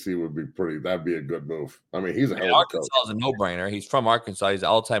the SEC that'd be a good move. I mean, he's a hell of a Arkansas is a no-brainer. He's from Arkansas. He's the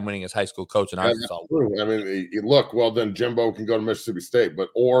all-time winningest high school coach in Arkansas. True. I mean, look, well, then Jimbo can go to Mississippi State,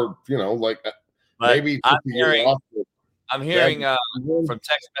 maybe I'm hearing from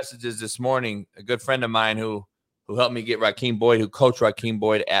text messages this morning, a good friend of mine who helped me get Rakeem Boyd, who coached Rakeem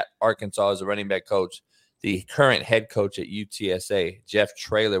Boyd at Arkansas as a running back coach. The current head coach at UTSA, Jeff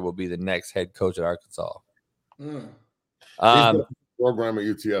Traylor, will be the next head coach at Arkansas. He's going program at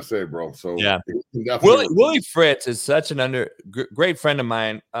UTSA, bro. So yeah, definitely Willie Fritz is such an great friend of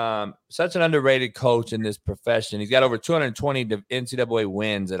mine. Such an underrated coach in this profession. He's got over 220 NCAA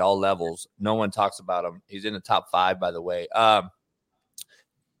wins at all levels. No one talks about him. He's in the top 5, by the way.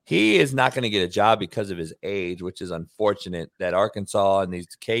 He is not going to get a job because of his age, which is unfortunate. That Arkansas and these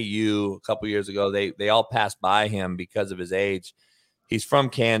KU a couple years ago, they all passed by him because of his age. He's from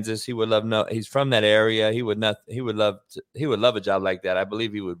Kansas. He would love he's from that area. He would love a job like that. I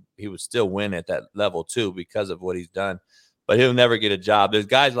believe he would still win at that level too because of what he's done. But he'll never get a job. There's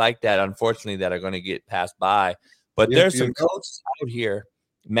guys like that, unfortunately, that are going to get passed by. But there's some coaches out here,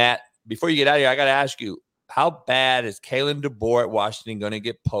 Matt. Before you get out of here, I got to ask you, how bad is Kalen DeBoer at Washington going to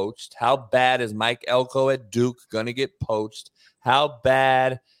get poached? How bad is Mike Elko at Duke going to get poached? How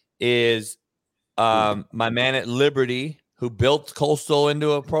bad is my man at Liberty, who built Coastal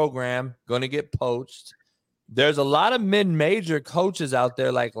into a program, going to get poached? There's a lot of mid-major coaches out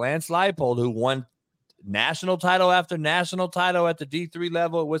there like Lance Leipold, who won national title after national title at the D3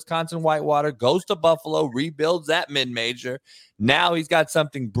 level at Wisconsin Whitewater, goes to Buffalo, rebuilds that mid-major. Now he's got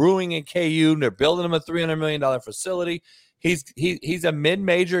something brewing in KU. They're building him a $300 million facility. He's a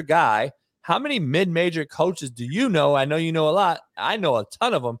mid-major guy. How many mid-major coaches do you know? I know you know a lot. I know a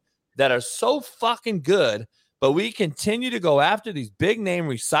ton of them that are so fucking good, but we continue to go after these big-name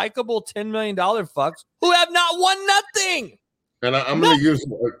recyclable $10 million fucks who have not won nothing. And I'm going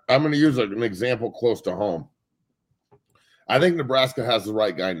to use an example close to home. I think Nebraska has the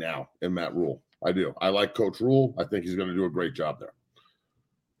right guy now in Matt Rule. I do. I like Coach Rule. I think he's going to do a great job there.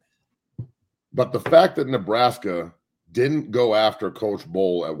 But the fact that Nebraska didn't go after Coach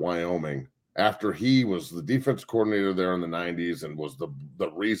Bowl at Wyoming after he was the defense coordinator there in the 90s and was the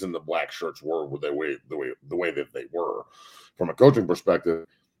reason the black shirts were the way that they were from a coaching perspective.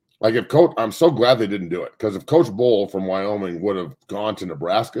 Like I'm so glad they didn't do it, because if Coach Bowl from Wyoming would have gone to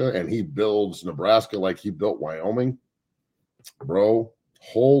Nebraska and he builds Nebraska like he built Wyoming, bro,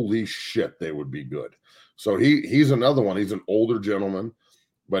 holy shit, they would be good. So he's another one. He's an older gentleman,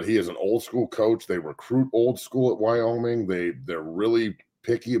 but he is an old school coach. They recruit old school at Wyoming. They're really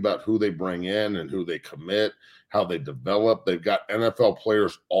picky about who they bring in and who they commit, how they develop. They've got NFL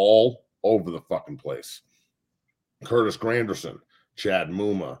players all over the fucking place. Curtis Granderson, Chad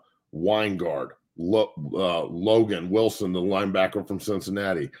Muma, Weingard, Logan Wilson, the linebacker from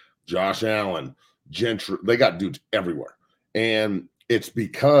Cincinnati, Josh Allen, Gentry. They got dudes everywhere. And it's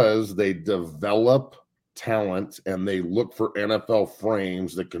because they develop talent and they look for NFL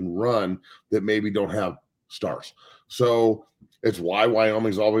frames that can run that maybe don't have stars. So it's why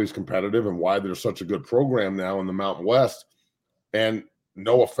Wyoming's always competitive and why there's such a good program now in the Mountain West. And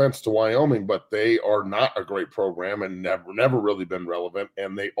no offense to Wyoming, but they are not a great program and never really been relevant,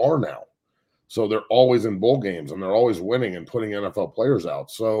 and they are now. So they're always in bowl games and they're always winning and putting NFL players out.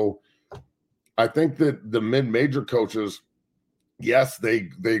 So I think that the mid-major coaches, yes,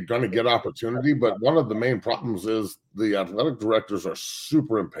 they're going to get opportunity, but one of the main problems is the athletic directors are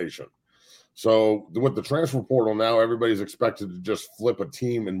super impatient. So with the transfer portal now, everybody's expected to just flip a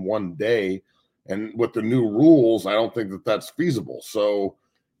team in one day. And with the new rules, I don't think that that's feasible. So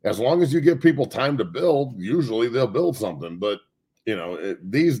as long as you give people time to build, usually they'll build something. But,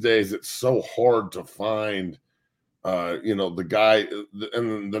 these days it's so hard to find, the guy.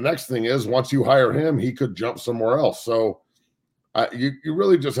 And the next thing is, once you hire him, he could jump somewhere else. So you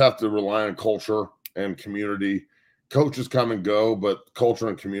really just have to rely on culture and community. Coaches come and go, but culture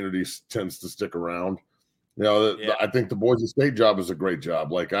and community tends to stick around. I think the Boise State job is a great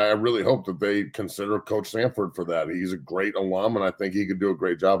job. Like, I really hope that they consider Coach Sanford for that. He's a great alum, and I think he could do a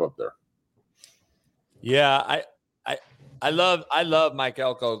great job up there. Yeah, I love Mike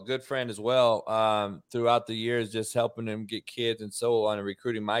Elko, good friend as well. Throughout the years, just helping him get kids and so on, and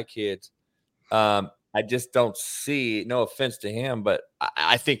recruiting my kids. I just don't see. No offense to him, but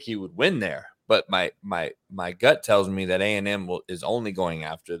I think he would win there. But my gut tells me that A&M is only going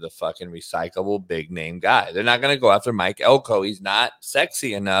after the fucking recyclable big name guy. They're not going to go after Mike Elko. He's not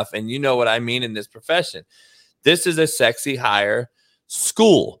sexy enough. And you know what I mean in this profession. This is a sexy hire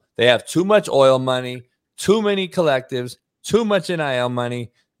school. They have too much oil money, too many collectives, too much NIL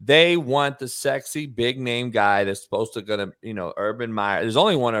money. They want the sexy big name guy that's supposed to Urban Meyer. There's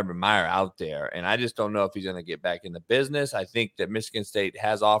only one Urban Meyer out there, and I just don't know if he's going to get back in the business. I think that Michigan State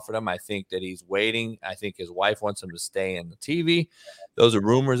has offered him. I think that he's waiting. I think his wife wants him to stay in the TV. Those are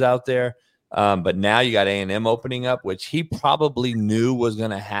rumors out there. But now you got A&M opening up, which he probably knew was going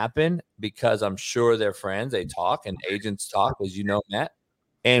to happen because I'm sure they're friends. They talk and agents talk, as you know, Matt.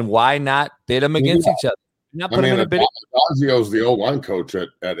 And why not bid them against each other? Not put him in a bid. Adazio's the O-line coach at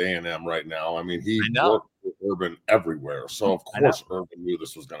A&M right now. I mean, he worked with Urban everywhere. So of course Urban knew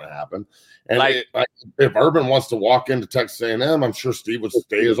this was going to happen. And if Urban wants to walk into Texas A&M, I'm sure Steve would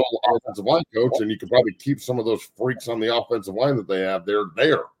stay as offensive line coach, and you could probably keep some of those freaks on the offensive line that they have there.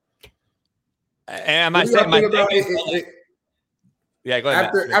 And I saying my thing yeah, go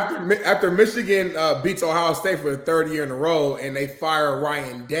ahead. After Michigan beats Ohio State for the third year in a row, and they fire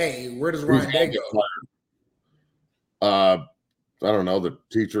Ryan Day, where does Ryan Day go? I don't know, the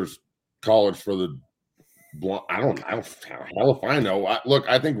teachers' college for the. I don't hell if I know.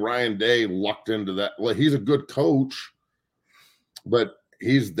 I think Ryan Day lucked into that. Well, he's a good coach, but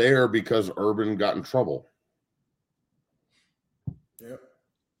he's there because Urban got in trouble. Yep.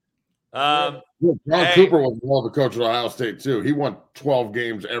 John Cooper was well the coach of Ohio State too. He won 12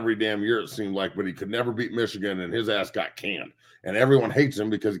 games every damn year, it seemed like, but he could never beat Michigan, and his ass got canned. And everyone hates him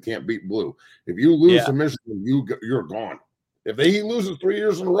because he can't beat blue. If you lose to Michigan, you're gone. If he loses 3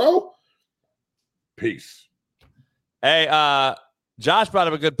 years in a row, peace. Hey, Josh brought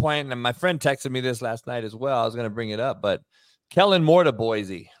up a good point, and my friend texted me this last night as well. I was going to bring it up, but Kellen Moore to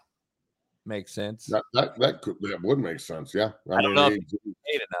Boise makes sense. That would make sense. Yeah, I don't know if he's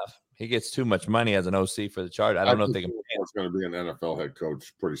paid enough. He gets too much money as an OC for the Chargers. I don't know if they can. It's going to be an NFL head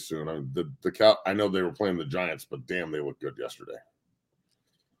coach pretty soon. I know they were playing the Giants, but damn, they looked good yesterday.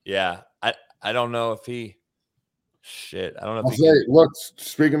 Yeah, I don't know if he. Shit, I don't know. Look,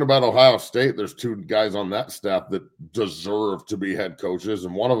 speaking about Ohio State, there's two guys on that staff that deserve to be head coaches,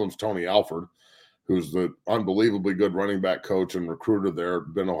 and one of them's Tony Alford, who's the unbelievably good running back coach and recruiter there,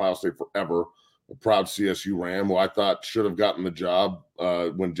 been Ohio State forever, a proud CSU Ram, who I thought should have gotten the job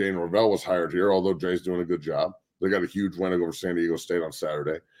when Jay Norvell was hired here, although Jay's doing a good job. They got a huge win over San Diego State on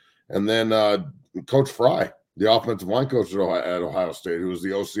Saturday. And then Coach Fry, the offensive line coach at Ohio State, who was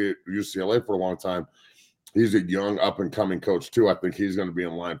the OC at UCLA for a long time. He's a young, up-and-coming coach, too. I think he's going to be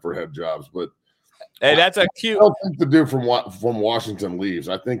in line for head jobs. But hey, that's a cute. I don't think the dude from Washington leaves.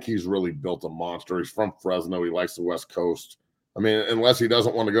 I think he's really built a monster. He's from Fresno. He likes the West Coast. I mean, unless he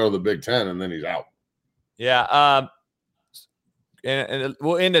doesn't want to go to the Big Ten, and then he's out. Yeah. And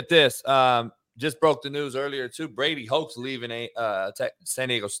we'll end at this. Just broke the news earlier, too. Brady Hoke's leaving San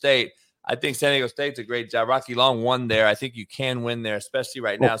Diego State. I think San Diego State's a great job. Rocky Long won there. I think you can win there, especially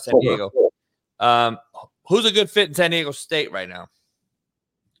right now, San Diego. Who's a good fit in San Diego State right now?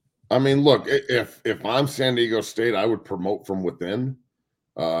 I mean, look, if I'm San Diego State, I would promote from within.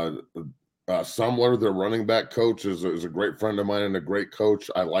 Sumler, their running back coach, is a great friend of mine and a great coach.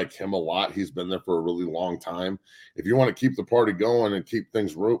 I like him a lot. He's been there for a really long time. If you want to keep the party going and keep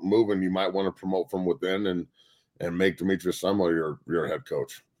things moving, you might want to promote from within and make Demetrius Sumler your head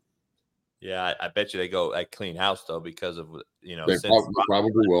coach. Yeah, I bet you they go like clean house though because of they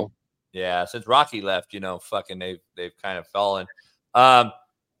probably will. Yeah, since Rocky left, fucking they've kind of fallen.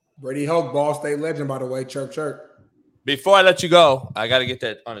 Brady Hoke, Ball State legend, by the way. Chirp, chirp. Before I let you go, I got to get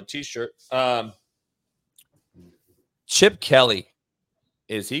that on a T-shirt. Chip Kelly,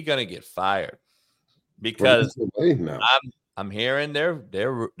 is he going to get fired? Because I'm hearing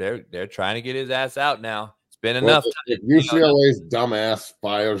they're trying to get his ass out now. It's been enough. If UCLA's dumbass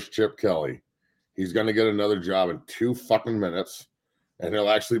fires Chip Kelly, he's going to get another job in 2 fucking minutes. And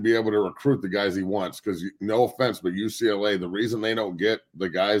he'll actually be able to recruit the guys he wants. Because no offense, but UCLA, the reason they don't get the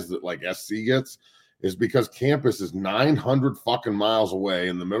guys that like SC gets is because campus is 900 fucking miles away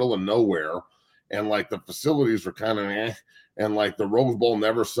in the middle of nowhere. And like the facilities are kind of and like the Rose Bowl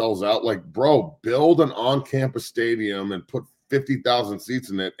never sells out. Like, bro, build an on-campus stadium and put 50,000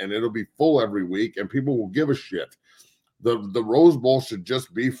 seats in it, and it'll be full every week, and people will give a shit. The Rose Bowl should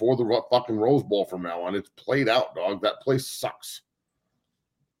just be for the fucking Rose Bowl from now on. It's played out, dog. That place sucks.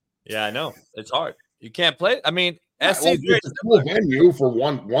 Yeah, I know. It's hard. You can't play. I mean, SC it's a cool venue for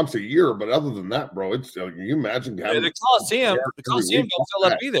once a year, but other than that, bro, it's can you imagine having the Coliseum don't fill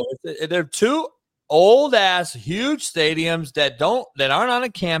up either. They're 2 old ass huge stadiums that aren't on a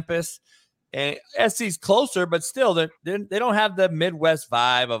campus, and SC's closer, but still they don't have the Midwest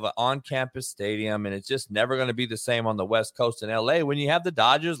vibe of an on-campus stadium, and it's just never going to be the same on the West Coast in LA when you have the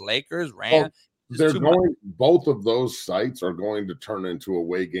Dodgers, Lakers, Rams. Both of those sites are going to turn into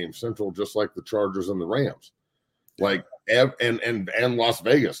away game central, just like the Chargers and the Rams, like and Las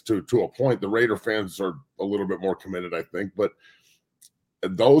Vegas to a point. The Raider fans are a little bit more committed, I think, but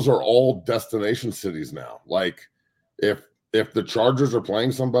those are all destination cities now. Like if the Chargers are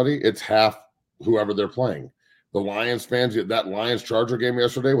playing somebody, it's half whoever they're playing. The Lions fans, that Lions Charger game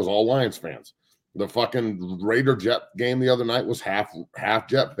yesterday was all Lions fans. The fucking Raider Jet game the other night was half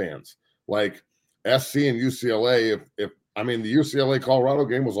Jet fans. Like SC and UCLA, the UCLA Colorado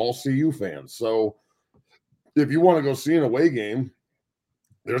game was all CU fans. So if you want to go see an away game,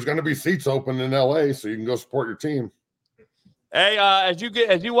 there's going to be seats open in LA, so you can go support your team. Hey, as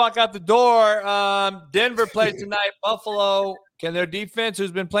you walk out the door, Denver plays tonight. Buffalo. Can their defense, who's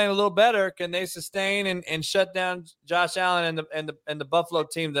been playing a little better, can they sustain and shut down Josh Allen and the Buffalo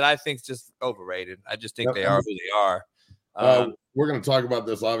team that I think is just overrated? I just think they are who they are. We're going to talk about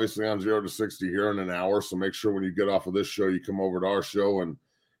this obviously on 0 to 60 here in an hour. So make sure when you get off of this show, you come over to our show and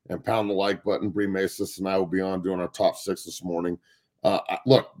pound the like button. Bree Masis and I will be on doing our top 6 this morning.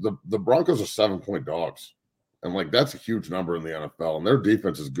 Look, the Broncos are 7-point dogs. And like, that's a huge number in the NFL, and their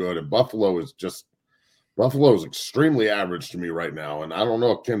defense is good. And Buffalo is extremely average to me right now. And I don't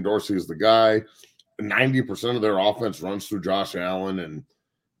know if Ken Dorsey is the guy. 90% of their offense runs through Josh Allen. And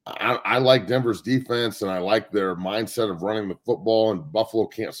I like Denver's defense, and I like their mindset of running the football, and Buffalo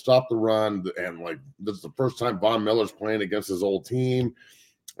can't stop the run. And like, this is the first time Von Miller's playing against his old team.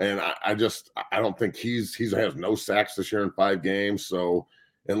 And I don't think he has no sacks this year in 5 games. So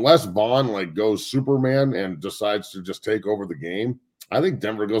unless Vaughn like goes Superman and decides to just take over the game, I think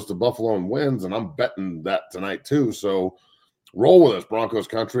Denver goes to Buffalo and wins, and I'm betting that tonight too. So roll with us, Broncos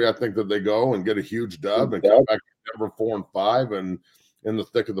country. I think that they go and get a huge dub and come back to Denver 4-5 and in the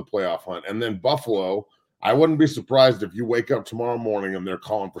thick of the playoff hunt. And then Buffalo, I wouldn't be surprised if you wake up tomorrow morning and they're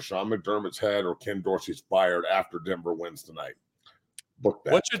calling for Sean McDermott's head or Ken Dorsey's fired after Denver wins tonight. Book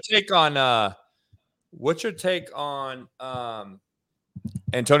that. What's your take on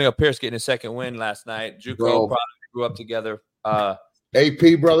Antonio Pierce getting his second win last night? JUCO probably grew up together.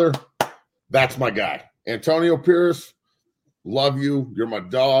 AP, brother, that's my guy. Antonio Pierce, love you. You're my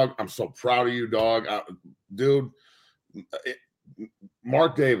dog. I'm so proud of you, dog. Dude,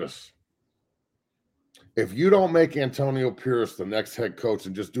 Mark Davis, if you don't make Antonio Pierce the next head coach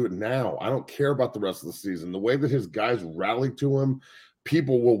and just do it now, I don't care about the rest of the season. The way that his guys rallied to him,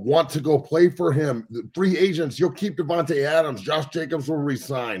 people will want to go play for him. The free agents, you'll keep Devontae Adams. Josh Jacobs will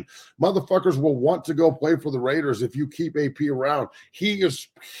resign. Motherfuckers will want to go play for the Raiders if you keep AP around. He is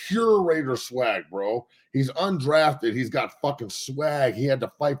pure Raider swag, bro. He's undrafted. He's got fucking swag. He had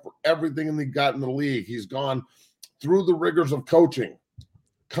to fight for everything he got in the league. He's gone through the rigors of coaching.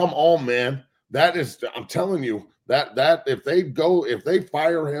 Come on, man. That is, I'm telling you, that if they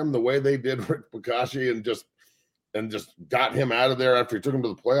fire him the way they did Rick Bakashi and just got him out of there after he took him to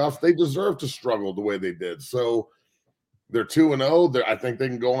the playoffs, they deserve to struggle the way they did. So they're 2-0. I think they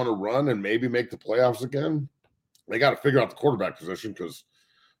can go on a run and maybe make the playoffs again. They got to figure out the quarterback position because,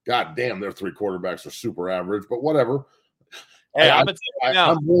 god damn, their 3 quarterbacks are super average, but whatever. Hey,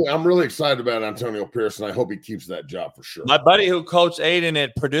 I'm really excited about Antonio Pierce, and I hope he keeps that job for sure. My buddy who coached Aiden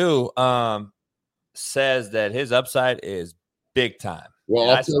at Purdue says that his upside is big time. Well,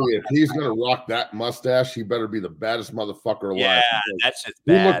 I'll tell you, if he's going to rock that mustache, he better be the baddest motherfucker alive. Yeah, that's just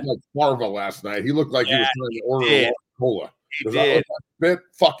bad. He bad. looked like Farva last night. He looked like he was trying to order a cola. He did.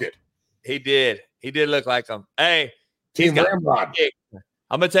 Fuck it. He did. He did look like him. Hey, Team Ramrod.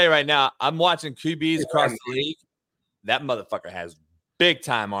 I'm going to tell you right now, I'm watching QBs across the league. That motherfucker has big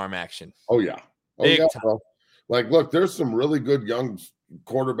time arm action. Oh, yeah. Big time. Bro. Like, look, there's some really good young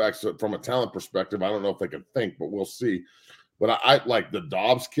quarterbacks from a talent perspective. I don't know if they can think, but we'll see. But I like the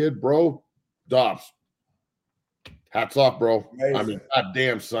Dobbs kid, bro. Dobbs. Hats off, bro. Amazing. I mean,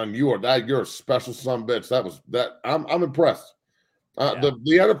 goddamn, son, you're a special son bitch. I'm impressed. The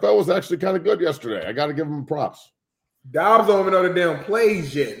NFL was actually kind of good yesterday. I got to give him props. Dobbs don't even know the damn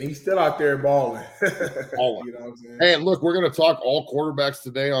plays yet, and he's still out there balling. You know what I'm saying? Hey, look, we're going to talk all quarterbacks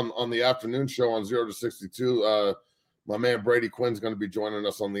today on the afternoon show on 0 to 62. My man Brady Quinn's going to be joining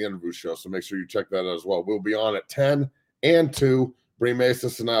us on the interview show, so make sure you check that out as well. We'll be on at 10 and 2. Bree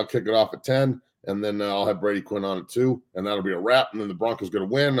Masis and I'll kick it off at 10, and then I'll have Brady Quinn on at 2, and that'll be a wrap. And then the Broncos going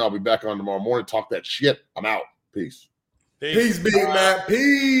to win. I'll be back on tomorrow morning. Talk that shit. I'm out. Peace. Peace, Big Matt.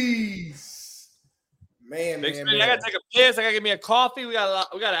 Peace. Man, I gotta take a piss. I gotta get me a coffee. We got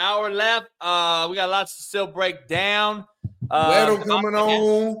an hour left. We got lots to still break down. Weddle coming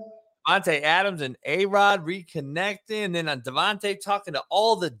on. Devontae Adams and A-Rod reconnecting, and then Devontae talking to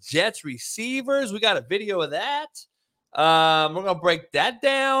all the Jets receivers. We got a video of that. We're gonna break that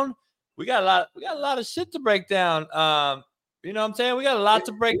down. We got a lot of shit to break down. You know what I'm saying? We got a lot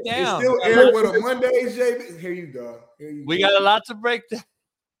to break down. It's still aired with a Mondays, JB. Here you go. We got a lot to break down.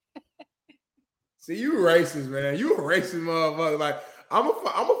 See, you racist, man. You a racist motherfucker. Like, I'm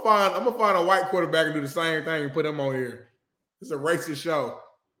gonna find a white quarterback and do the same thing and put him on here. It's a racist show.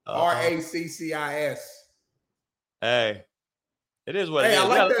 RACCIS. Hey, it is what it is. I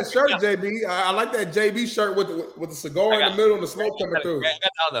like that shirt, JB. I like that JB shirt with the cigar in the middle and the smoke coming through. I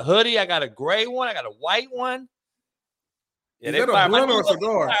got the hoodie. I got a gray one. I got a white one. Is that a blunt or a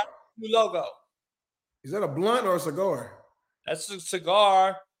cigar? New logo. Is that a blunt or a cigar? That's a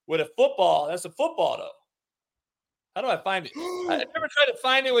cigar with a football. That's a football, though. How do I find it? I never tried to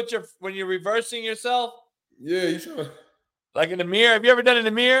find it with when you're reversing yourself. Yeah, you trying to. Like in the mirror. Have you ever done it in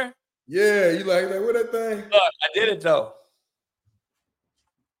the mirror? Yeah, you like what that thing? Look, I did it though.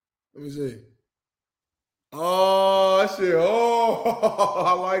 Let me see. Oh, that shit. Oh,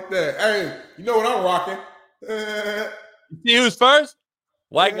 I like that. Hey, you know what I'm rocking? See who's first?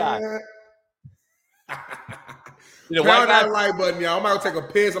 White guy. The white guy like button, y'all. I'm gonna take a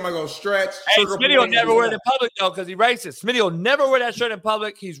piss. I'm gonna go stretch. Hey, Smitty will never wear it in public though, because he's racist. Smitty will never wear that shirt in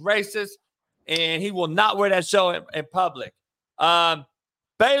public. He's racist, and he will not wear that shirt in public.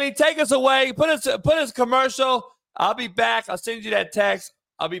 Bailey, take us away. Put us commercial. I'll be back. I'll send you that text.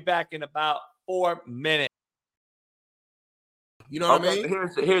 I'll be back in about 4 minutes. You know what I mean?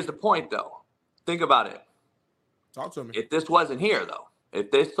 Here's the point, though. Think about it. Talk to me. If this wasn't here, though,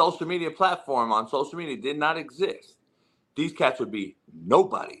 if this social media platform on social media did not exist, these cats would be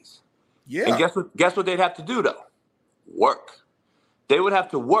nobodies. Yeah. And guess what they'd have to do, though? Work. They would have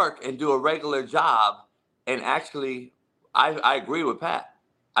to work and do a regular job. And actually, I agree with Pat.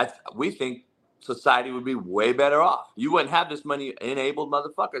 We think society would be way better off. You wouldn't have this money-enabled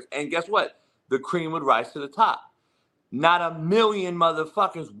motherfuckers. And guess what? The cream would rise to the top. Not a million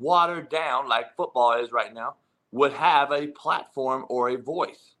motherfuckers watered down like football is right now would have a platform or a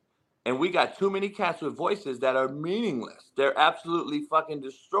voice. And we got too many cats with voices that are meaningless. They're absolutely fucking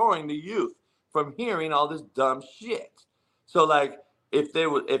destroying the youth from hearing all this dumb shit. So like if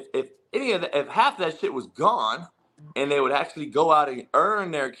half that shit was gone and they would actually go out and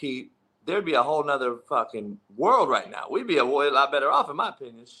earn their keep, there'd be a whole nother fucking world right now. We'd be a lot better off, in my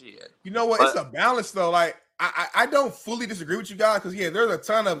opinion. Shit. You know what? It's a balance though. Like I don't fully disagree with you guys because there's a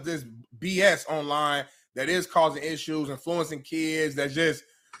ton of this BS online that is causing issues, influencing kids. That's just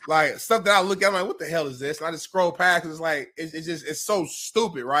like stuff that I look at. I'm like, what the hell is this? And I just scroll past. It's like it's so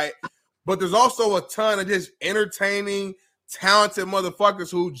stupid, right? But there's also a ton of just entertaining, talented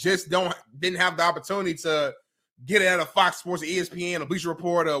motherfuckers who just didn't have the opportunity to get it at a Fox Sports, or ESPN, a Bleacher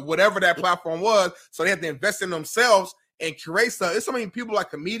Report, or whatever that platform was. So they have to invest in themselves and create stuff. There's so many people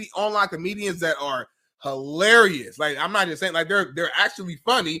like online comedians that are hilarious. Like I'm not just saying like they're actually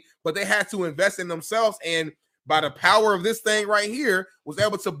funny, but they had to invest in themselves. And by the power of this thing right here, was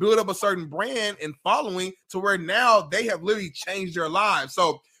able to build up a certain brand and following to where now they have literally changed their lives.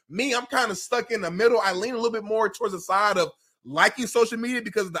 So me, I'm kind of stuck in the middle. I lean a little bit more towards the side of liking social media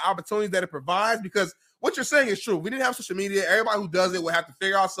because of the opportunities that it provides. Because what you're saying is true. If we didn't have social media, everybody who does it would have to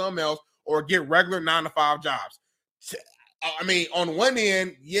figure out something else or get regular 9-to-5 jobs. I mean, on one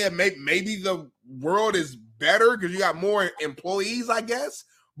end, yeah, maybe the world is better because you got more employees, I guess.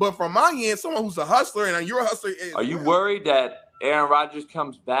 But from my end, someone who's a hustler and you're a hustler. Are you worried that Aaron Rodgers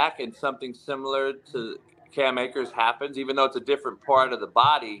comes back and something similar to Cam Akers happens, even though it's a different part of the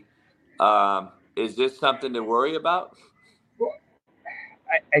body? Is this something to worry about? Well,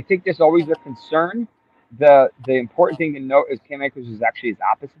 I think there's always a concern. The important thing to note is Cam Akers is actually his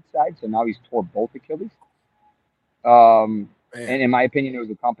opposite side, so now he's tore both Achilles. And in my opinion, it was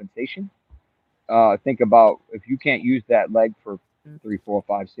a compensation. Think about if you can't use that leg for 3, 4,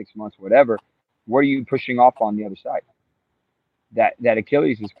 5, 6 months, whatever, what are you pushing off on the other side? That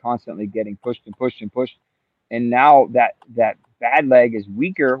Achilles is constantly getting pushed and pushed and pushed. And now that bad leg is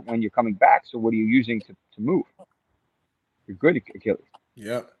weaker when you're coming back. So what are you using to move? You're good at Achilles.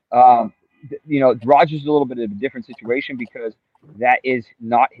 Yeah. Rodgers is a little bit of a different situation because that is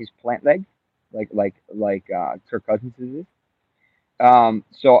not his plant leg, like Kirk Cousins is.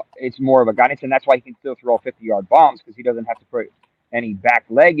 So it's more of a guidance, and that's why he can still throw 50-yard bombs because he doesn't have to put any back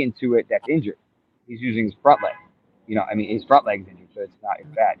leg into it that's injured. He's using his front leg. His front leg's injured, so it's not as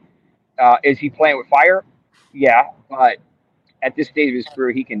bad. Is he playing with fire? Yeah, but at this stage of his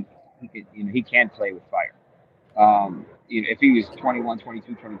career, he can play with fire. If he was 21,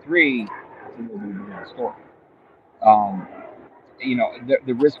 22, 23, it's a little bit of a different story.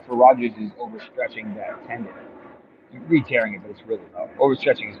 The risk for Rodgers is overstretching that tendon. Re-tearing it, but it's really low.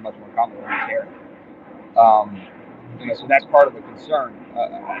 Overstretching is much more common than re-tearing. So that's part of the concern.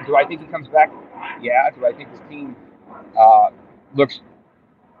 Do I think he comes back? Yeah. Do I think his team looks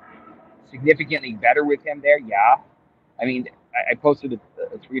significantly better with him there? Yeah. I mean, I posted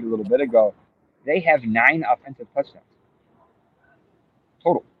a tweet a little bit ago. They have 9 offensive touchdowns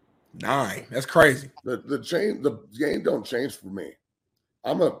total. 9. That's crazy. The game don't change for me.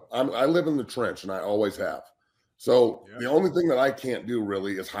 I live in the trench, and I always have. So the only thing that I can't do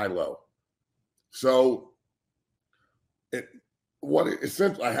really is high-low. So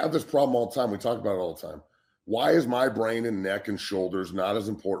essentially, I have this problem all the time. We talk about it all the time. Why is my brain and neck and shoulders not as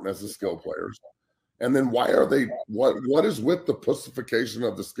important as the skill players? And then why are they what is with the pussification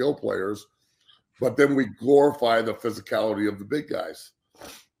of the skill players, but then we glorify the physicality of the big guys?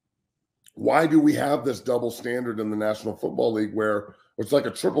 Why do we have this double standard in the National Football League where it's like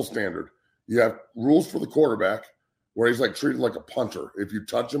a triple standard? You have rules for the quarterback where he's like treated like a punter. If you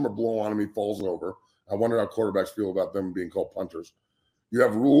touch him or blow on him, he falls over. I wonder how quarterbacks feel about them being called punters. You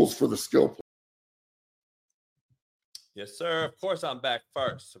have rules for the skill players. Yes, sir. Of course I'm back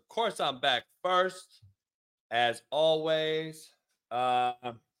first. As always.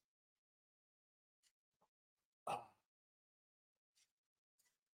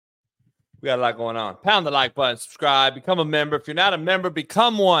 We got a lot going on. Pound the like button, subscribe, become a member. If you're not a member,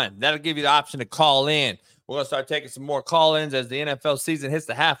 become one. That'll give you the option to call in. We're going to start taking some more call-ins as the NFL season hits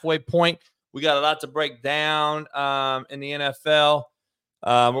the halfway point. We got a lot to break down in the NFL.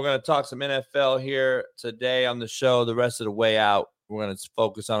 We're going to talk some NFL here today on the show. The rest of the way out, we're going to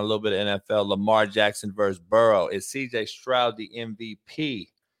focus on a little bit of NFL. Lamar Jackson versus Burrow. Is C.J. Stroud the MVP?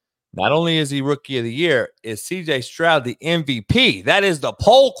 Not only is he Rookie of the Year, is C.J. Stroud the MVP? That is the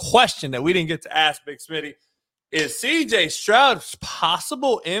poll question that we didn't get to ask, Big Smitty. Is C.J. Stroud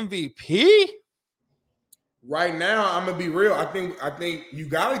possible MVP? Right now, I'm gonna be real. I think you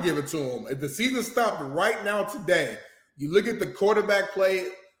gotta give it to him. If the season stopped right now today, you look at the quarterback play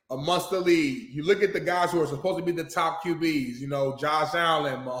amongst the league. You look at the guys who are supposed to be the top QBs. You know, Josh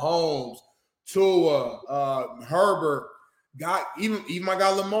Allen, Mahomes, Tua, Herbert. Even my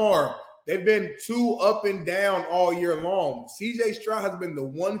guy Lamar. They've been too up and down all year long. C.J. Stroud has been the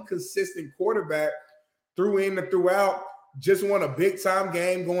one consistent quarterback through in and throughout. Just won a big time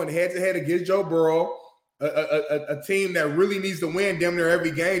game going head to head against Joe Burrow. A team that really needs to win damn near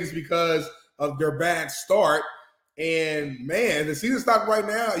every game just because of their bad start. And, man, the season stopped right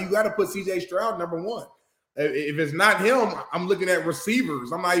now. You got to put C.J. Stroud number one. If it's not him, I'm looking at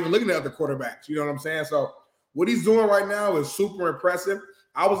receivers. I'm not even looking at other quarterbacks. You know what I'm saying? So what he's doing right now is super impressive.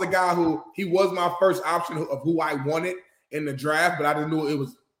 I was a guy he was my first option of who I wanted in the draft, but I didn't know it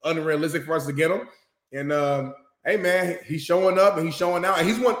was unrealistic for us to get him. And, hey, man, he's showing up and he's showing out. And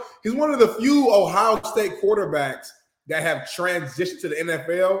he's one of the few Ohio State quarterbacks that have transitioned to the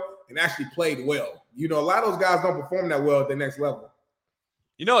NFL and actually played well. You know, a lot of those guys don't perform that well at the next level.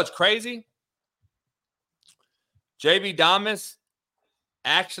 You know what's crazy? J.B. Damas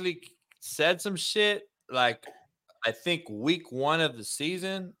actually said some shit, like, I think week 1 of the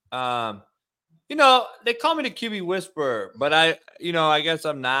season. You know, they call me the QB whisperer, but I guess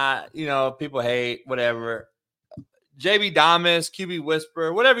I'm not. You know, people hate, whatever. JB Damas, QB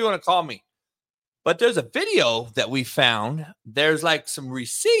whisperer, whatever you want to call me. But there's a video that we found. There's like some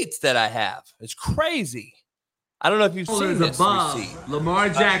receipts that I have. It's crazy. I don't know if you've seen this receipt. Lamar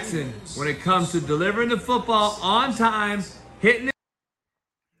Jackson, when it comes to delivering the football on time, hitting it.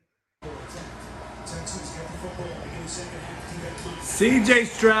 CJ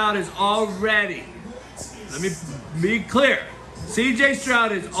Stroud is already, let me be clear, CJ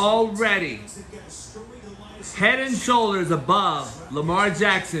Stroud is already head and shoulders above Lamar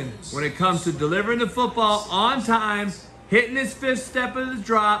Jackson when it comes to delivering the football on time, hitting his 5th step of the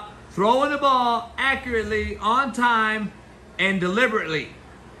drop, throwing the ball accurately, on time, and deliberately.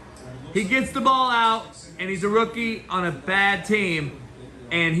 He gets the ball out, and he's a rookie on a bad team,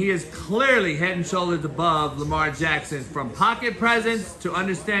 and he is clearly head and shoulders above Lamar Jackson from pocket presence to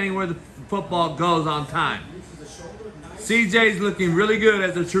understanding where the football goes on time. CJ's looking really good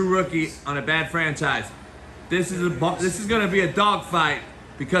as a true rookie on a bad franchise. This is going to be a dogfight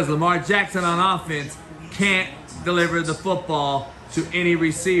because Lamar Jackson on offense can't deliver the football to any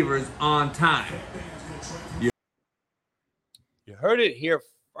receivers on time. You heard it here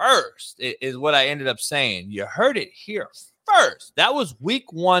first, is what I ended up saying. You heard it here first. That was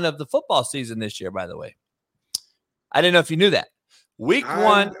week 1 of the football season this year, by the way. I didn't know if you knew that. Week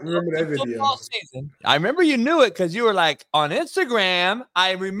 1 of the football season. I remember you knew it because you were like, on Instagram,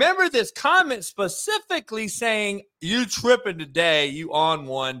 I remember this comment specifically saying, you tripping today, you on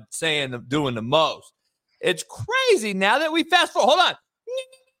one, saying, doing the most. It's crazy now that we fast forward. Hold on.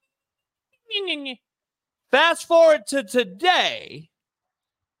 Fast forward to today.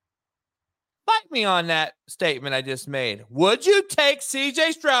 Fight me on that statement I just made. Would you take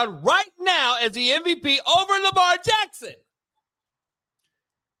C.J. Stroud right now as the MVP over Lamar Jackson?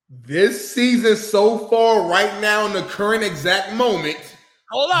 This season so far, right now, in the current exact moment,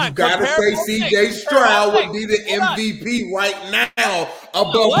 hold on, you gotta say C.J. Stroud would be the MVP right now,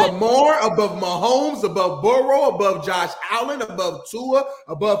 above Lamar, above Mahomes, above Burrow, above Josh Allen, above Tua,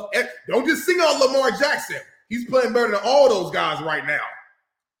 above. Don't just sing out Lamar Jackson. He's playing better than all those guys right now.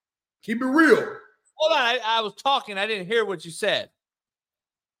 Keep it real. Hold on, I was talking. I didn't hear what you said.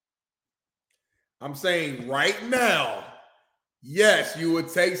 I'm saying right now, yes, you would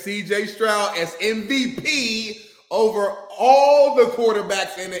take C.J. Stroud as MVP over all the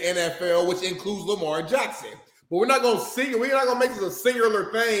quarterbacks in the NFL, which includes Lamar Jackson. But we're not going to sing. We're not going to make this a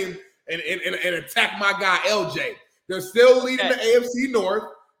singular thing and attack my guy LJ. They're still leading the AFC North.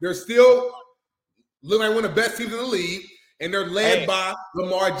 They're still looking like one of the best teams in the league, and they're led by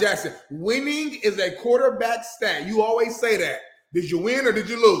Lamar Jackson. Winning is a quarterback stat. You always say that. Did you win or did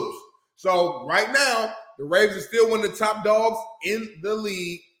you lose? So right now, the Ravens are still one of the top dogs in the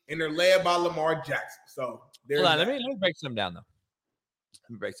league, and they're led by Lamar Jackson. So hold on, let me break some down, though.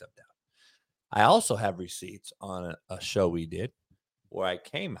 Let me break something down. I also have receipts on a show we did where I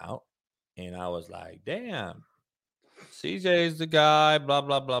came out, and I was like, damn, CJ's the guy, blah,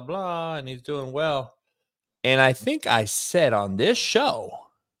 blah, blah, blah, and he's doing well. And I think I said on this show,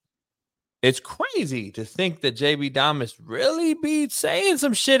 it's crazy to think that JB Damas really be saying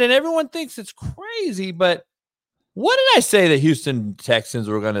some shit, and everyone thinks it's crazy. But what did I say the Houston Texans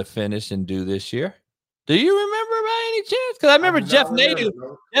were going to finish and do this year? Do you remember by any chance? Because I remember Jeff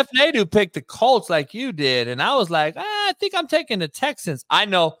Nadeau picked the Colts like you did, and I was like, I think I'm taking the Texans. I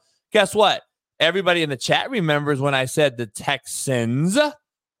know. Guess what? Everybody in the chat remembers when I said the Texans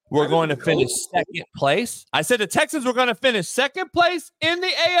were going to finish second place. I said the Texans were going to finish second place in the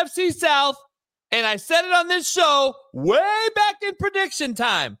AFC South, and I said it on this show way back in prediction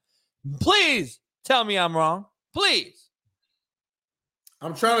time. Please tell me I'm wrong. Please.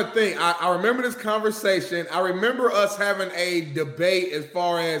 I'm trying to think. I remember this conversation. I remember us having a debate as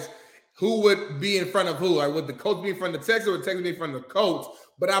far as who would be in front of who. Like, would the Colts be in front of the Texans or the Texans be in front of the Colts?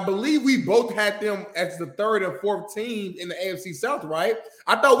 But I believe we both had them as the third and fourth team in the AFC South, right?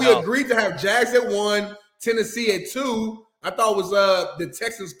 I thought we agreed to have Jags at 1, Tennessee at 2. I thought it was the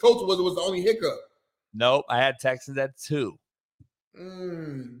Texans Colts was the only hiccup. Nope, I had Texans at 2. All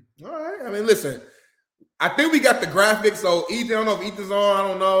right. I mean, listen, I think we got the graphics. So Ethan, I don't know if Ethan's on, I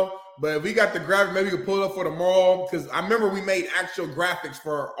don't know. But if we got the graphic, maybe we can pull it up for tomorrow. Because I remember we made actual graphics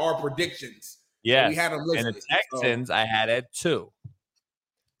for our predictions. Yeah, we had them listed. And the Texans I had at 2.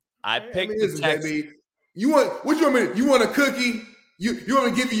 I picked the Texans. Baby. You want what you want me to, you want a cookie? You want me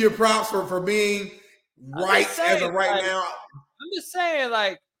to give you your props for being right as of right now? I'm just saying,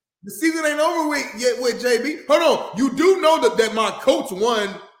 like, the season ain't over with JB. Hold on. You do know that my Colts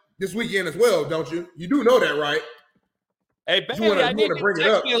won this weekend as well, don't you? You do know that, right? Hey, baby, I need to bring it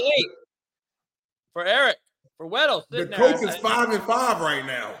up. Me a link for Eric, for Weddle. The Colts is 5-5 right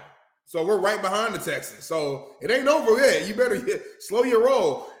now. So we're right behind the Texans. So it ain't over yet. You better slow your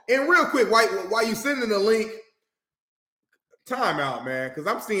roll. And real quick, while you sending the link, time out, man, because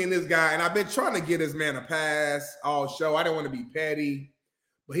I'm seeing this guy, and I've been trying to get this man a pass all show. I didn't want to be petty,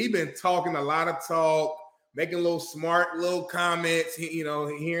 but he been talking a lot of talk, making little smart little comments,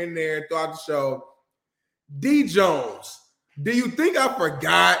 here and there throughout the show. D. Jones, do you think I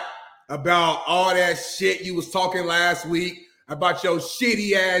forgot about all that shit you was talking last week about your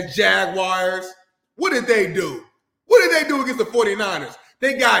shitty ass Jaguars? What did they do? What did they do against the 49ers?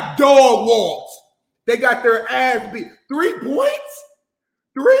 They got dog walks. They got their ass beat. 3 points?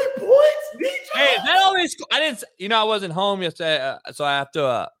 3 points? DJ? Hey, is that always? I didn't. I wasn't home yesterday, so I have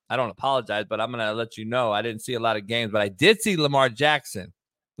to. I don't apologize, but I'm gonna let you know I didn't see a lot of games, but I did see Lamar Jackson.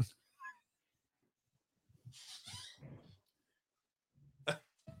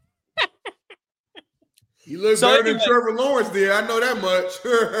 He looks better than Trevor Lawrence did. I know that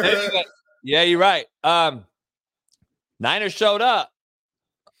much. Yeah, you're right. Niners showed up.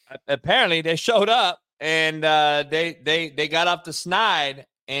 Apparently, they showed up and they got off the snide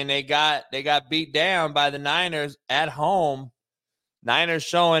and they got beat down by the Niners at home. Niners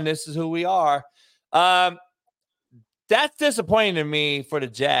showing this is who we are. That's disappointing to me for the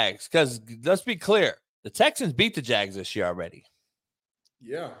Jags because let's be clear, the Texans beat the Jags this year already.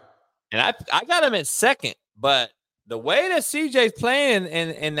 Yeah. And I got him at second, but the way that CJ's playing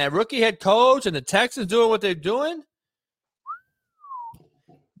and that rookie head coach and the Texans doing what they're doing,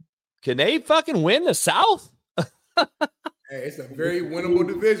 can they fucking win the South? Hey, it's a very winnable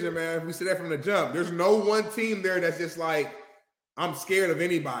division, man. We see that from the jump. There's no one team there that's just like, I'm scared of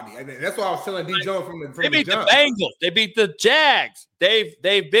anybody. And that's why I was telling D. Jones from the jump. They beat the Bengals. They beat the Jags. They've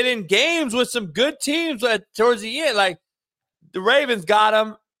been in games with some good teams towards the end. Like the Ravens got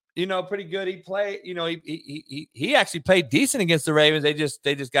them. Pretty good. He played, he actually played decent against the Ravens. They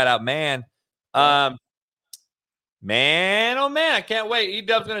just got out, man. Man, oh man, I can't wait.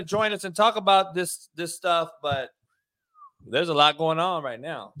 E-Dub's going to join us and talk about this stuff, but there's a lot going on right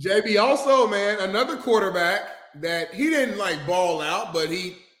now. JB also, man, another quarterback that he didn't like ball out, but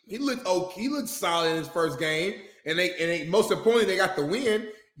he looked okay. He looked solid in his first game, and they most importantly they got the win.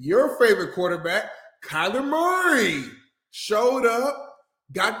 your favorite quarterback, Kyler Murray, showed up,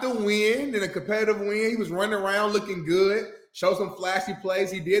 got the win in a competitive win. He was running around looking good, showed some flashy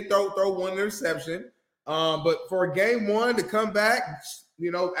plays. He did throw one interception. But for a game one to come back,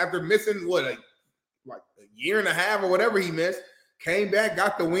 after missing like a year and a half or whatever he missed, came back,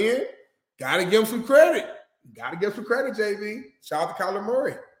 got the win. Got to give him some credit. Got to give some credit, JB. Shout out to Kyler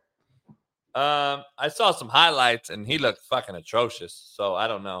Murray. I saw some highlights, and he looked fucking atrocious. So I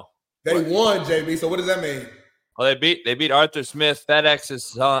don't know. They won, JB. So what does that mean? Well, they beat Arthur Smith,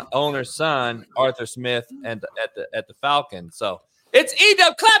 FedEx's owner's son, Arthur Smith, and at the Falcons. So it's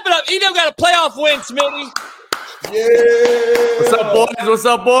Edub. Clap it up. Edub got a playoff win, Smitty. Yeah. What's up, boys? What's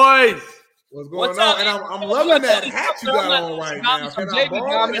up, boys? What's going on? And I'm loving that hat you got on right now. Can I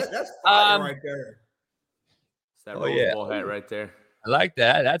borrow that? That's fire right there. It's that Rose Bowl hat right there. I like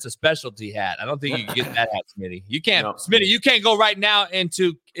that. That's a specialty hat. I don't think you can get that hat, Smitty. You can't, Smitty. You can't go right now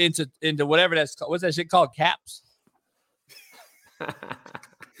into whatever that's called. What's that shit called? Caps.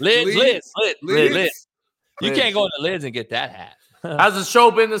 Lids. You can't go into lids and get that hat. How's the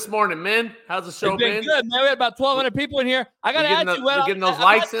show been this morning, man? How's the show been? Good, man. We had about 1,200 people in here. I got to ask you. You getting those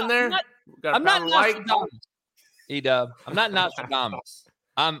likes in there? I'm not Nostradamus. E-Dub. I'm not Nostradamus.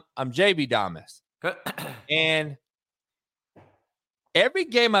 I'm JB Damas. And every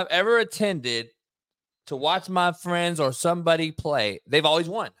game I've ever attended to watch my friends or somebody play, they've always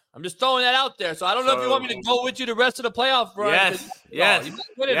won. I'm just throwing that out there. So I don't know if you want me to go with you the rest of the playoff run. Yes. You might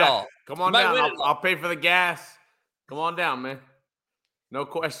win it all. Come on down. I'll pay for the gas. Come on down, man. No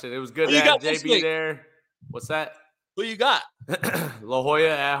question. It was good to have JB there. What's that? Who you got? La Jolla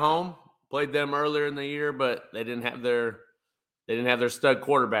at home. Played them earlier in the year, but they didn't have their stud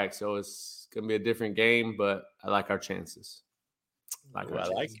quarterback, so it's gonna be a different game. But I like our chances. I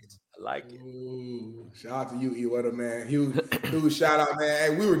like it. Ooh, shout out to you, E-Weather, man. Huge shout out,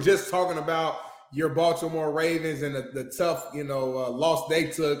 man. Hey, we were just talking about your Baltimore Ravens and the tough, loss they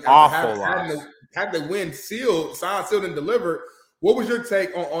took. Awful loss. Had the win signed, sealed, and delivered. What was your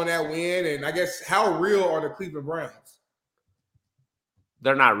take on that win? And I guess how real are the Cleveland Browns?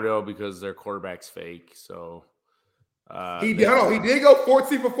 They're not real because their quarterback's fake. So he did go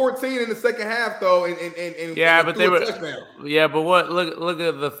 14 for 14 in the second half, though, and yeah, but they were touchdown. Yeah, but look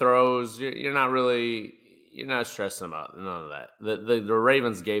at the throws. You're not stressing about none of that. The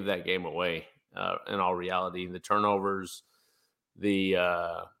Ravens gave that game away. In all reality, the turnovers, the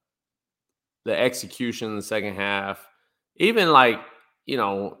execution in the second half, even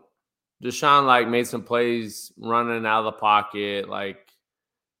Deshaun made some plays running out of the pocket,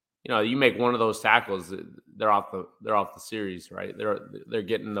 you make one of those tackles, they're off the series, right? They're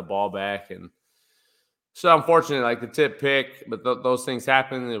getting the ball back, and so unfortunately, the tip pick, but those things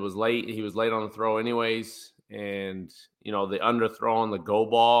happen. It was late. He was late on the throw, anyways, and the underthrow on the go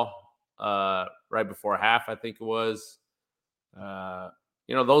ball right before half, I think it was.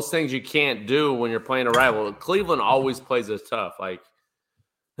 Those things you can't do when you're playing a rival. Cleveland always plays us tough.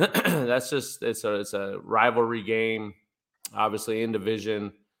 That's just it's a rivalry game, obviously in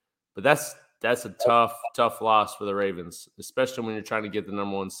division. But that's a tough loss for the Ravens, especially when you're trying to get the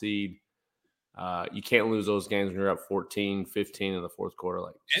number one seed. You can't lose those games when you're up 14-15 in the fourth quarter.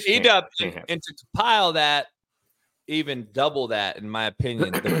 And to compile that, even double that, in my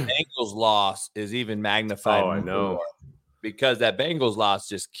opinion, the Bengals loss is even magnified. Oh, I know. Because that Bengals loss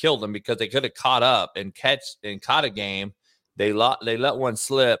just killed them because they could have caught up and caught a game. They let one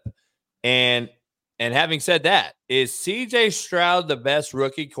slip. And having said that, is CJ Stroud the best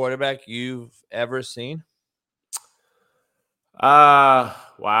rookie quarterback you've ever seen?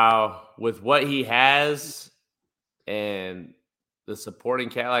 Wow. With what he has and the supporting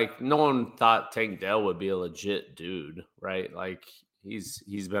cat, no one thought Tank Dell would be a legit dude, right?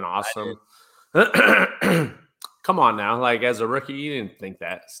 He's been awesome. Come on now. As a rookie, you didn't think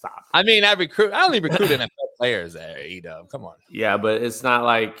that. Stop. I mean, I only recruit NFL players there, E-Dub. Come on. Yeah, but it's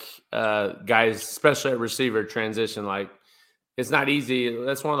not guys, especially at receiver, transition. It's not easy.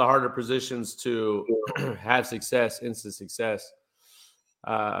 That's one of the harder positions to have success, instant success.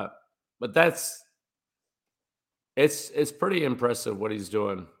 But it's pretty impressive what he's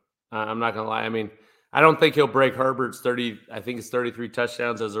doing. I'm not going to lie. I mean, I don't think he'll break Herbert's 33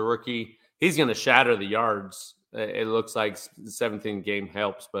 touchdowns as a rookie. He's going to shatter the yards. It looks like the 17th game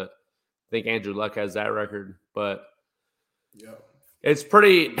helps, but I think Andrew Luck has that record. But it's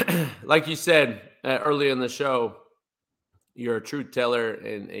pretty, like you said early in the show, you're a truth teller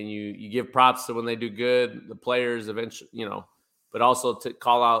and you give props to when they do good, the players eventually, but also to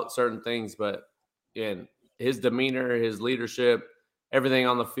call out certain things. But again, his demeanor, his leadership, everything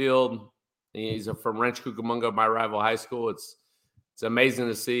on the field. He's from Ranch Cucamonga, my rival high school. it's amazing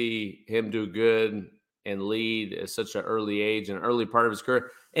to see him do good and lead at such an early age and early part of his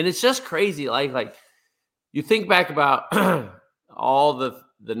career. And it's just crazy. Like you think back about all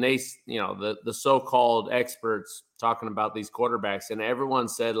the so-called experts talking about these quarterbacks, and everyone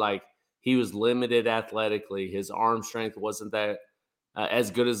said like he was limited athletically. His arm strength wasn't that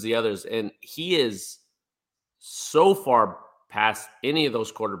as good as the others. And he is so far past any of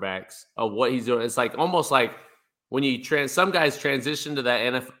those quarterbacks of what he's doing. It's like almost like when you some guys transition to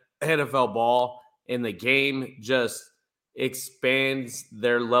that NFL ball and the game just expands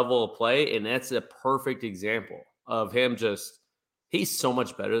their level of play. And that's a perfect example of him he's so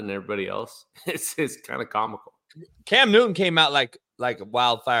much better than everybody else. It's kind of comical. Cam Newton came out like a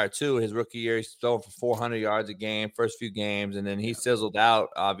wildfire too. His rookie year, he's throwing for 400 yards a game, first few games, and then he sizzled out.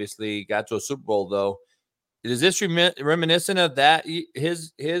 Obviously, got to a Super Bowl though. Is this reminiscent of that?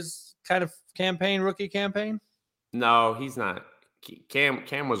 His kind of rookie campaign? No, he's not.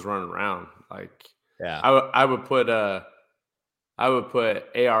 Cam was running around like. Yeah, I would put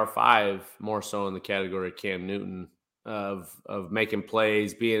AR5 more so in the category of Cam Newton of making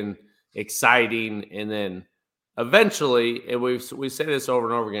plays, being exciting, and then eventually, and we say this over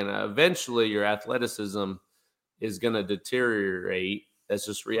and over again, eventually your athleticism is going to deteriorate. That's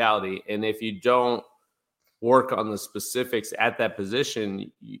just reality. And if you don't work on the specifics at that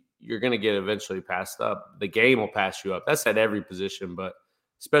position, you're going to get eventually passed up. The game will pass you up. That's at every position, but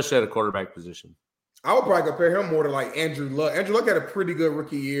especially at a quarterback position. I would probably compare him more to like Andrew Luck. Andrew Luck had a pretty good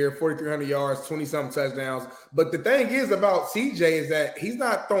rookie year, 4,300 yards, 20-something touchdowns. But the thing is about CJ is that he's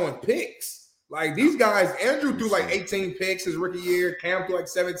not throwing picks. Like these guys, Andrew threw like 18 picks his rookie year. Cam threw like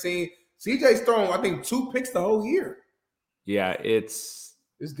 17. CJ's thrown, I think, 2 picks the whole year. Yeah, it's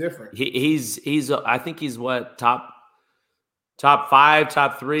different. He's I think he's what top 5,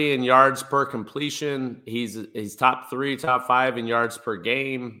 top 3 in yards per completion. He's top 3, top 5 in yards per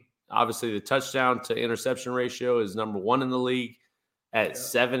game. Obviously, the touchdown to interception ratio is number 1 in the league at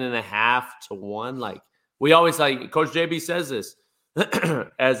 7.5 to 1. Like we always Coach JB says this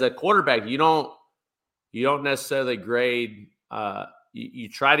as a quarterback, you don't necessarily grade. You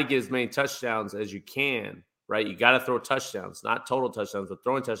try to get as many touchdowns as you can, right? You got to throw touchdowns, not total touchdowns, but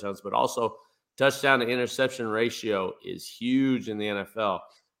throwing touchdowns, but also touchdown to interception ratio is huge in the NFL.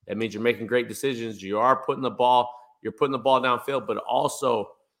 That means you're making great decisions. You're putting the ball downfield, but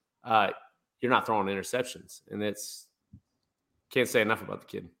also you're not throwing interceptions, and can't say enough about the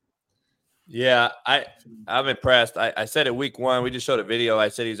kid. Yeah, I'm impressed. I said it week 1. We just showed a video. I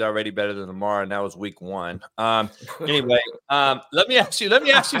said he's already better than Lamar, and that was week 1. Anyway, let me ask you.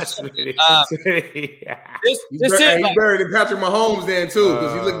 Something. He's better than Patrick Mahomes then too,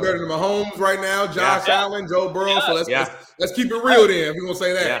 because he look better than Mahomes right now. Josh Allen, Joe Burrow. So let's keep it real then. If we're gonna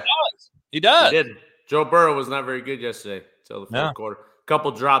say that, yeah. He does. He did. Joe Burrow was not very good yesterday until the fourth quarter. A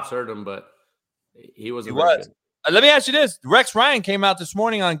couple drops hurt him, but he wasn't very good. Let me ask you this. Rex Ryan came out this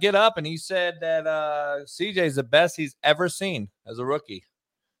morning on Get Up, and he said that CJ is the best he's ever seen as a rookie.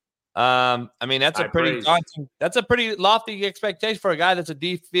 I mean, that's a pretty lofty expectation for a guy that's a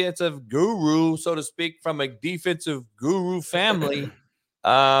defensive guru, so to speak, from a defensive guru family.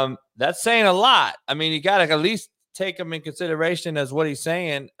 That's saying a lot. I mean, you got to at least take him in consideration as what he's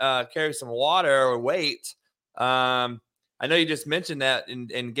saying, carry some water or weight. I know you just mentioned that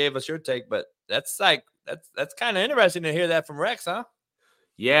and gave us your take, but that's kind of interesting to hear that from Rex, huh?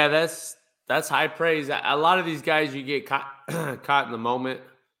 Yeah, that's high praise. A lot of these guys, you get caught in the moment,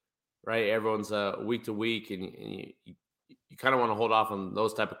 right? Everyone's week to week, and you kind of want to hold off on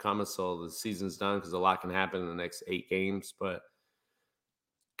those type of comments till the season's done, because a lot can happen in the next 8 games. But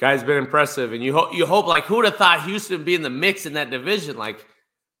guy's been impressive, and you hope like, who would have thought Houston would be in the mix in that division? Like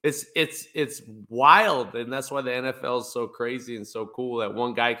it's wild, and that's why the NFL is so crazy and so cool that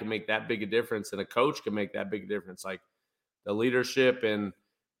one guy can make that big a difference, and a coach can make that big a difference. Like the leadership and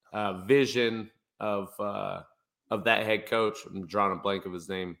vision of that head coach. I'm drawing a blank of his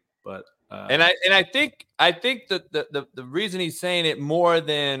name, but and I think that the reason he's saying it more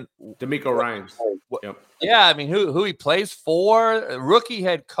than DeMeco Ryans. Yep. Yeah, I mean who he plays for, a rookie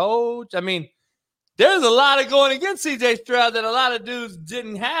head coach. I mean, there's a lot of going against CJ Stroud that a lot of dudes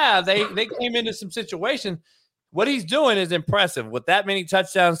didn't have. They came into some situation. What he's doing is impressive with that many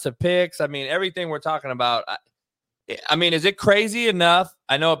touchdowns to picks. I mean, everything we're talking about. I mean, is it crazy enough?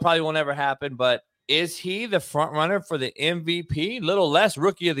 I know it probably won't ever happen, but is he the front runner for the MVP? Little less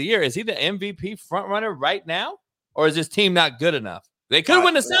rookie of the year. Is he the MVP front runner right now? Or is his team not good enough? They could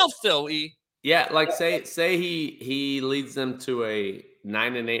win the South still, Yeah, like say he leads them to a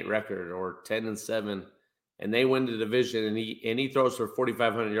 9-8 record or 10-7, and they win the division, and he throws for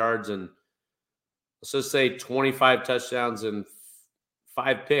 4,500 yards and let's just say 25 touchdowns and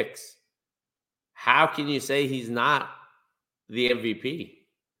 5 picks. How can you say he's not the MVP?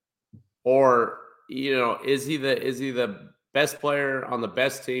 Or, is he the best player on the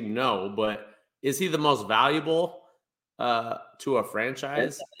best team? No, but is he the most valuable to a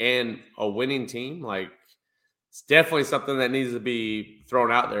franchise and a winning team? Like, it's definitely something that needs to be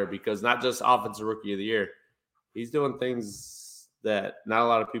thrown out there, because not just offensive rookie of the year, he's doing things that not a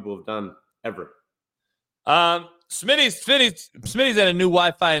lot of people have done ever. Smitty's at a new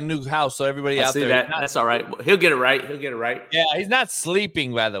Wi-Fi and new house, so everybody out there. That's all right. He'll get it right. Yeah, he's not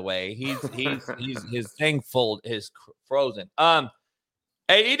sleeping, by the way. He's his thing is frozen.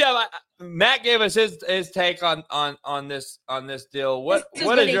 Hey, Edub, Matt gave us his take on this deal. What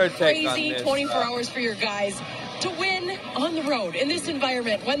is your take on this? 24 hours for your guys to win on the road in this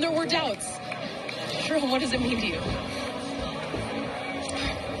environment when there were doubts. Jerome, what does it mean to you?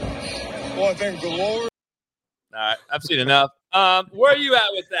 Well, I thank the Lord. All right, I've seen enough. Where are you at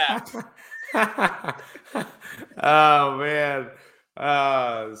with that? Oh man,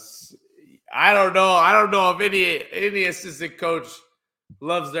 I don't know. I don't know if any assistant coach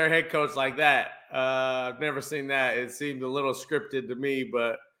loves their head coach like that. I've never seen that. It seemed a little scripted to me,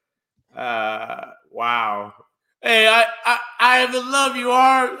 but wow. Hey, I love you,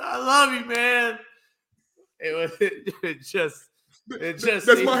 Art. I love you, man. It just.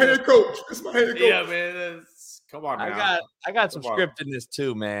 That's my head coach. That's my head coach. Yeah, man. Come on now. I got some script in this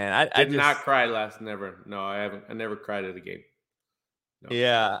too, man. I did not cry last. Never. No, I haven't. I never cried at a game. No.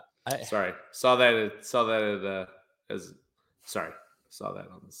 Yeah. Sorry. Saw that. Saw that on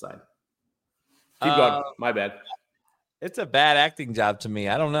the side. Keep going. My bad. It's a bad acting job to me.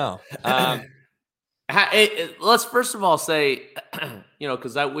 I don't know. Let's first of all say,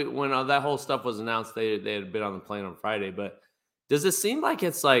 because when that whole stuff was announced, they had been on the plane on Friday. But does it seem like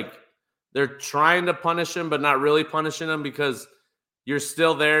it's like they're trying to punish him, but not really punishing him, because you're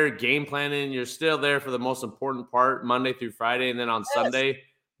still there game planning, you're still there for the most important part Monday through Friday, and then on Sunday,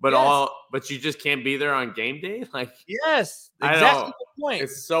 but you just can't be there on game day? Like, yes, exactly the point.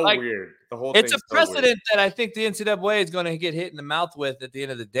 It's so weird. The whole it's a precedent that I think the NCAA is going to get hit in the mouth with at the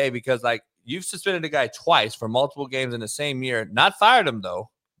end of the day, because like you've suspended a guy twice for multiple games in the same year, not fired him though,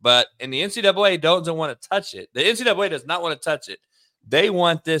 but and the NCAA doesn't want to touch it. The NCAA does not want to touch it. They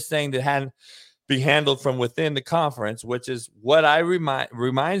want this thing to be handled from within the conference, which is what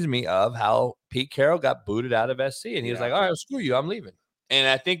reminds me of how Pete Carroll got booted out of SC, and he was like, "All right, well, screw you, I'm leaving." And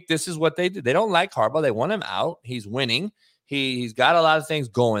I think this is what they did. They don't like Harbaugh. They want him out. He's winning. He's got a lot of things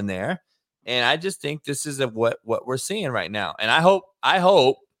going there, and I just think this is what we're seeing right now. And I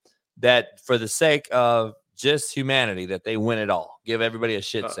hope that for the sake of just humanity, that they win it all, give everybody a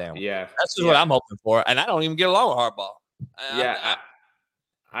shit sandwich. That's just what I'm hoping for. And I don't even get along with Harbaugh.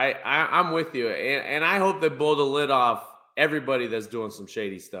 I'm with you, and I hope they blow the lid off everybody that's doing some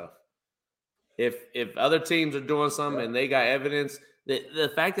shady stuff. If other teams are doing something and they got evidence, the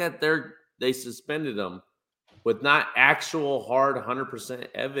fact that they suspended them with not actual hard 100%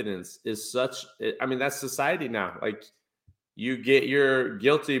 evidence is such. I mean, that's society now. Like, you're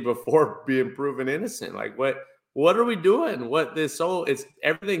guilty before being proven innocent. Like, what are we doing? It's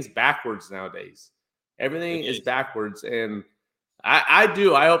everything's backwards nowadays. Everything is backwards, and I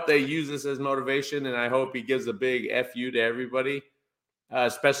hope they use this as motivation, and I hope he gives a big FU to everybody,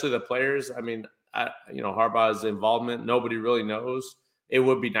 especially the players. I mean, Harbaugh's involvement, nobody really knows. It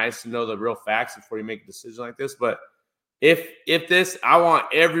would be nice to know the real facts before you make a decision like this. But if this, I want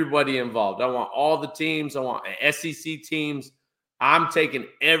everybody involved. I want all the teams. I want SEC teams. I'm taking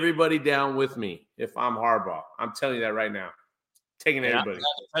everybody down with me if I'm Harbaugh. I'm telling you that right now. Taking everybody.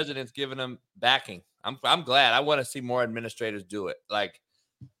 The president's giving them backing. I'm glad. I want to see more administrators do it. Like,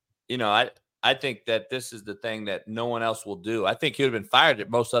 I think that this is the thing that no one else will do. I think he would have been fired at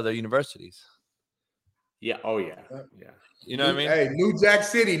most other universities. Yeah. Oh, yeah. Yeah. You know what I mean? Hey, New Jack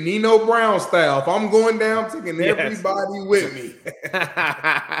City, Nino Brown style. If I'm going down, I'm taking everybody with me.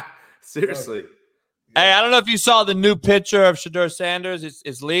 Seriously. Hey, I don't know if you saw the new picture of Shedeur Sanders.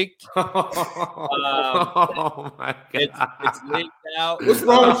 It's leaked. Oh my God. It's leaked out. What's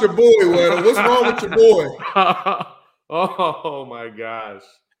wrong with your boy, Weddle? What's wrong with your boy? Oh my gosh.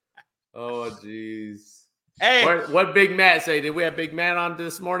 Oh geez. Hey, what Big Matt say? Did we have Big Matt on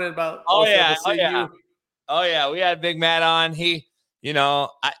this morning about? Oh yeah. We had Big Matt on. He, the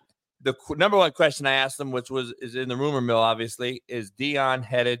number one question I asked him, which is in the rumor mill, obviously, is Dion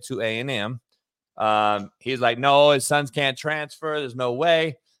headed to A&M? He's like, no, his sons can't transfer. There's no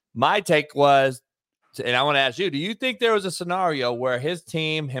way. My take was, and I want to ask you, do you think there was a scenario where his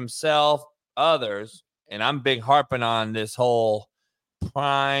team, himself, others, and I'm big harping on this whole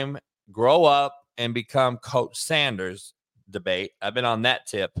prime, grow up and become Coach Sanders, debate. I've been on that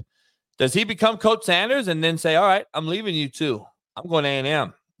tip. Does he become Coach Sanders and then say, all right, I'm leaving you two. I'm going to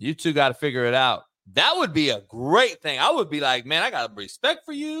A&M. You two got to figure it out. That would be a great thing. I would be like, man, I got respect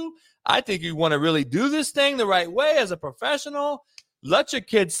for you. I think you want to really do this thing the right way as a professional. Let your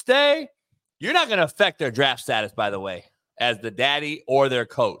kids stay. You're not going to affect their draft status, by the way, as the daddy or their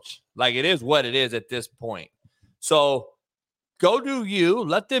coach. Like, it is what it is at this point. So go do you.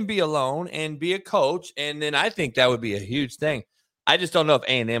 Let them be alone and be a coach. And then I think that would be a huge thing. I just don't know if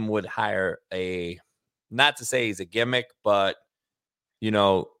A&M would hire not to say he's a gimmick, but,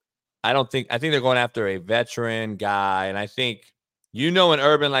 I think they're going after a veteran guy. And I think, in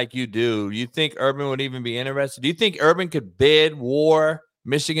Urban like you do, you think Urban would even be interested? Do you think Urban could bid war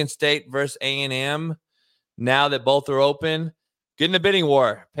Michigan State versus A&M now that both are open? Get in the bidding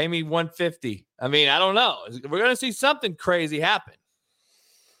war. Pay me $150. I mean, I don't know. We're going to see something crazy happen.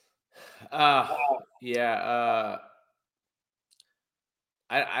 Yeah.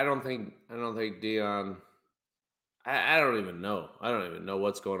 I don't think Deion. I don't even know. I don't even know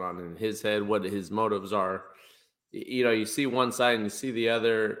what's going on in his head, what his motives are. You see one side and you see the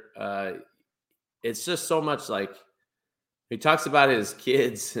other. It's just so much like he talks about his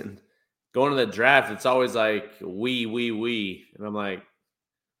kids and going to the draft. It's always like we, and I'm like,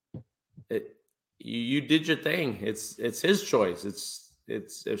 you did your thing. It's his choice. It's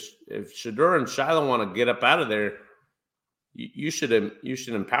if Shedeur and Shiloh want to get up out of there, you should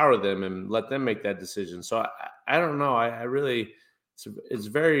empower them and let them make that decision. So I don't know. I really it's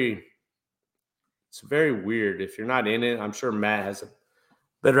very weird. If you're not in it, I'm sure Matt has a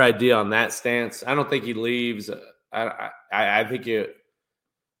better idea on that stance. I don't think he leaves. I think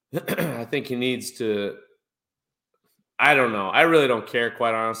he needs to. I don't know. I really don't care,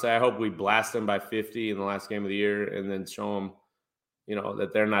 quite honestly. I hope we blast them by 50 in the last game of the year and then show them,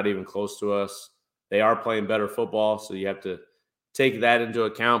 that they're not even close to us. They are playing better football, so you have to take that into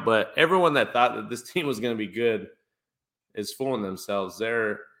account. But everyone that thought that this team was going to be good is fooling themselves.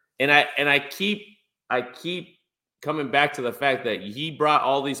 I keep coming back to the fact that he brought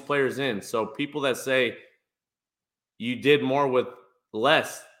all these players in. So people that say you did more with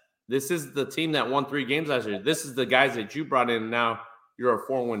less, this is the team that won 3 games last year. This is the guys that you brought in. Now you're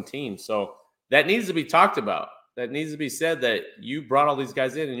a 4-1 team. So that needs to be talked about. That needs to be said that you brought all these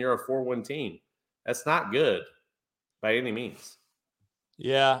guys in and you're a 4-1 team. That's not good by any means.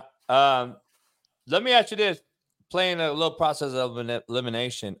 Yeah. Let me ask you this. Playing a little process of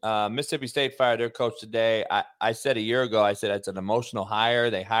elimination. Mississippi State fired their coach today. I said a year ago, I said it's an emotional hire.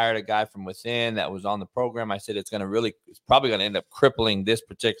 They hired a guy from within that was on the program. I said it's probably going to end up crippling this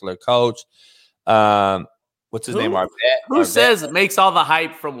particular coach. What's his name? Who says it makes all the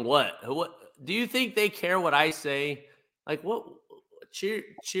hype from what? What do you think they care what I say? Like what? Cheer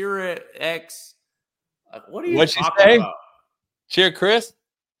X. Like, what are you talking about? Cheer Chris?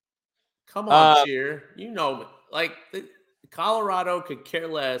 Come on, Cheer. Like Colorado could care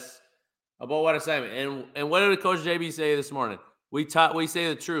less about what I say. And what did Coach JB say this morning? We say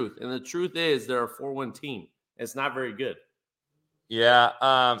the truth, and the truth is they're a 4-1 team. It's not very good. Yeah,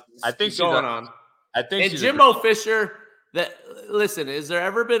 I think going on. I think and Jimbo Fisher. Listen, has there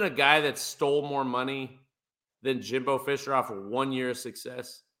ever been a guy that stole more money than Jimbo Fisher off of 1 year of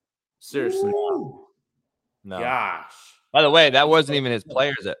success? Seriously, no. Gosh. By the way, that wasn't even his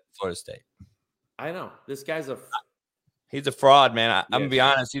players at Florida State. I know. This guy's he's a fraud, man. I'm going to be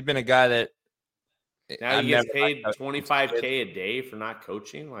honest. He's been a guy that now he gets paid $25K a day for not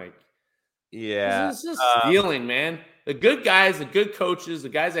coaching. Like, yeah. This is just stealing, man. The good guys, the good coaches, the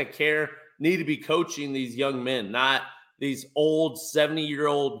guys that care need to be coaching these young men, not these old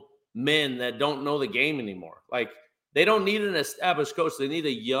 70-year-old men that don't know the game anymore. Like, they don't need an established coach. They need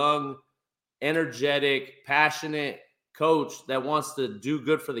a young, energetic, passionate coach that wants to do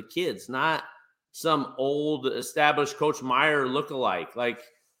good for the kids, not some old established Coach Meyer lookalike. Like,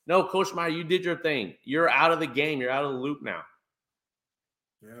 no, Coach Meyer, you did your thing. You're out of the game. You're out of the loop now.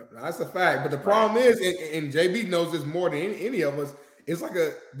 Yeah, that's a fact. But the problem is, and JB knows this more than any of us, it's like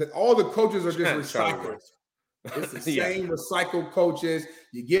all the coaches are just recycled. It's the same recycled coaches.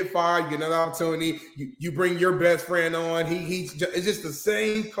 You get fired, you get another opportunity. You bring your best friend on. It's just the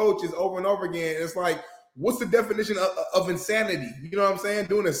same coaches over and over again. It's like, what's the definition of insanity? You know what I'm saying?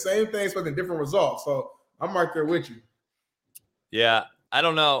 Doing the same thing, expecting different results. So I'm right there with you. Yeah, I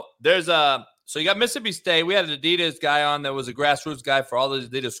don't know. So you got Mississippi State. We had an Adidas guy on that was a grassroots guy for all the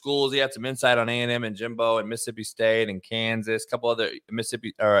Adidas schools. He had some insight on A&M and Jimbo and Mississippi State and Kansas, a couple other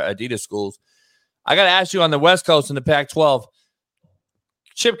Mississippi or Adidas schools. I got to ask you on the West Coast in the Pac-12,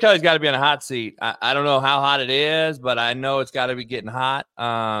 Chip Kelly's got to be on a hot seat. I don't know how hot it is, but I know it's got to be getting hot.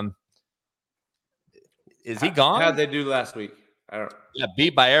 Is he gone? How'd they do last week? I don't. Yeah,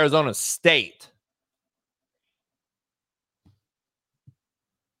 beat by Arizona State.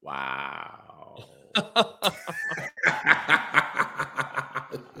 Wow.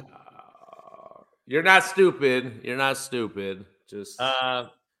 You're not stupid. You're not stupid. Just wow.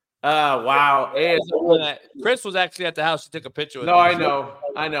 And Chris was actually at the house. She took a picture with no, me.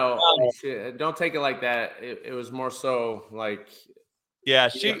 I know. Shit, don't take it like that. It was more so like. Yeah,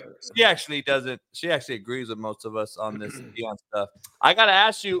 she actually doesn't. She actually agrees with most of us on this Deion stuff. I got to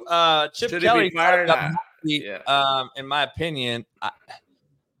ask you, Chip Should Kelly. he be fired? In my opinion,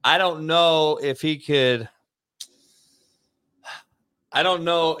 I don't know if he could. I don't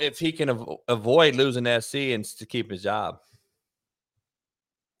know if he can avoid losing SC and to keep his job.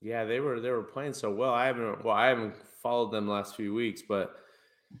 Yeah, they were playing so well. I haven't followed them the last few weeks, but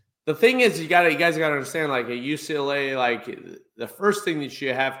the thing is, you guys gotta understand, like at UCLA, like the first thing that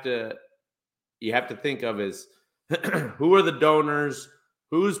you have to think of is who are the donors,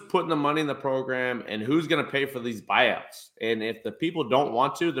 who's putting the money in the program, and who's going to pay for these buyouts. And if the people don't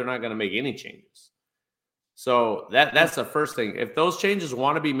want to, they're not going to make any changes. So that's the first thing. If those changes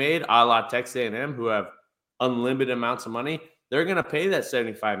want to be made, a la Texas A&M, who have unlimited amounts of money, they're going to pay that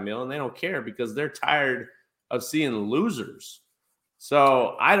 $75 million, and they don't care because they're tired of seeing losers.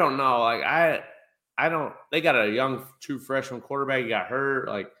 So I don't know. Like I don't. They got a young true freshman quarterback. He got hurt.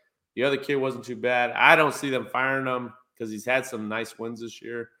 Like the other kid wasn't too bad. I don't see them firing him because he's had some nice wins this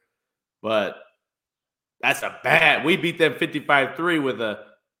year. But that's we beat them 55-3 with a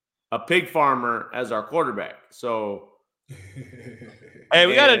pig farmer as our quarterback. So hey,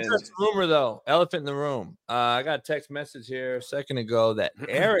 we got to address the rumor though. Elephant in the room. I got a text message here a second ago that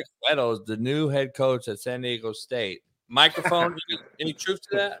Eric Weddle is the new head coach at San Diego State. Microphone. Any truth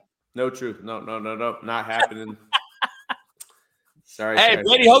to that? No truth. No. Not happening. Sorry. Hey, guys.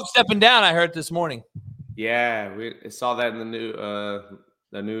 Brady Hoke stepping down. I heard this morning. Yeah, we saw that in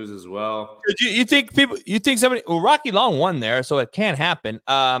the news as well. You think somebody? Well, Rocky Long won there, so it can happen.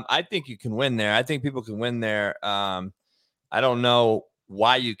 I think you can win there. I think people can win there. I don't know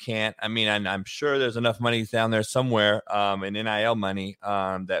why you can't. I mean, I'm sure there's enough money down there somewhere, in NIL money,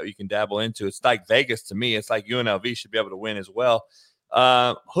 that you can dabble into. It's like Vegas to me. It's like UNLV should be able to win as well.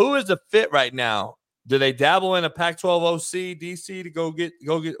 Who is the fit right now? Do they dabble in a Pac-12 OC DC to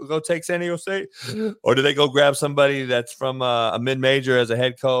go take San Diego State, or do they go grab somebody that's from a mid-major as a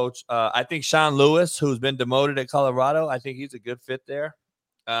head coach? I think Sean Lewis, who's been demoted at Colorado, I think he's a good fit there.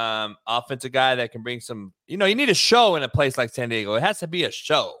 Offensive guy that can bring some. You need a show in a place like San Diego. It has to be a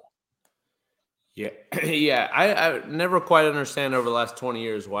show. Yeah, yeah. I never quite understand over the last 20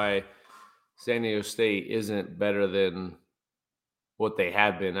 years why San Diego State isn't better than what they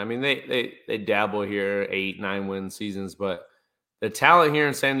have been. I mean, they dabble here, 8-9 win seasons, but the talent here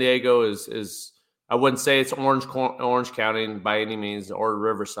in San Diego is I wouldn't say it's Orange County by any means or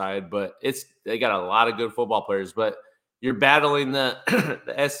Riverside, but they got a lot of good football players. But you're battling the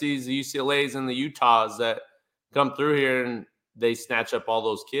SCs, the UCLAs, and the Utahs that come through here and they snatch up all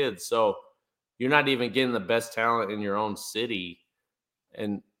those kids. So you're not even getting the best talent in your own city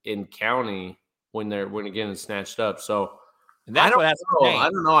and in county when they're getting snatched up. So. And that's what has to change.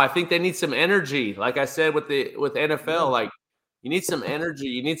 I don't know. I think they need some energy. Like I said with NFL, like you need some energy,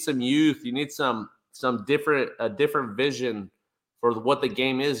 you need some youth, you need some different vision for what the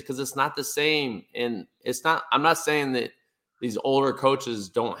game is, because it's not the same. And it's not. I'm not saying that these older coaches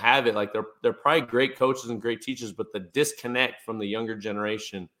don't have it. Like they're probably great coaches and great teachers, but the disconnect from the younger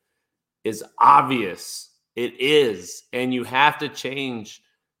generation is obvious. It is, and you have to change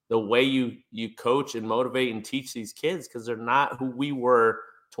the way you coach and motivate and teach these kids, because they're not who we were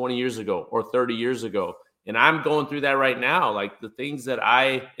 20 years ago or 30 years ago. And I'm going through that right now. Like the things that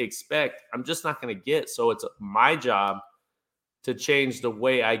I expect, I'm just not going to get. So it's my job to change the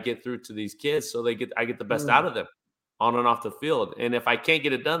way I get through to these kids so I get the best out of them on and off the field. And if I can't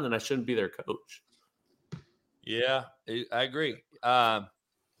get it done, then I shouldn't be their coach. Yeah, I agree.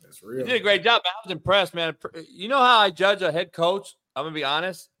 That's real. You did a great job. I was impressed, man. You know how I judge a head coach? I'm going to be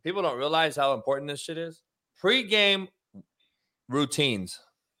honest. People don't realize how important this shit is. Pre-game routines.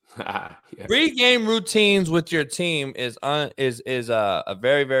 Yeah. Pre-game routines with your team is a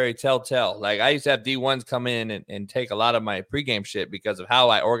very, very telltale. Like I used to have D1s come in and take a lot of my pre-game shit because of how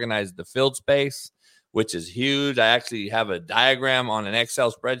I organized the field space, which is huge. I actually have a diagram on an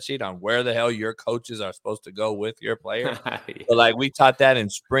Excel spreadsheet on where the hell your coaches are supposed to go with your players. Yeah. So like we taught that in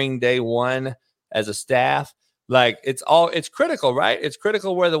spring day one as a staff. Like it's critical, right? It's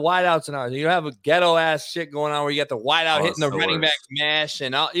critical where the wideouts and all. You have a ghetto ass shit going on where you got the wideout hitting the running back mesh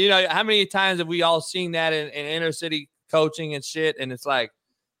and all. How many times have we all seen that in inner city coaching and shit? And it's like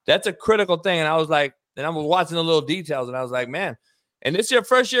that's a critical thing. And I was like, And I was watching the little details, and I was like, man. And this is your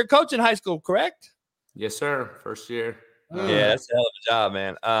first year coaching high school, correct? Yes, sir. First year. Yeah, that's a hell of a job,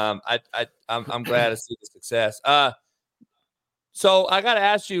 man. I'm glad to see the success. So I got to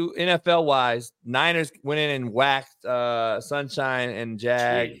ask you, NFL wise, Niners went in and whacked Sunshine and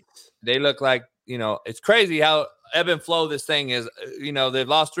Jag. Jeez. They look like, it's crazy how ebb and flow this thing is. They've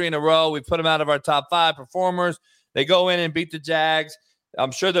lost 3 in a row. We put them out of our top 5 performers. They go in and beat the Jags.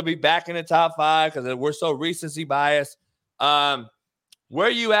 I'm sure they'll be back in the top 5 because we're so recency biased. Where are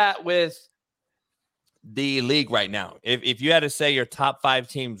you at with the league right now? If you had to say your top 5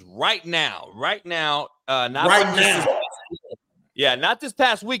 teams right now, not right now. Yeah, not this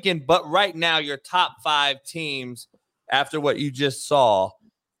past weekend, but right now, your top 5 teams after what you just saw.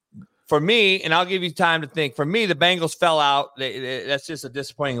 For me, and I'll give you time to think. For me, the Bengals fell out. That's just a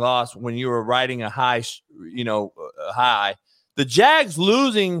disappointing loss when you were riding a high, high. The Jags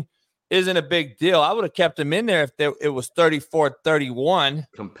losing isn't a big deal. I would have kept them in there if it was 34-31.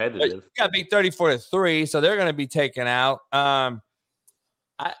 Competitive. You got to be 34-3, so they're going to be taken out.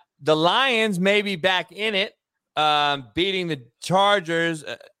 The Lions may be back in it. Beating the Chargers,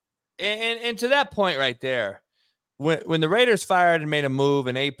 and to that point right there, when the Raiders fired and made a move,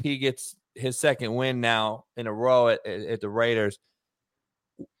 and AP gets his second win now in a row at the Raiders,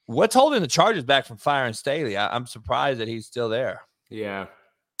 what's holding the Chargers back from firing Staley? I'm surprised that he's still there. Yeah,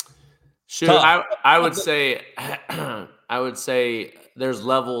 sure. I would say, there's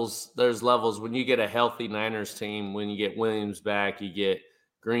levels. There's levels when you get a healthy Niners team. When you get Williams back, you get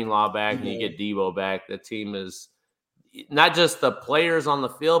Greenlaw back, and you get Debo back. The team is not just the players on the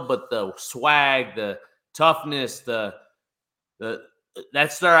field, but the swag, the toughness,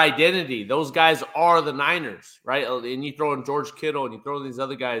 that's their identity. Those guys are the Niners, right? And you throw in George Kittle and you throw in these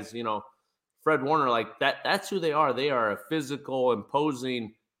other guys, Fred Warner, like that's who they are. They are a physical,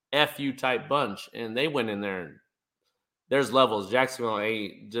 imposing FU type bunch. And they went in there and there's levels. Jacksonville,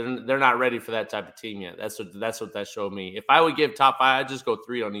 they're not ready for that type of team yet. That's what that showed me. If I would give top 5, I'd just go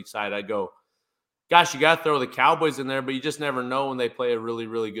 3 on each side. I'd go, gosh, you got to throw the Cowboys in there, but you just never know when they play a really,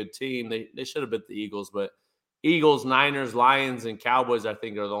 really good team. They should have beat the Eagles, but Eagles, Niners, Lions, and Cowboys, I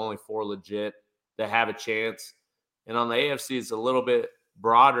think, are the only 4 legit that have a chance. And on the AFC, it's a little bit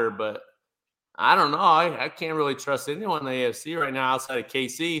broader, but I don't know. I can't really trust anyone in the AFC right now outside of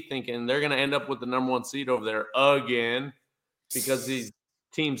KC, thinking they're going to end up with the number 1 seed over there again because these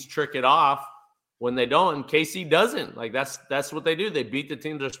teams trick it off when they don't, and KC doesn't. Like, that's what they do. They beat the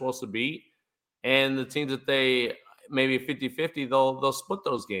teams they're supposed to beat, and the teams that they maybe 50-50, they'll split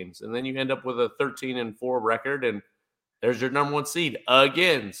those games, and then you end up with a 13-4 record, and there's your number 1 seed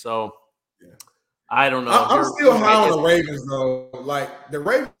again. So I don't know. I'm still high on the Ravens, though. Like, the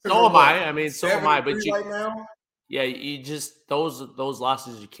Ravens. So am I. I mean, so am I. But right now. Yeah, you just those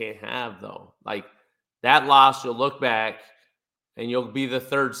losses you can't have though. Like that loss, you'll look back and you'll be the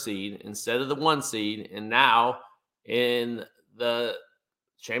 3rd seed instead of the 1 seed, and now in the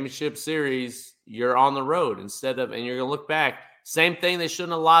championship series, you're on the road instead of, and you're gonna look back. Same thing. They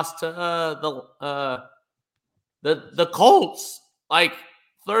shouldn't have lost to the Colts. Like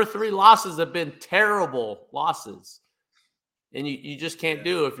their 3 losses have been terrible losses, and you just can't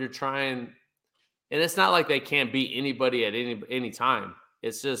do if you're trying. And it's not like they can't beat anybody at any time.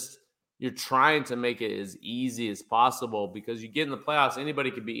 It's just you're trying to make it as easy as possible because you get in the playoffs. Anybody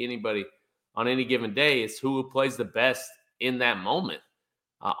can beat anybody on any given day. It's who plays the best in that moment.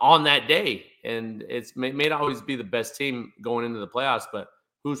 On that day. And it may not always be the best team going into the playoffs, but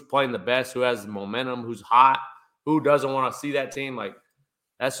who's playing the best, who has the momentum, who's hot, who doesn't want to see that team. Like,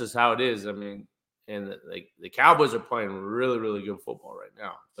 that's just how it is. I mean, and the Cowboys are playing really, really good football right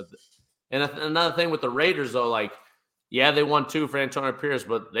now. But another thing with the Raiders, though, like, yeah, they won 2 for Antonio Pierce,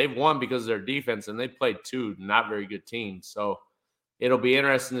 but they've won because of their defense, and they played 2 not very good teams. So it'll be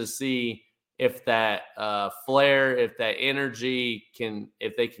interesting to see if that flair, if that energy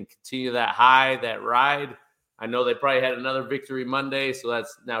if they can continue that high, that ride. I know they probably had another victory Monday, so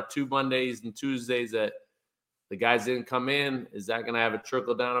that's now 2 Mondays and Tuesdays that the guys didn't come in. Is that going to have a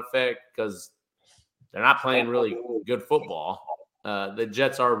trickle-down effect? Because they're not playing really good football. The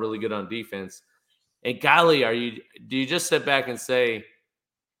Jets are really good on defense. And golly, do you just sit back and say,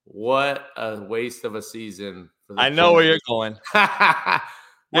 what a waste of a season for the I know where you're going.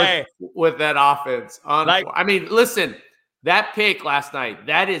 with that offense. I mean, listen, that pick last night,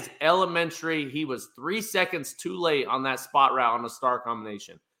 that is elementary. He was 3 seconds too late on that spot route on the star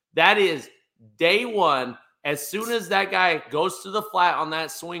combination. That is day one. As soon as that guy goes to the flat on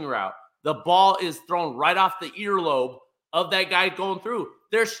that swing route, the ball is thrown right off the earlobe of that guy going through.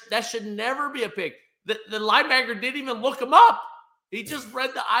 That should never be a pick. The linebacker didn't even look him up. He just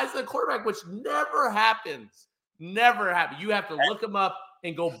read the eyes of the quarterback, which never happens. Never happens. You have to look him up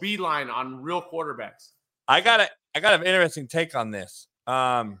and go beeline on real quarterbacks. I got an interesting take on this.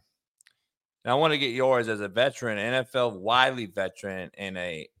 And I want to get yours as a veteran, NFL Wiley veteran, and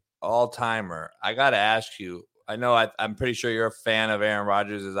a all-timer. I got to ask you. I know I'm pretty sure you're a fan of Aaron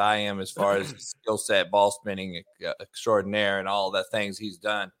Rodgers as I am, as far as skill set, ball spinning extraordinaire, and all the things he's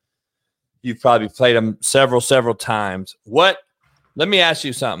done. You've probably played him several times. Let me ask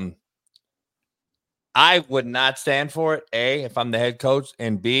you something. I would not stand for it, A, if I'm the head coach,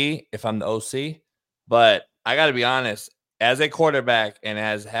 and B, if I'm the OC. But I got to be honest, as a quarterback and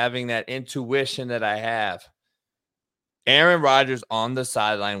as having that intuition that I have, Aaron Rodgers on the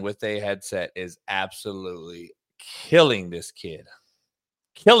sideline with a headset is absolutely killing this kid.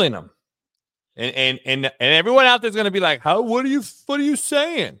 Killing him. And everyone out there is going to be like, what are you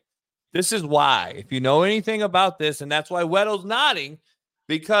saying? This is why. If you know anything about this, and that's why Weddle's nodding,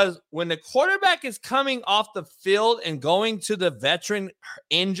 because when the quarterback is coming off the field and going to the veteran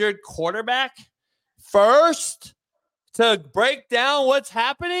injured quarterback first to break down what's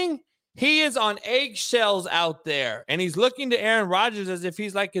happening, he is on eggshells out there. And he's looking to Aaron Rodgers as if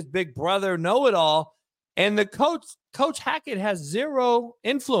he's like his big brother know-it-all. And the Coach Hackett has zero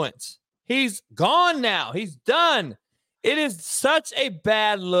influence. He's gone now. He's done. It is such a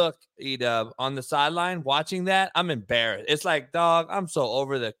bad look, E-Dub, on the sideline watching that. I'm embarrassed. It's like, dog, I'm so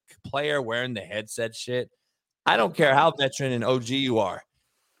over the player wearing the headset shit. I don't care how veteran and OG you are.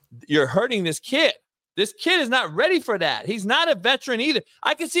 You're hurting this kid. This kid is not ready for that. He's not a veteran either.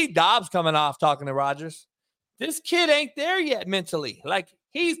 I can see Dobbs coming off talking to Rodgers. This kid ain't there yet mentally. Like,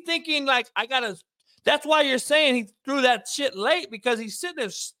 he's thinking like, that's why you're saying he threw that shit late, because he's sitting there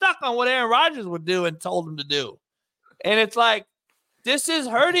stuck on what Aaron Rodgers would do and told him to do. And it's like, this is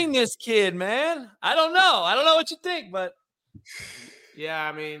hurting this kid, man. I don't know. I don't know what you think, but. Yeah,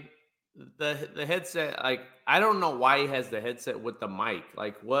 I mean, the headset, like, I don't know why he has the headset with the mic.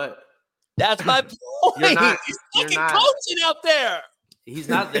 Like, what? That's my point. He's fucking coaching out there. He's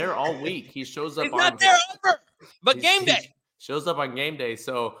not there all week. He shows up. He's not there ever. But game day. Shows up on game day.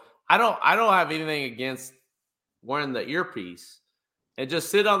 So I don't have anything against wearing the earpiece. And just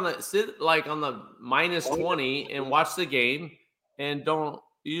sit on the minus 20 and watch the game, and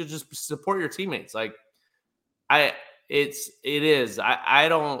you just support your teammates. Like, I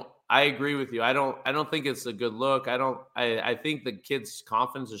agree with you. I don't think it's a good look. I think the kid's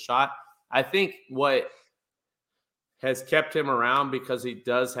confidence is shot. I think what has kept him around, because he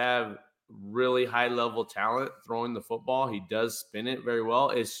does have really high level talent throwing the football. He does spin it very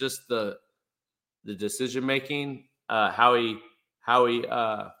well. It's just the decision making, how he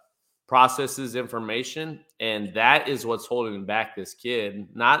processes information, and that is what's holding back this kid,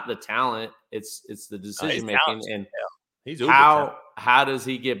 not the talent. It's the decision making, and how does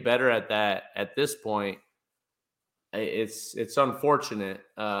he get better at that at this point? It's unfortunate,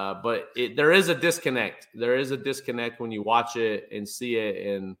 but there is a disconnect. There is a disconnect when you watch it and see it,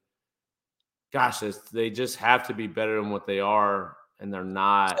 and gosh, they just have to be better than what they are. And they're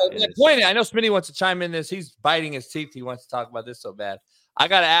not. I know Smitty wants to chime in this. He's biting his teeth. He wants to talk about this so bad. I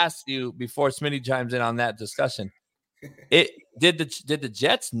got to ask you before Smitty chimes in on that discussion. Did the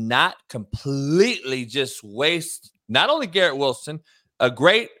Jets not completely just waste not only Garrett Wilson, a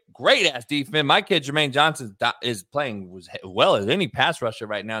great ass defense. My kid Jermaine Johnson is playing as well as any pass rusher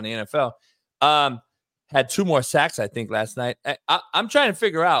right now in the NFL. Had 2 more sacks, I think, last night. I'm trying to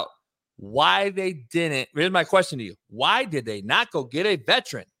figure out why they didn't. Here's my question to you. Why did they not go get a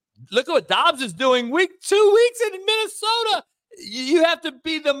veteran? Look at what Dobbs is doing 2 weeks in Minnesota. You have to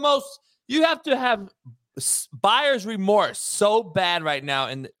be you have to have buyer's remorse so bad right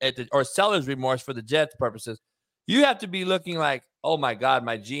now or seller's remorse for the Jets purposes. You have to be looking like, oh my God,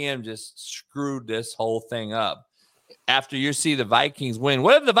 my GM just screwed this whole thing up. After you see the Vikings win.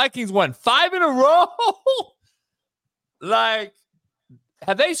 What if the Vikings won 5 in a row? Like,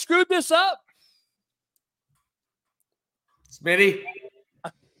 have they screwed this up? Smitty?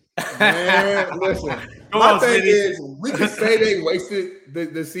 Man, listen. My thing is, we can say they wasted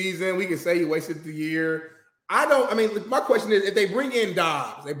the season. We can say he wasted the year. My question is, if they bring in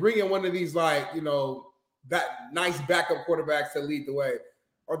Dobbs, they bring in one of these, that nice backup quarterbacks to lead the way,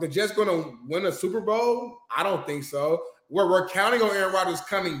 are the Jets going to win a Super Bowl? I don't think so. We're counting on Aaron Rodgers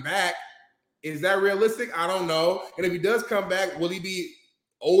coming back. Is that realistic? I don't know. And if he does come back, will he be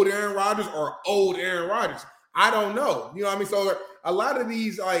old Aaron Rodgers or old Aaron Rodgers? I don't know. You know what I mean? So a lot of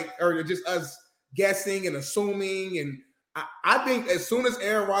these are just us guessing and assuming. And I think as soon as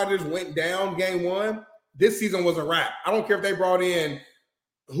Aaron Rodgers went down game 1, this season was a wrap. I don't care if they brought in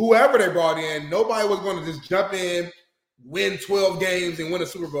whoever they brought in. Nobody was going to just jump in, win 12 games and win a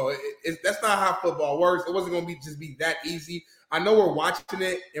Super Bowl. That's not how football works. It wasn't going to be that easy. I know we're watching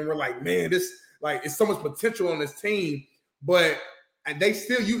it and we're like, man, it's so much potential on this team, but they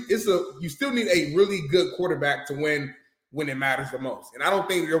still you still need a really good quarterback to win when it matters the most. And I don't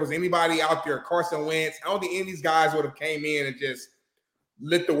think there was anybody out there, Carson Wentz. I don't think any of these guys would have came in and just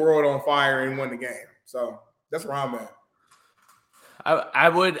lit the world on fire and won the game. So that's where I'm at. I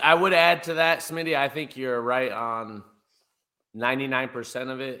would add to that, Smitty. I think you're right on 99%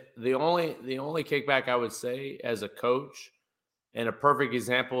 of it. The only kickback I would say as a coach, and a perfect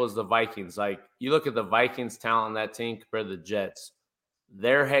example is the Vikings. Like, you look at the Vikings' talent on that team compared to the Jets.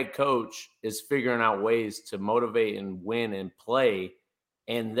 Their head coach is figuring out ways to motivate and win and play,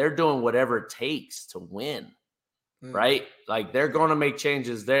 and they're doing whatever it takes to win, right? Like, they're going to make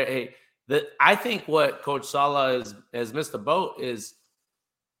changes. I think what Coach Saleh has missed the boat is,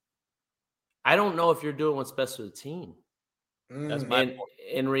 I don't know if you're doing what's best for the team. That's my point.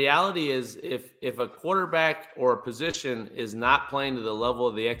 In reality is if a quarterback or a position is not playing to the level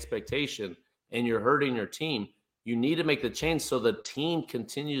of the expectation and you're hurting your team, you need to make the change so the team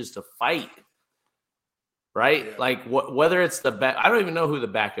continues to fight, right? Yeah. Like whether it's I don't even know who the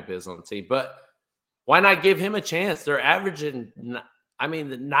backup is on the team, but why not give him a chance? They're averaging,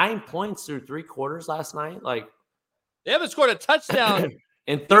 9 points through 3 quarters last night. Like, they haven't scored a touchdown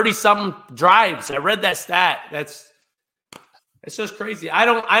in 30-something drives. I read that stat. It's just crazy.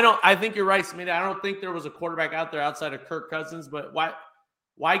 I think you're right, Smitty. I don't think there was a quarterback out there outside of Kirk Cousins, but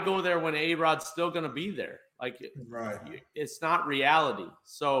why go there when A-Rod's still going to be there? Like, right. It's not reality.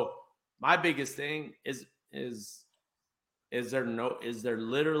 So my biggest thing is there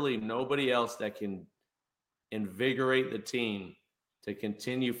literally nobody else that can invigorate the team to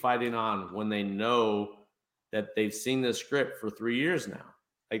continue fighting on when they know that they've seen the script for 3 years now?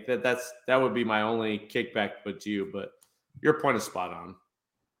 Like, that would be my only kickback to you, but your point is spot on.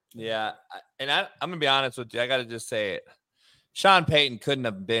 Yeah, and I'm going to be honest with you. I got to just say it. Sean Payton couldn't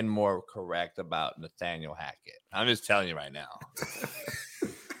have been more correct about Nathaniel Hackett. I'm just telling you right now.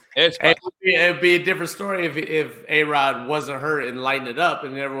 It'd be a different story if A-Rod wasn't hurt and lighting it up,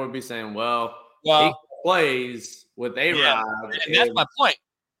 and everyone would be saying, well, he plays with A-Rod. Yeah, and that's my point.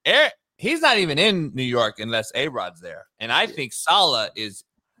 He's not even in New York unless A-Rod's there. And I think Saleh is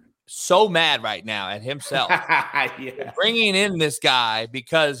so mad right now at himself bringing in this guy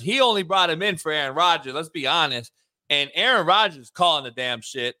because he only brought him in for Aaron Rodgers. Let's be honest. And Aaron Rodgers is calling the damn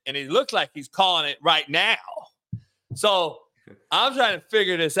shit, and he looks like he's calling it right now. So I'm trying to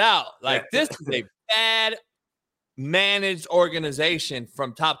figure this out. Like, this is a bad managed organization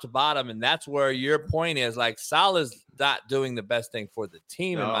from top to bottom, and that's where your point is. Like, Saleh's not doing the best thing for the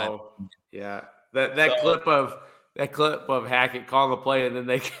team. In my opinion. Yeah, that clip of Hackett calling the play, and then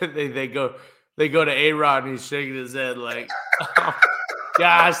they go to A-Rod and he's shaking his head like, oh,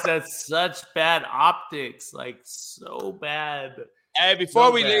 gosh, that's such bad optics, like so bad. Hey,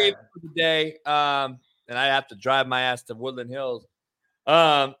 before we leave for the day, and I have to drive my ass to Woodland Hills,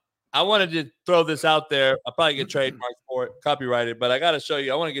 I wanted to throw this out there. I'll probably get trademarked for it, copyrighted, but I got to show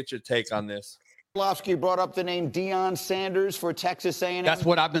you. I want to get your take on this. Orlovsky brought up the name Deion Sanders for Texas A&M. That's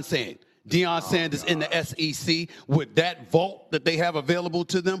what I've been saying. Deion Sanders in the SEC with that vault that they have available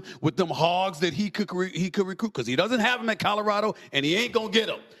to them, with them hogs that he could recruit, because he doesn't have them at Colorado and he ain't gonna get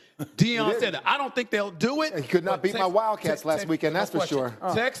them. Deion Sanders, I don't think they'll do it. He could not beat my Wildcats last weekend, that's for sure.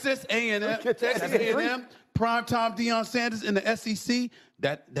 Texas A&M, primetime Deion Sanders in the SEC,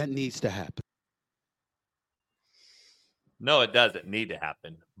 that needs to happen. No, it doesn't need to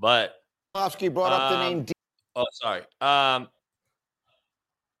happen, but Orlovsky brought up the name. Oh, sorry. Go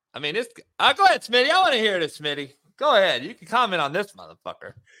ahead, Smitty. I want to hear this, Smitty. Go ahead. You can comment on this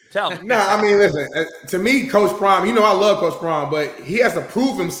motherfucker. Tell me. Listen, to me, Coach Prime, I love Coach Prime, but he has to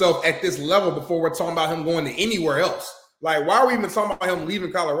prove himself at this level before we're talking about him going to anywhere else. Like, why are we even talking about him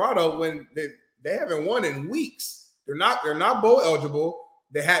leaving Colorado when they haven't won in weeks? They're not bowl eligible.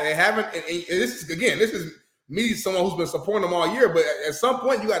 They haven't, and this is me, someone who's been supporting them all year, but at some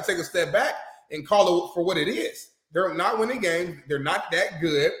point you got to take a step back and call it for what it is. They're not winning games. They're not that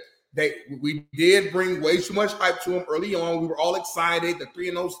good. We did bring way too much hype to them early on. We were all excited. The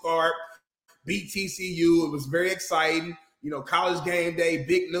 3-0 start, beat TCU. It was very exciting. College game day,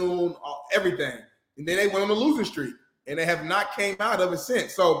 big noon, everything. And then they went on a losing streak, and they have not came out of it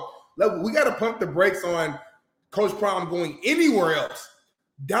since. So we got to pump the brakes on Coach Prime going anywhere else.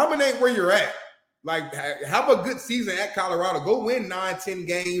 Dominate where you're at. Like, have a good season at Colorado. Go win 9-10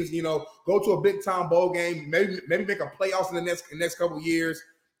 games. Go to a big time bowl game. Maybe make a playoffs in the next couple of years,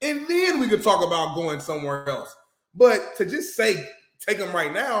 and then we could talk about going somewhere else. But to just say take him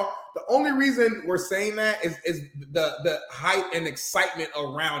right now. The only reason we're saying that is the hype and excitement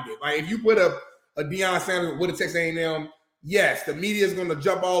around it. Like if you put a Deion Sanders with a Texas A&M, yes, the media is going to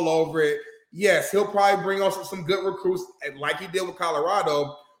jump all over it. Yes, he'll probably bring on some good recruits like he did with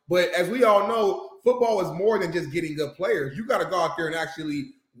Colorado. But as we all know, football is more than just getting good players. You got to go out there and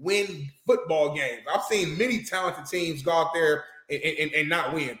actually win football games. I've seen many talented teams go out there and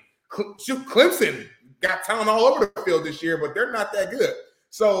not win. Clemson got talent all over the field this year, but they're not that good.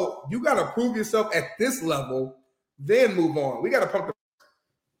 So you got to prove yourself at this level, then move on. We got to pump the.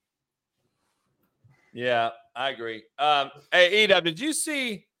 Yeah, I agree. Hey, Edub, did you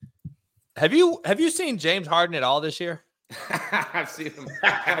see? Have you seen James Harden at all this year? I've seen him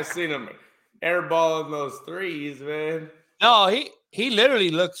airballing those threes, man. No, he literally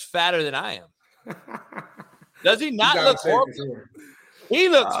looks fatter than I am. Does he not look horrible? He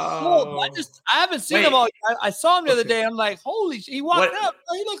looks full. I haven't seen him all. I saw him the other day. I'm like, holy shit. He walked up.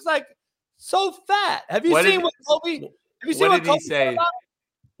 He looks like so fat. Have you seen what Kobe? Have you seen what did he say?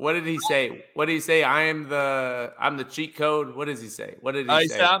 What did he say? What did he say? I'm the cheat code. What does he say? What did he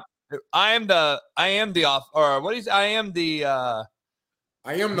say? I am the offense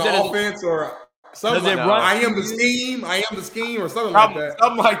or something. I am the scheme. I am the scheme or something like that.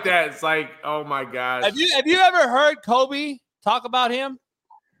 Something like that. It's like, oh my gosh. Have you ever heard Kobe talk about him?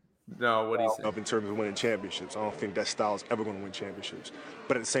 No, what do you say? Up in terms of winning championships. I don't think that style is ever going to win championships.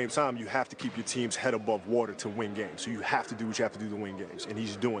 But at the same time, you have to keep your team's head above water to win games. So you have to do what you have to do to win games. And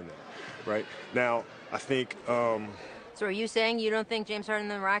he's doing that, right? Now, I think so are you saying you don't think James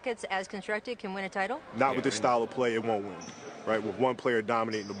Harden and the Rockets, as constructed, can win a title? Not with this style of play, it won't win, right? With one player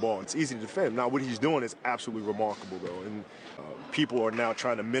dominating the ball. It's easy to defend. Now, what he's doing is absolutely remarkable, though. And people are now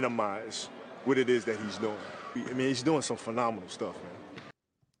trying to minimize what it is that he's doing. I mean, he's doing some phenomenal stuff, man.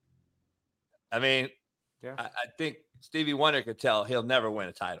 I mean, I think Stevie Wonder could tell he'll never win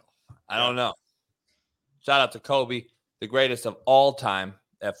a title. I don't know. Shout out to Kobe, the greatest of all time,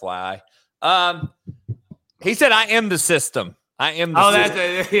 FYI. He said, I am the system. I am the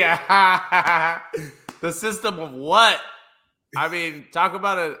system. Yeah. The system of what? I mean, talk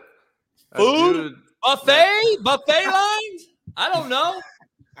about a food buffet lines? I don't know.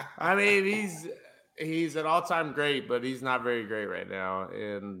 I mean, he's an all-time great, but he's not very great right now.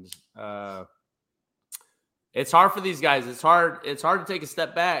 And it's hard for these guys. It's hard to take a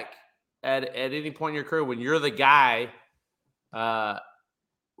step back at any point in your career when you're the guy.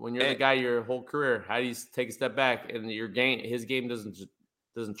 When you're the guy your whole career, how do you take a step back and his game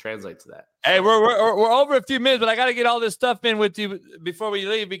doesn't translate to that? Hey, we're over a few minutes, but I got to get all this stuff in with you before we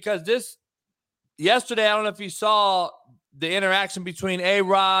leave because yesterday, I don't know if you saw the interaction between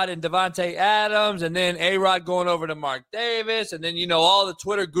A-Rod and Devontae Adams, and then A-Rod going over to Mark Davis, and then, all the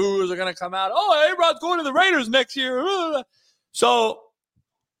Twitter gurus are going to come out, oh, A-Rod's going to the Raiders next year. So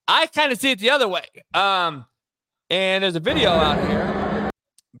I kind of see it the other way. And there's a video out here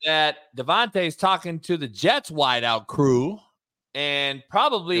that Devontae's talking to the Jets wideout crew, and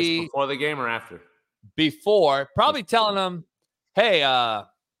probably just before the game or after? Before, probably telling them, hey,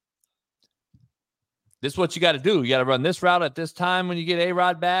 this is what you got to do. You got to run this route at this time when you get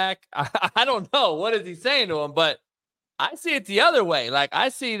A-Rod back. I don't know. What is he saying to him? But I see it the other way. Like, I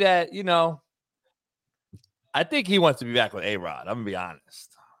see that, I think he wants to be back with A-Rod. I'm going to be honest.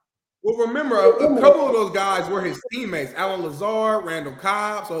 Well, remember, a couple of those guys were his teammates. Alan Lazard, Randall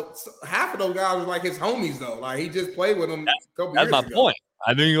Cobb. So half of those guys were like his homies, though. Like, he just played with them a couple years ago. That's my point.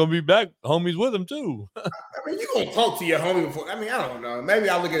 I think you're going to be back homies with him, too. I mean, you're going to talk to your homie before. I mean, I don't know. Maybe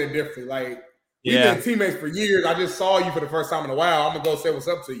I look at it differently. Like, we've been teammates for years. I just saw you for the first time in a while. I'm going to go say what's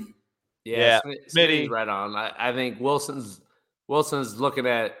up to you. Yeah. Smitty's right on. I think Wilson's looking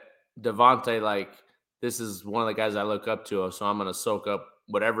at Devontae like, this is one of the guys I look up to, so I'm going to soak up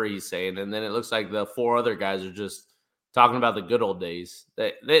whatever he's saying. And then it looks like the four other guys are just talking about the good old days.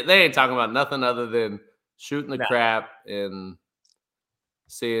 They ain't talking about nothing other than shooting the crap and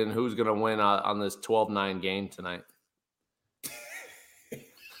seeing who's going to win on this 12-9 game tonight.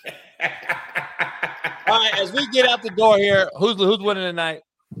 All right, as we get out the door here, who's winning tonight?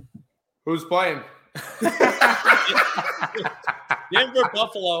 Who's playing? Denver,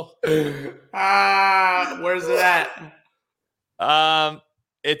 Buffalo. Where's it at?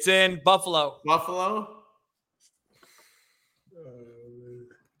 It's in Buffalo. Buffalo?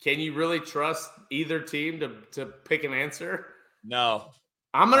 Can you really trust either team to pick an answer? No.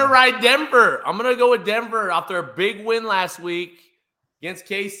 I'm going to ride Denver. I'm going to go with Denver after a big win last week against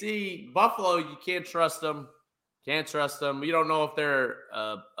KC. Buffalo, you can't trust them. Can't trust them. You don't know if they're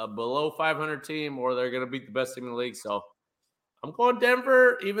a below 500 team or they're going to beat the best team in the league. So I'm going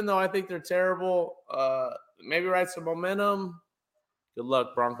Denver, even though I think they're terrible. Maybe ride some momentum. Good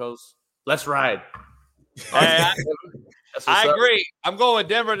luck, Broncos. Let's ride. Hey, I agree. I'm going with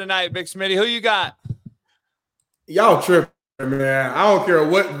Denver tonight, Big Smitty. Who you got? Y'all tripping, man. I don't care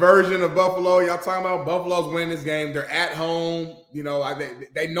what version of Buffalo y'all talking about. Buffalo's winning this game. They're at home. You know,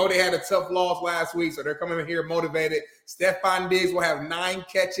 they know they had a tough loss last week, so they're coming in here motivated. Stephon Diggs will have 9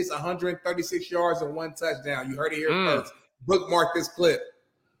 catches, 136 yards, and 1 touchdown. You heard it here first. Bookmark this clip.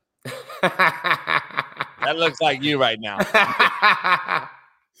 That looks like you right now.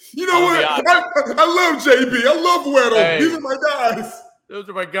 You know what? I love JB. I love Weddle. Hey. These are my guys. Those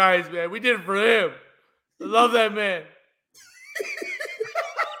are my guys, man. We did it for him. I love that man.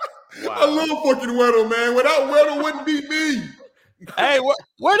 I love fucking Weddle, man. Without Weddle, wouldn't be me. Hey,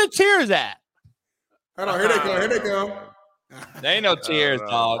 where the tears at? Hold on, here they come. Here they come. There ain't no tears,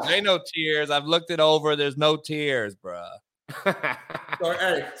 dog. There ain't no tears. I've looked it over. There's no tears, bruh.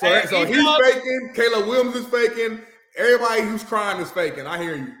 So he's faking. Caleb Williams is faking. Everybody who's crying is faking. I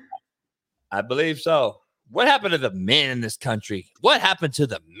hear you. I believe so. What happened to the men in this country? What happened to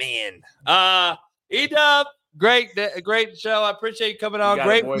the men? E-Dub, great show. I appreciate you coming on.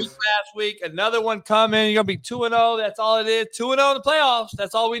 Great week last week. Another one coming. You're going to be 2-0. That's all it is. 2-0 in the playoffs.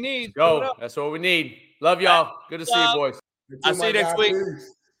 That's all we need. Go. That's what we need. Love y'all. Good to see you, boys. I'll see you next week.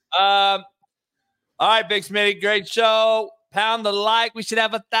 All right, Big Smitty. Great show. Pound the like. We should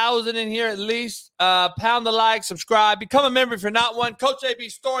have 1,000 in here at least. Pound the like. Subscribe. Become a member if you're not one.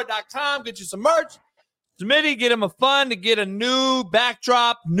 CoachJBStore.com. Get you some merch. Smitty, get him a fund to get a new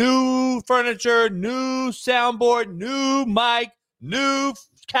backdrop, new furniture, new soundboard, new mic, new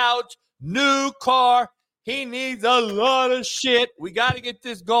couch, new car. He needs a lot of shit. We got to get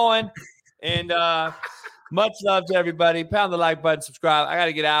this going. And much love to everybody. Pound the like button, subscribe. I got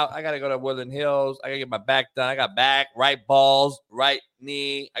to get out. I got to go to Woodland Hills. I got to get my back done. I got back, right balls, right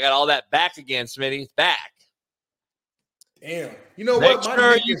knee. I got all that back again, Smitty. It's back. Damn. You know what? My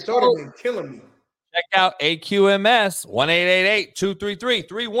neck is starting to killing me. Check out AQMS,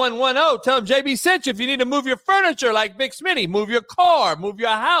 1-888-233-3110. Tell them JB sent you if you need to move your furniture like Big Smitty, move your car, move your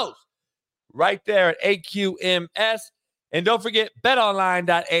house. Right there at AQMS. And don't forget,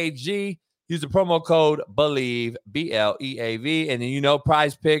 betonline.ag. Use the promo code BELIEVE, BLEAV. And then you know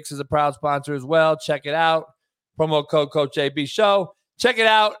Prize Picks is a proud sponsor as well. Check it out. Promo code Coach JB Show. Check it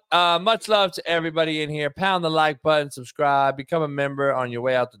out. Much love to everybody in here. Pound the like button, subscribe, become a member on your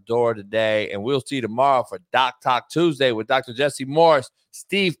way out the door today. And we'll see you tomorrow for Doc Talk Tuesday with Dr. Jesse Morris,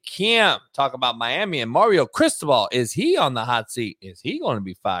 Steve Kim, talk about Miami, and Mario Cristobal. Is he on the hot seat? Is he going to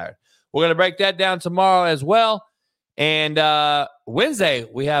be fired? We're going to break that down tomorrow as well. And Wednesday,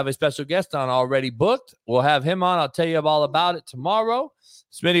 we have a special guest on already booked. We'll have him on. I'll tell you all about it tomorrow.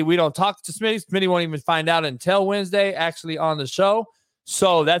 Smitty, we don't talk to Smitty. Smitty won't even find out until Wednesday, actually on the show.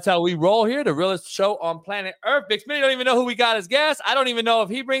 So that's how we roll here, the realest show on planet Earth. Big Smitty don't even know who we got as guests. I don't even know if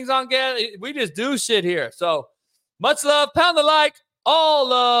he brings on guests. We just do shit here. So much love. Pound the like. All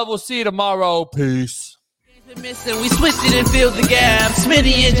love. We'll see you tomorrow. Peace. Missing, we switched it and filled the gap.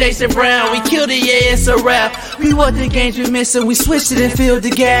 Smitty and Jason Brown, we killed it, yeah, it's a wrap. We what the games we missing, we switched it and filled the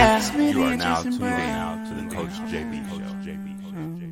gap. You are now tuned in to the Coach JB